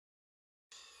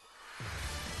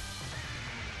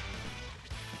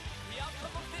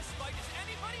outcome of this fight is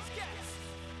anybody's guess.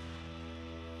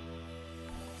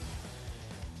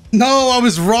 No, I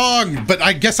was wrong, but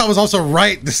I guess I was also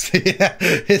right. This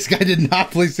guy did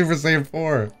not play Super Saiyan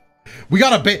 4. We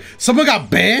got a ban. Someone got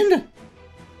banned?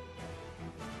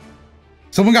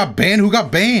 Someone got banned? Who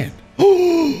got banned?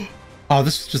 Oh,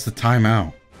 this was just a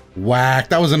timeout. Whack,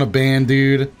 that wasn't a ban,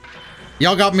 dude.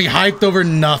 Y'all got me hyped over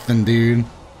nothing, dude.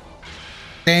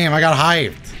 Damn, I got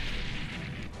hyped.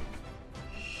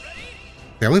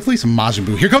 Yeah, let's play some Majin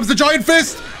Buu. Here comes the Giant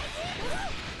Fist!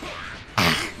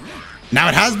 Now,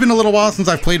 it has been a little while since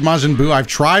I've played Majin Buu. I've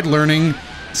tried learning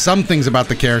some things about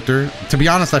the character. To be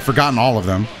honest, I've forgotten all of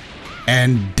them.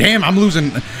 And damn, I'm losing.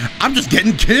 I'm just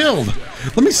getting killed.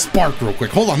 Let me spark real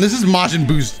quick. Hold on, this is Majin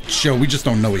Buu's show. We just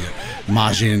don't know yet.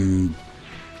 Majin...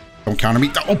 Don't counter me.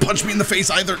 Don't punch me in the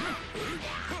face either.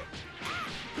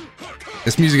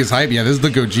 This music is hype. Yeah, this is the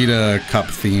Gogeta Cup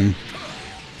theme.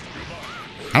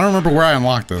 I don't remember where I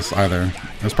unlocked this either.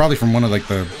 It was probably from one of like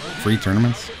the free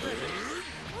tournaments.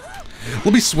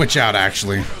 Let me switch out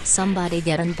actually. Somebody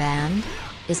getting banned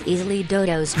is easily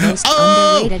Doto's most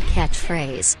underrated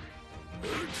catchphrase.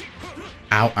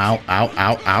 Ow, ow, ow,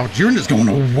 ow, ow. Jiren just going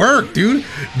to work, dude.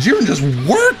 Jiren just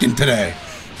working today.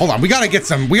 Hold on, we gotta get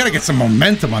some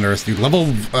momentum under us, dude. We're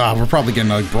probably getting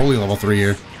like Broly level 3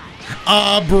 here.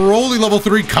 Broly level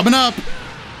 3 coming up.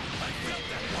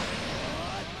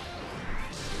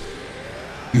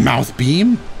 Mouth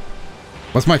Beam?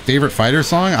 What's my favorite fighter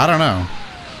song? I don't know.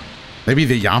 Maybe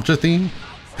the Yamcha theme?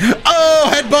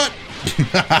 Oh, headbutt!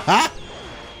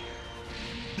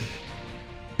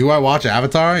 Do I watch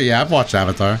Avatar? Yeah, I've watched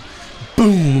Avatar.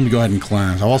 Boom, let me go ahead and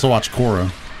cleanse. I'll also watch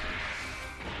Korra.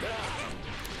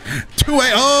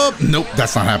 2A up! Nope,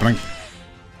 that's not happening.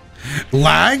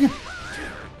 Lag?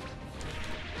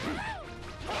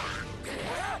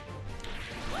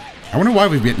 I wonder why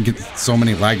we get so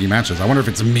many laggy matches. I wonder if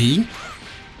it's me?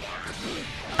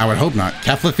 I would hope not.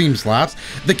 Kefla theme slaps.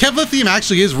 The Kefla theme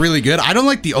actually is really good. I don't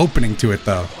like the opening to it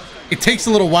though. It takes a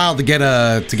little while to get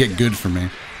good for me.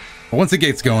 But once it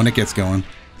gets going, it gets going.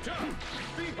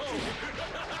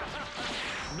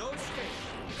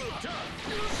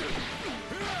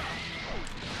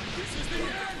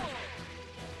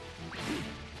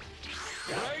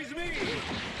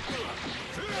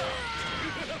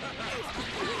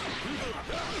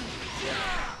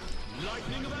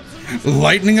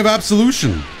 Lightning of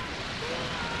Absolution.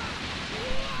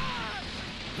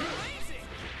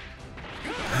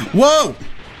 Whoa!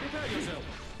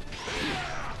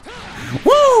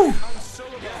 Woo!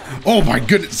 Oh my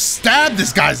goodness. Stab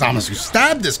this guy, Zamasu.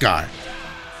 Stab this guy.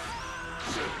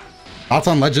 Thoughts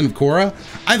on Legend of Korra?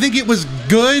 I think it was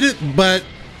good, but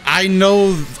I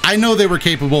know they were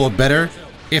capable of better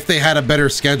if they had a better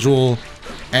schedule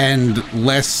and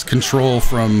less control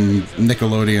from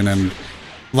Nickelodeon and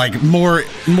like more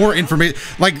information.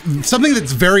 Like something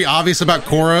that's very obvious about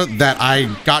Korra that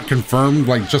I got confirmed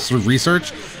like just through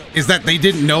research is that they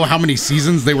didn't know how many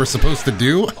seasons they were supposed to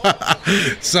do.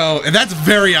 So and that's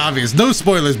very obvious. No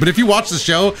spoilers, but if you watch the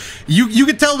show, you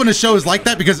can tell when a show is like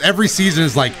that because every season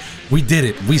is like, we did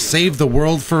it. We saved the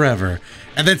world forever.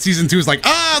 And then season 2 is like,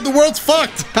 the world's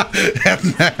fucked.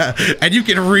 And you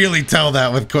can really tell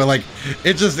that with Korra. Like,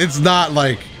 it's not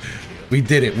like, we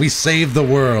did it. We saved the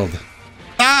world.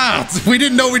 We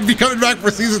didn't know we'd be coming back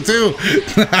for season 2.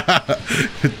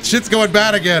 Shit's going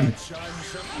bad again.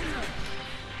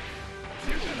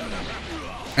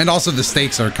 And also the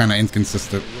stakes are kind of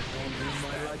inconsistent.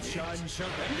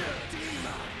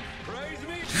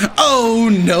 Oh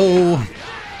no.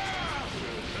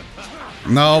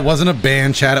 No, it wasn't a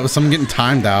ban, chat. It was someone getting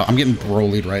timed out. I'm getting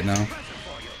Broly'd right now.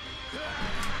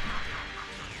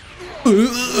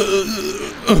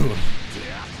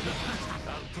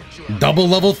 Double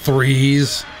level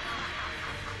 3s.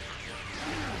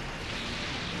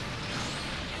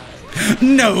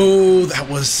 No, that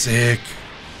was sick.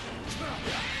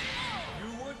 You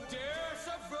would dare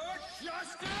subvert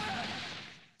justice?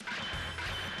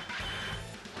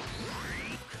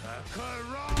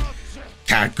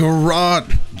 Kakarot.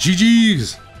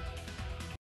 GG's.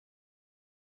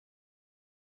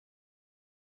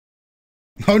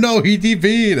 Oh no, he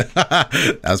DP'd.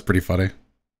 That was pretty funny.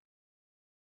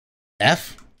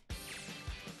 F?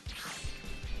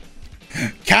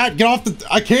 Cat, get off the...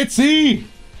 I can't see!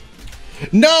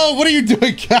 No, what are you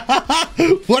doing, Cat?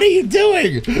 What are you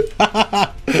doing?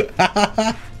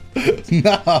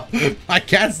 No, my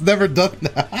cat's never done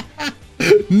that.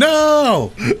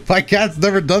 No, my cat's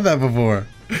never done that before.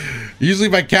 Usually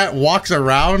my cat walks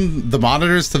around the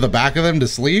monitors to the back of them to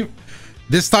sleep.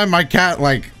 This time my cat,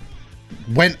 like,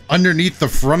 went underneath the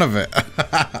front of it.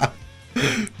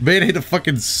 Made it a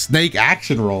fucking snake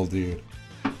action roll, dude.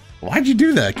 Why'd you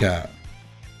do that, cat?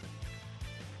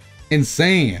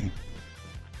 Insane.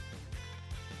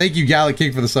 Thank you, Gallic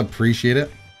King, for the sub. Appreciate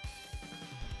it.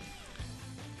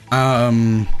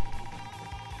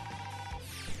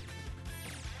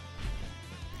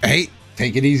 Hey,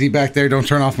 take it easy back there. Don't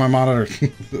turn off my monitor.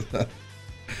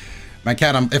 My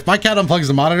cat, if my cat unplugs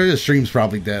the monitor, the stream's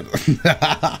probably dead.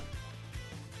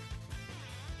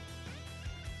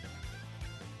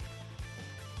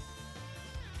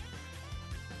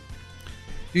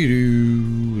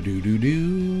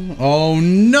 Oh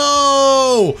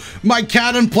no! My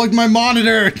cat unplugged my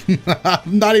monitor!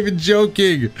 I'm not even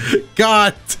joking.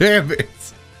 God damn it.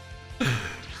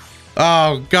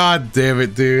 Oh, god damn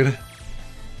it, dude.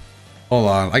 Hold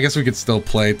on. I guess we could still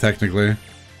play, technically.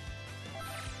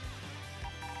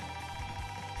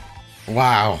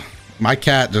 Wow. My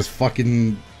cat just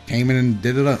fucking came in and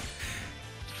did it up.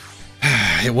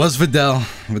 It was Videl.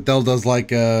 Videl does like,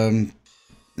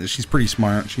 she's pretty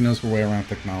smart. She knows her way around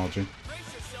technology.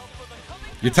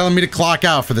 You're telling me to clock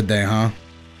out for the day, huh?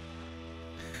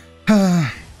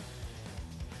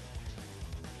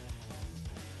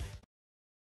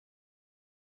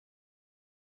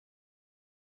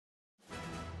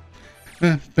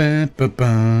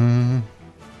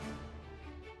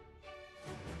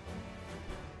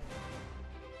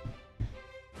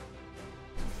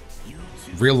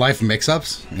 Real life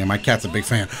mix-ups? Yeah, my cat's a big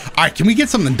fan. All right, can we get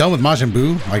something done with Majin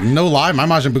Buu? Like, no lie, my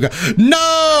Majin Buu got...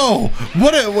 No!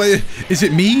 What is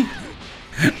it me?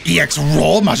 EX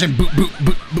roll, Majin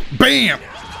Buu, bam!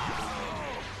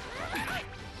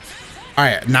 All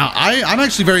right, now I'm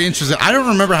actually very interested. I don't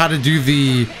remember how to do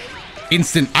the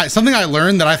instant... something I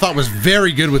learned that I thought was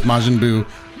very good with Majin Buu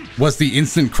was the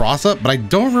instant cross-up, but I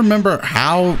don't remember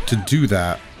how to do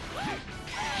that.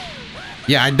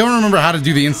 Yeah, I don't remember how to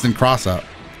do the instant cross-up.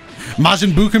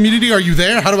 Majin Buu community, are you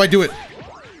there? How do I do it?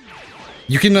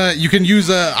 You can use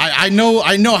I know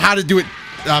how to do it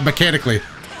mechanically.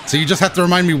 So you just have to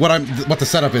remind me what the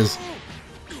setup is.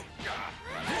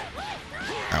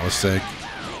 That was sick.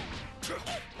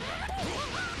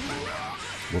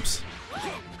 Whoops.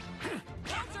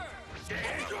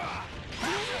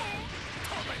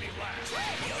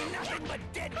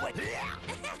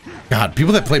 God,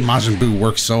 people that play Majin Buu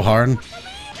work so hard.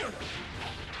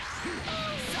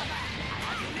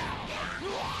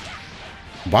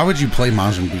 Why would you play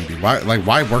Majin Buu, dude?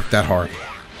 Why work that hard?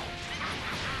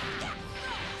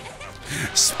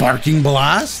 Sparking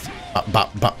Blast?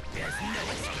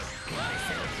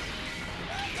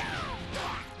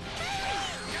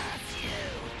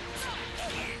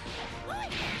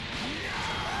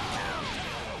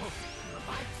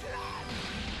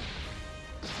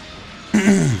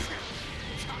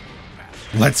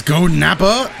 Let's go,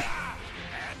 Nappa.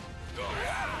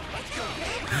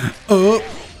 Oh.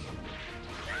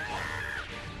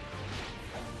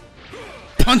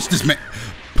 Punch this man.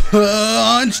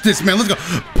 Punch this man. Let's go.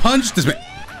 Punch this man.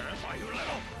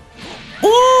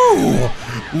 Ooh.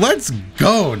 Let's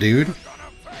go, dude.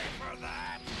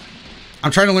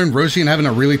 I'm trying to learn Roshi and having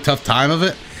a really tough time of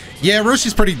it. Yeah,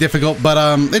 Roshi's pretty difficult,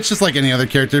 but it's just like any other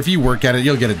character. If you work at it,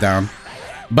 you'll get it down.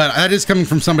 But that is coming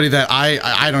from somebody that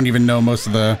I don't even know most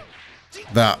of the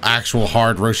actual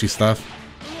hard Roshi stuff.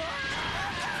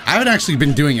 I haven't actually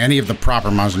been doing any of the proper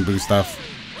Majin Buu stuff.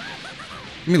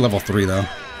 Give me level 3 though.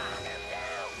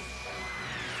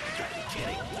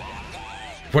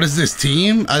 What is this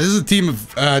team? This is a team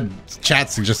of chat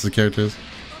suggested characters.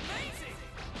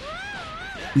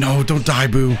 No, don't die,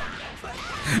 Boo.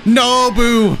 No,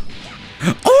 Boo.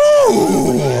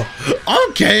 Ooh,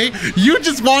 okay. You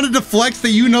just wanted to flex that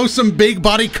you know some big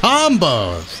body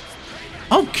combos.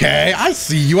 Okay, I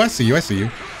see you. I see you. I see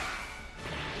you.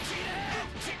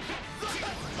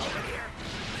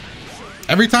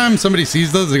 Every time somebody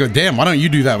sees those, they go, damn, why don't you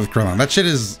do that with Krillin? That shit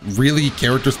is really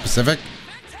character specific.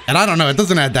 And I don't know, it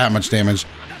doesn't add that much damage.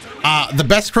 The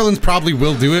best Krillins probably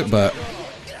will do it, but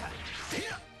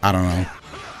I don't know.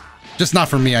 Just not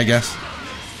for me, I guess.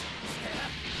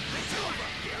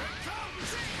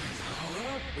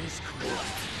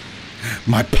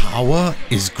 My power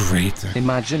is great.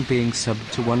 Imagine being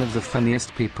subbed to one of the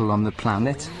funniest people on the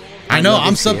planet. I know,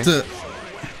 I'm subbed to...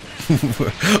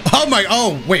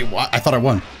 oh, wait, I thought I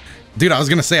won. Dude, I was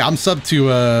gonna say, I'm subbed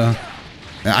to,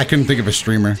 I couldn't think of a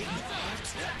streamer.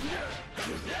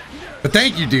 But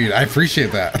thank you, dude, I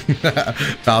appreciate that.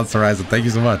 Balance Horizon, thank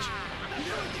you so much.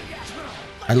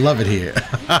 I love it here.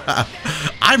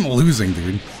 I'm losing,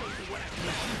 dude.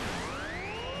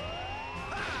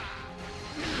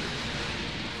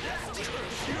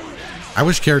 I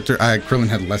wish Krillin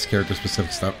had less character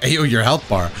specific stuff. Hey, yo, your health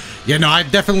bar. Yeah, no, I've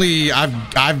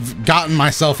gotten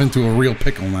myself into a real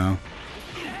pickle now.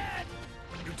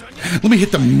 Let me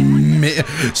hit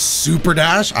the super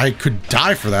dash. I could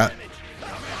die for that.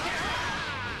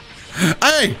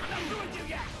 Hey!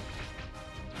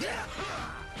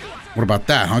 What about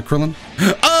that, huh, Krillin?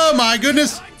 Oh my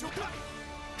goodness!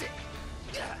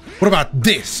 What about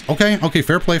this? Okay, okay,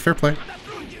 fair play, fair play.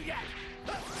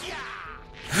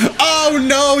 Oh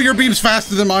no, your beam's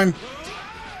faster than mine.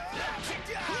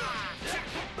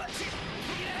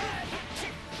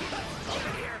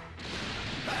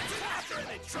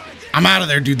 I'm out of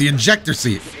there, dude. The ejector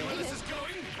seat.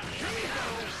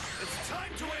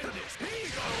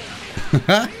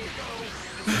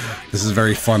 This is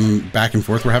very fun back and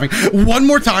forth we're having. One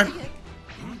more time.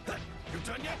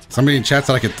 Somebody in chat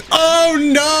said I could. Oh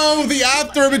no, the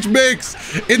after image mix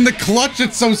in the clutch.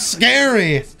 It's so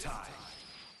scary.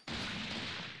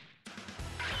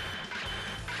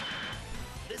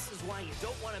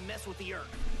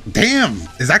 Damn,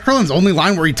 is that Krillin's only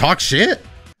line where he talks shit?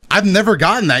 I've never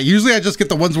gotten that. Usually I just get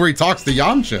the ones where he talks to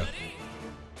Yamcha.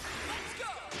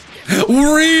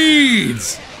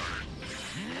 Reads!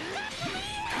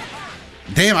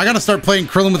 Damn, I gotta start playing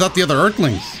Krillin without the other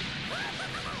Earthlings.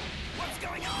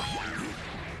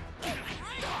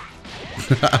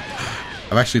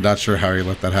 I'm actually not sure how he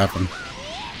let that happen.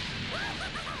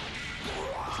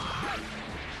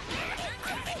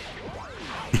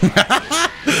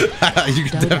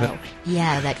 Dodo,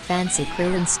 yeah, that fancy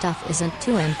Krillin stuff isn't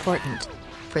too important.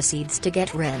 Proceeds to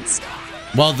get rinsed.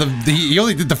 Well, he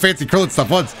only did the fancy Krillin stuff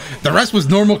once. The rest was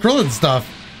normal Krillin stuff.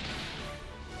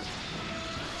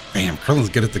 Damn, Krillin's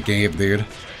good at the game, dude.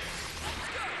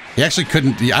 He actually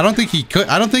couldn't. I don't think he could.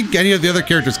 I don't think any of the other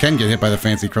characters can get hit by the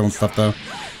fancy Krillin stuff, though.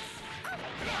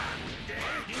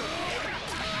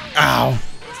 Ow.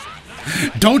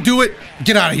 Don't do it.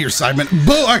 Get out of here, Simon.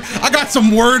 Boo! I got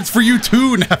some words for you,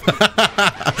 too.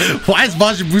 Why is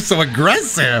Majin Buu so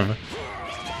aggressive?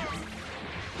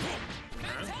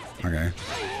 Okay.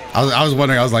 I was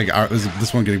wondering, I was like, is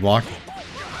this one getting blocked?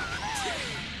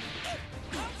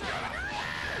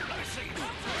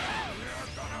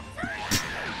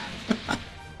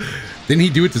 Didn't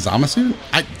he do it to Zamasu?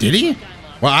 Did he?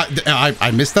 Well, I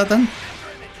missed that then?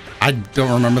 I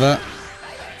don't remember that.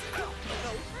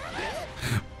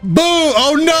 Boo!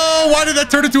 Oh no! Why did that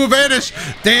turn into a vanish?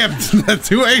 Damn, that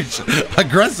 2H.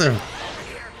 Aggressive.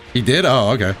 He did?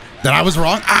 Oh, okay. Then I was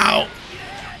wrong. Ow!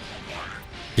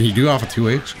 Can you do off a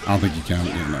 2H? I don't think you can.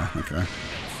 Yeah, no, okay.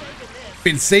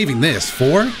 Been saving this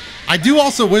for. I do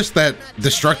also wish that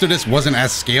Destructiveness wasn't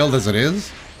as scaled as it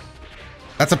is.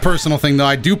 That's a personal thing, though.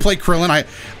 I do play Krillin.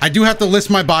 I do have to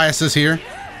list my biases here.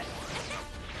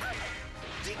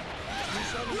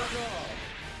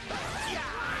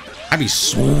 I be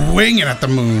swinging at the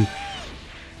moon.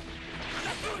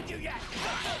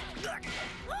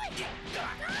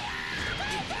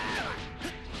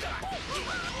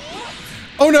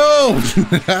 Oh no!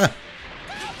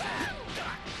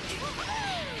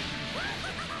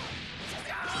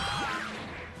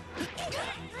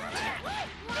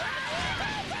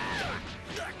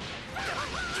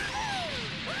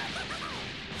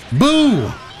 Boo!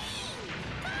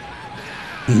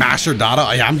 Masher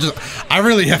Dada? Yeah, I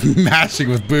really have mashing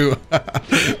with Boo.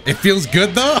 It feels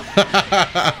good though.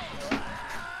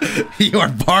 You are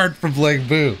barred from playing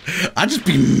Boo. I just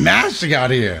be mashing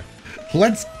out here.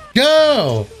 Let's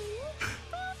go.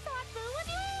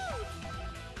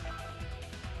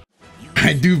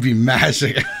 I do be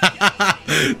mashing.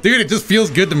 Dude, it just feels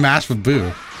good to mash with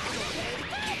Boo.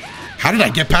 How did I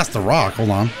get past the rock? Hold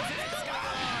on.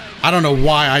 I don't know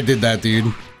why I did that,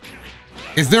 dude.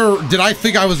 Did I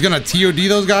think I was gonna TOD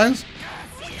those guys?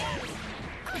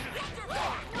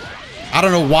 I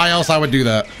don't know why else I would do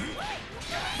that.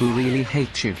 Boo really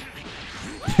hates you.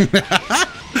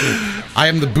 I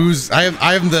am the booze. I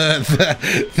am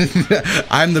the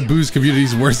I'm the booze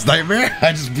community's worst nightmare.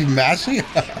 I just be mashing.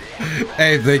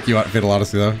 Hey, thank you, Fatal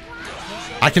Odyssey, though.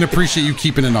 I can appreciate you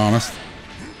keeping it honest.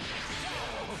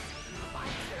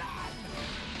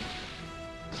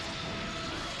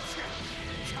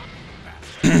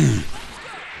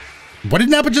 What did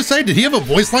Nappa just say? Did he have a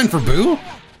voice line for Boo?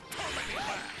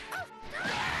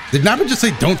 Did Nappa just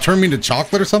say, "Don't turn me into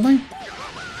chocolate" or something?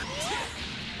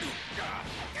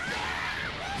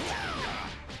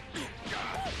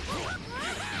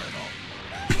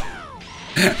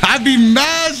 I be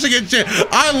mashing at shit.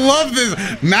 I love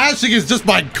this. Mashing is just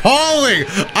my calling.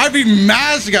 I be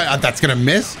mashing. That's gonna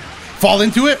miss. Fall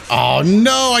into it. Oh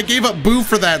no! I gave up Boo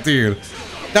for that, dude.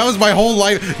 That was my whole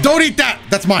life. Don't eat that.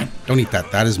 That's mine. Don't eat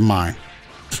that. That is mine.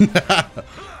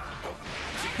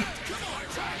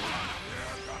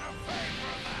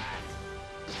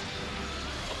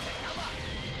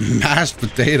 Mashed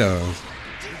potatoes.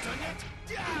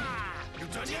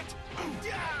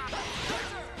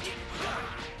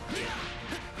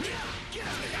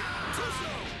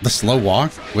 The slow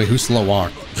walk? Wait, who slow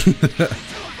walk?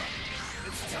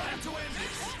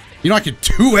 You know I could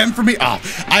 2M for me? Oh,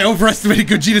 I overestimated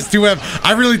Gogeta's 2M.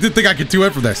 I really did think I could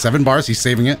 2M from there. 7 bars, he's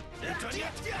saving it.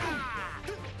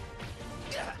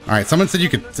 All right, someone said you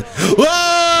could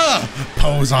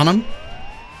pose on him.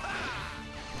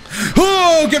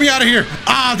 Oh, get me out of here.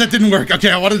 Ah, that didn't work. Okay,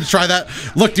 I wanted to try that.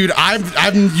 Look, dude,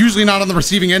 I'm usually not on the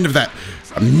receiving end of that.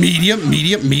 Medium,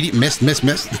 missed.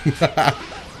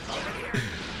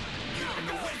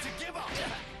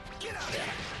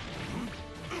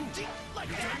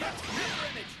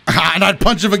 And I'd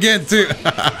punch him again, too.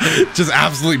 Just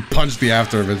absolutely punch the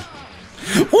after image.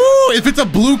 Ooh, if it's a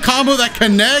blue combo that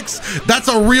connects, that's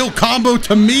a real combo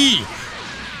to me.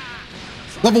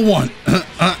 Level 1.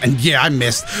 And yeah, I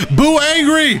missed. Boo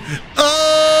angry.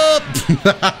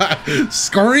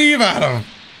 Scream at him.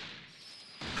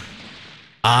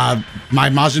 My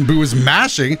Majin Buu is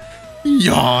mashing.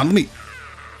 Yawn. Let me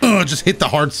just hit the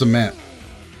hard cement.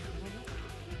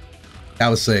 That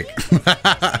was sick.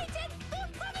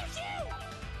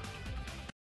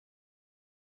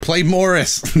 Play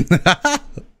Morris.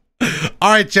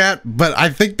 All right, chat, but I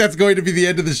think that's going to be the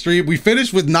end of the stream. We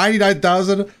finished with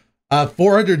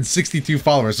 99,462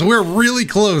 followers, so we're really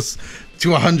close to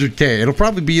 100K. It'll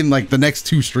probably be in like the next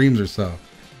 2 streams or so.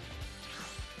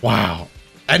 Wow.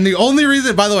 And the only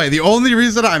reason, by the way, the only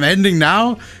reason I'm ending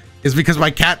now is because my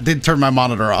cat did turn my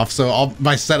monitor off, so all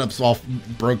my setup's all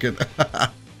broken.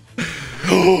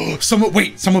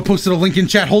 Someone posted a link in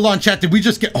chat. Hold on, chat. Did we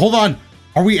just get, hold on.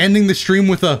 Are we ending the stream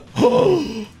with a,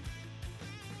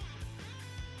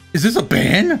 is this a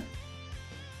ban?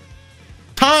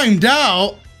 Timed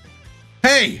out?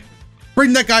 Hey,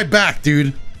 bring that guy back,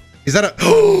 dude. Is that a,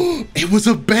 it was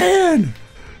a ban.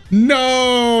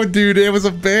 No, dude, it was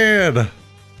a ban.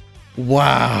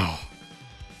 Wow.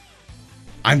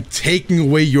 I'm taking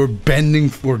away your bending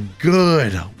for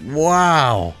good.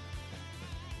 Wow.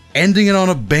 Ending it on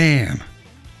a ban.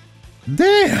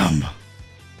 Damn.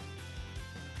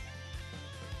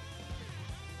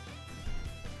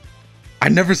 I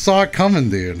never saw it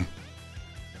coming, dude.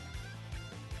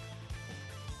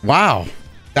 Wow.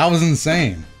 That was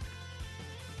insane.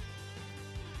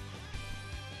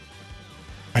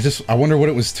 I wonder what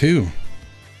it was to.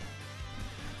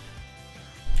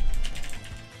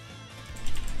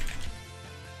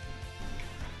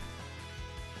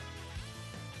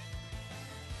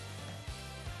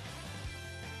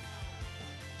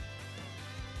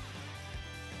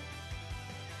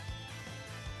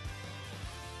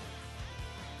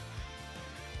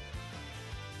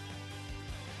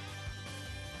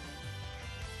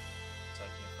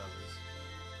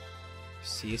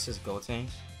 This is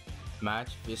Gotenks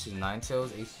match versus Ninetales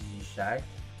HCG Shaq.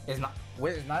 Is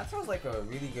Ninetales like a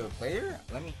really good player?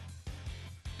 Let me.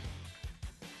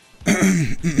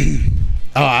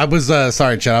 Oh, I was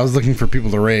sorry, chat. I was looking for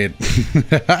people to raid.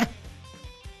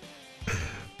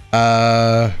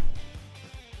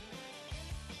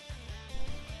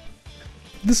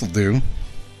 This'll do.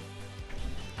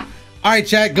 All right,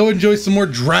 chat. Go enjoy some more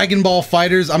Dragon Ball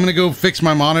FighterZ. I'm gonna go fix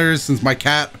my monitors since my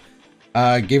cat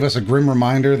gave us a grim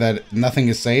reminder that nothing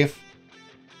is safe.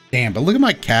 Damn, but look at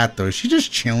my cat though. She's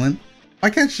just chilling. My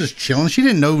cat's just chilling. She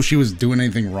didn't know she was doing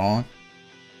anything wrong.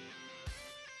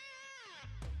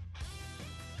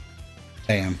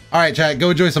 Damn. All right, chat,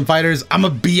 go enjoy some FighterZ. I'm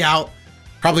gonna be out.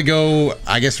 Probably go,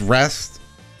 I guess, rest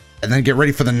and then get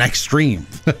ready for the next stream.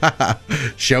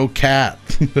 Show cat.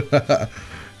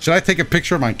 Should I take a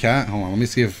picture of my cat? Hold on, let me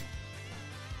see if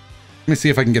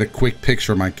I can get a quick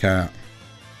picture of my cat.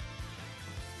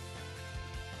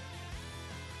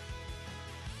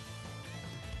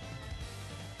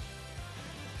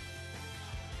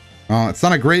 It's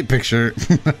not a great picture,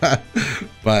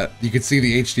 but you can see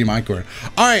the HDMI cord.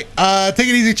 All right, take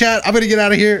it easy, chat. I'm gonna get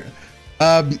out of here,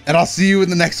 and I'll see you in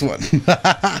the next one.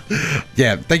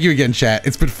 Yeah, thank you again, chat.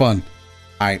 It's been fun.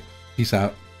 All right, peace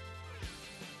out.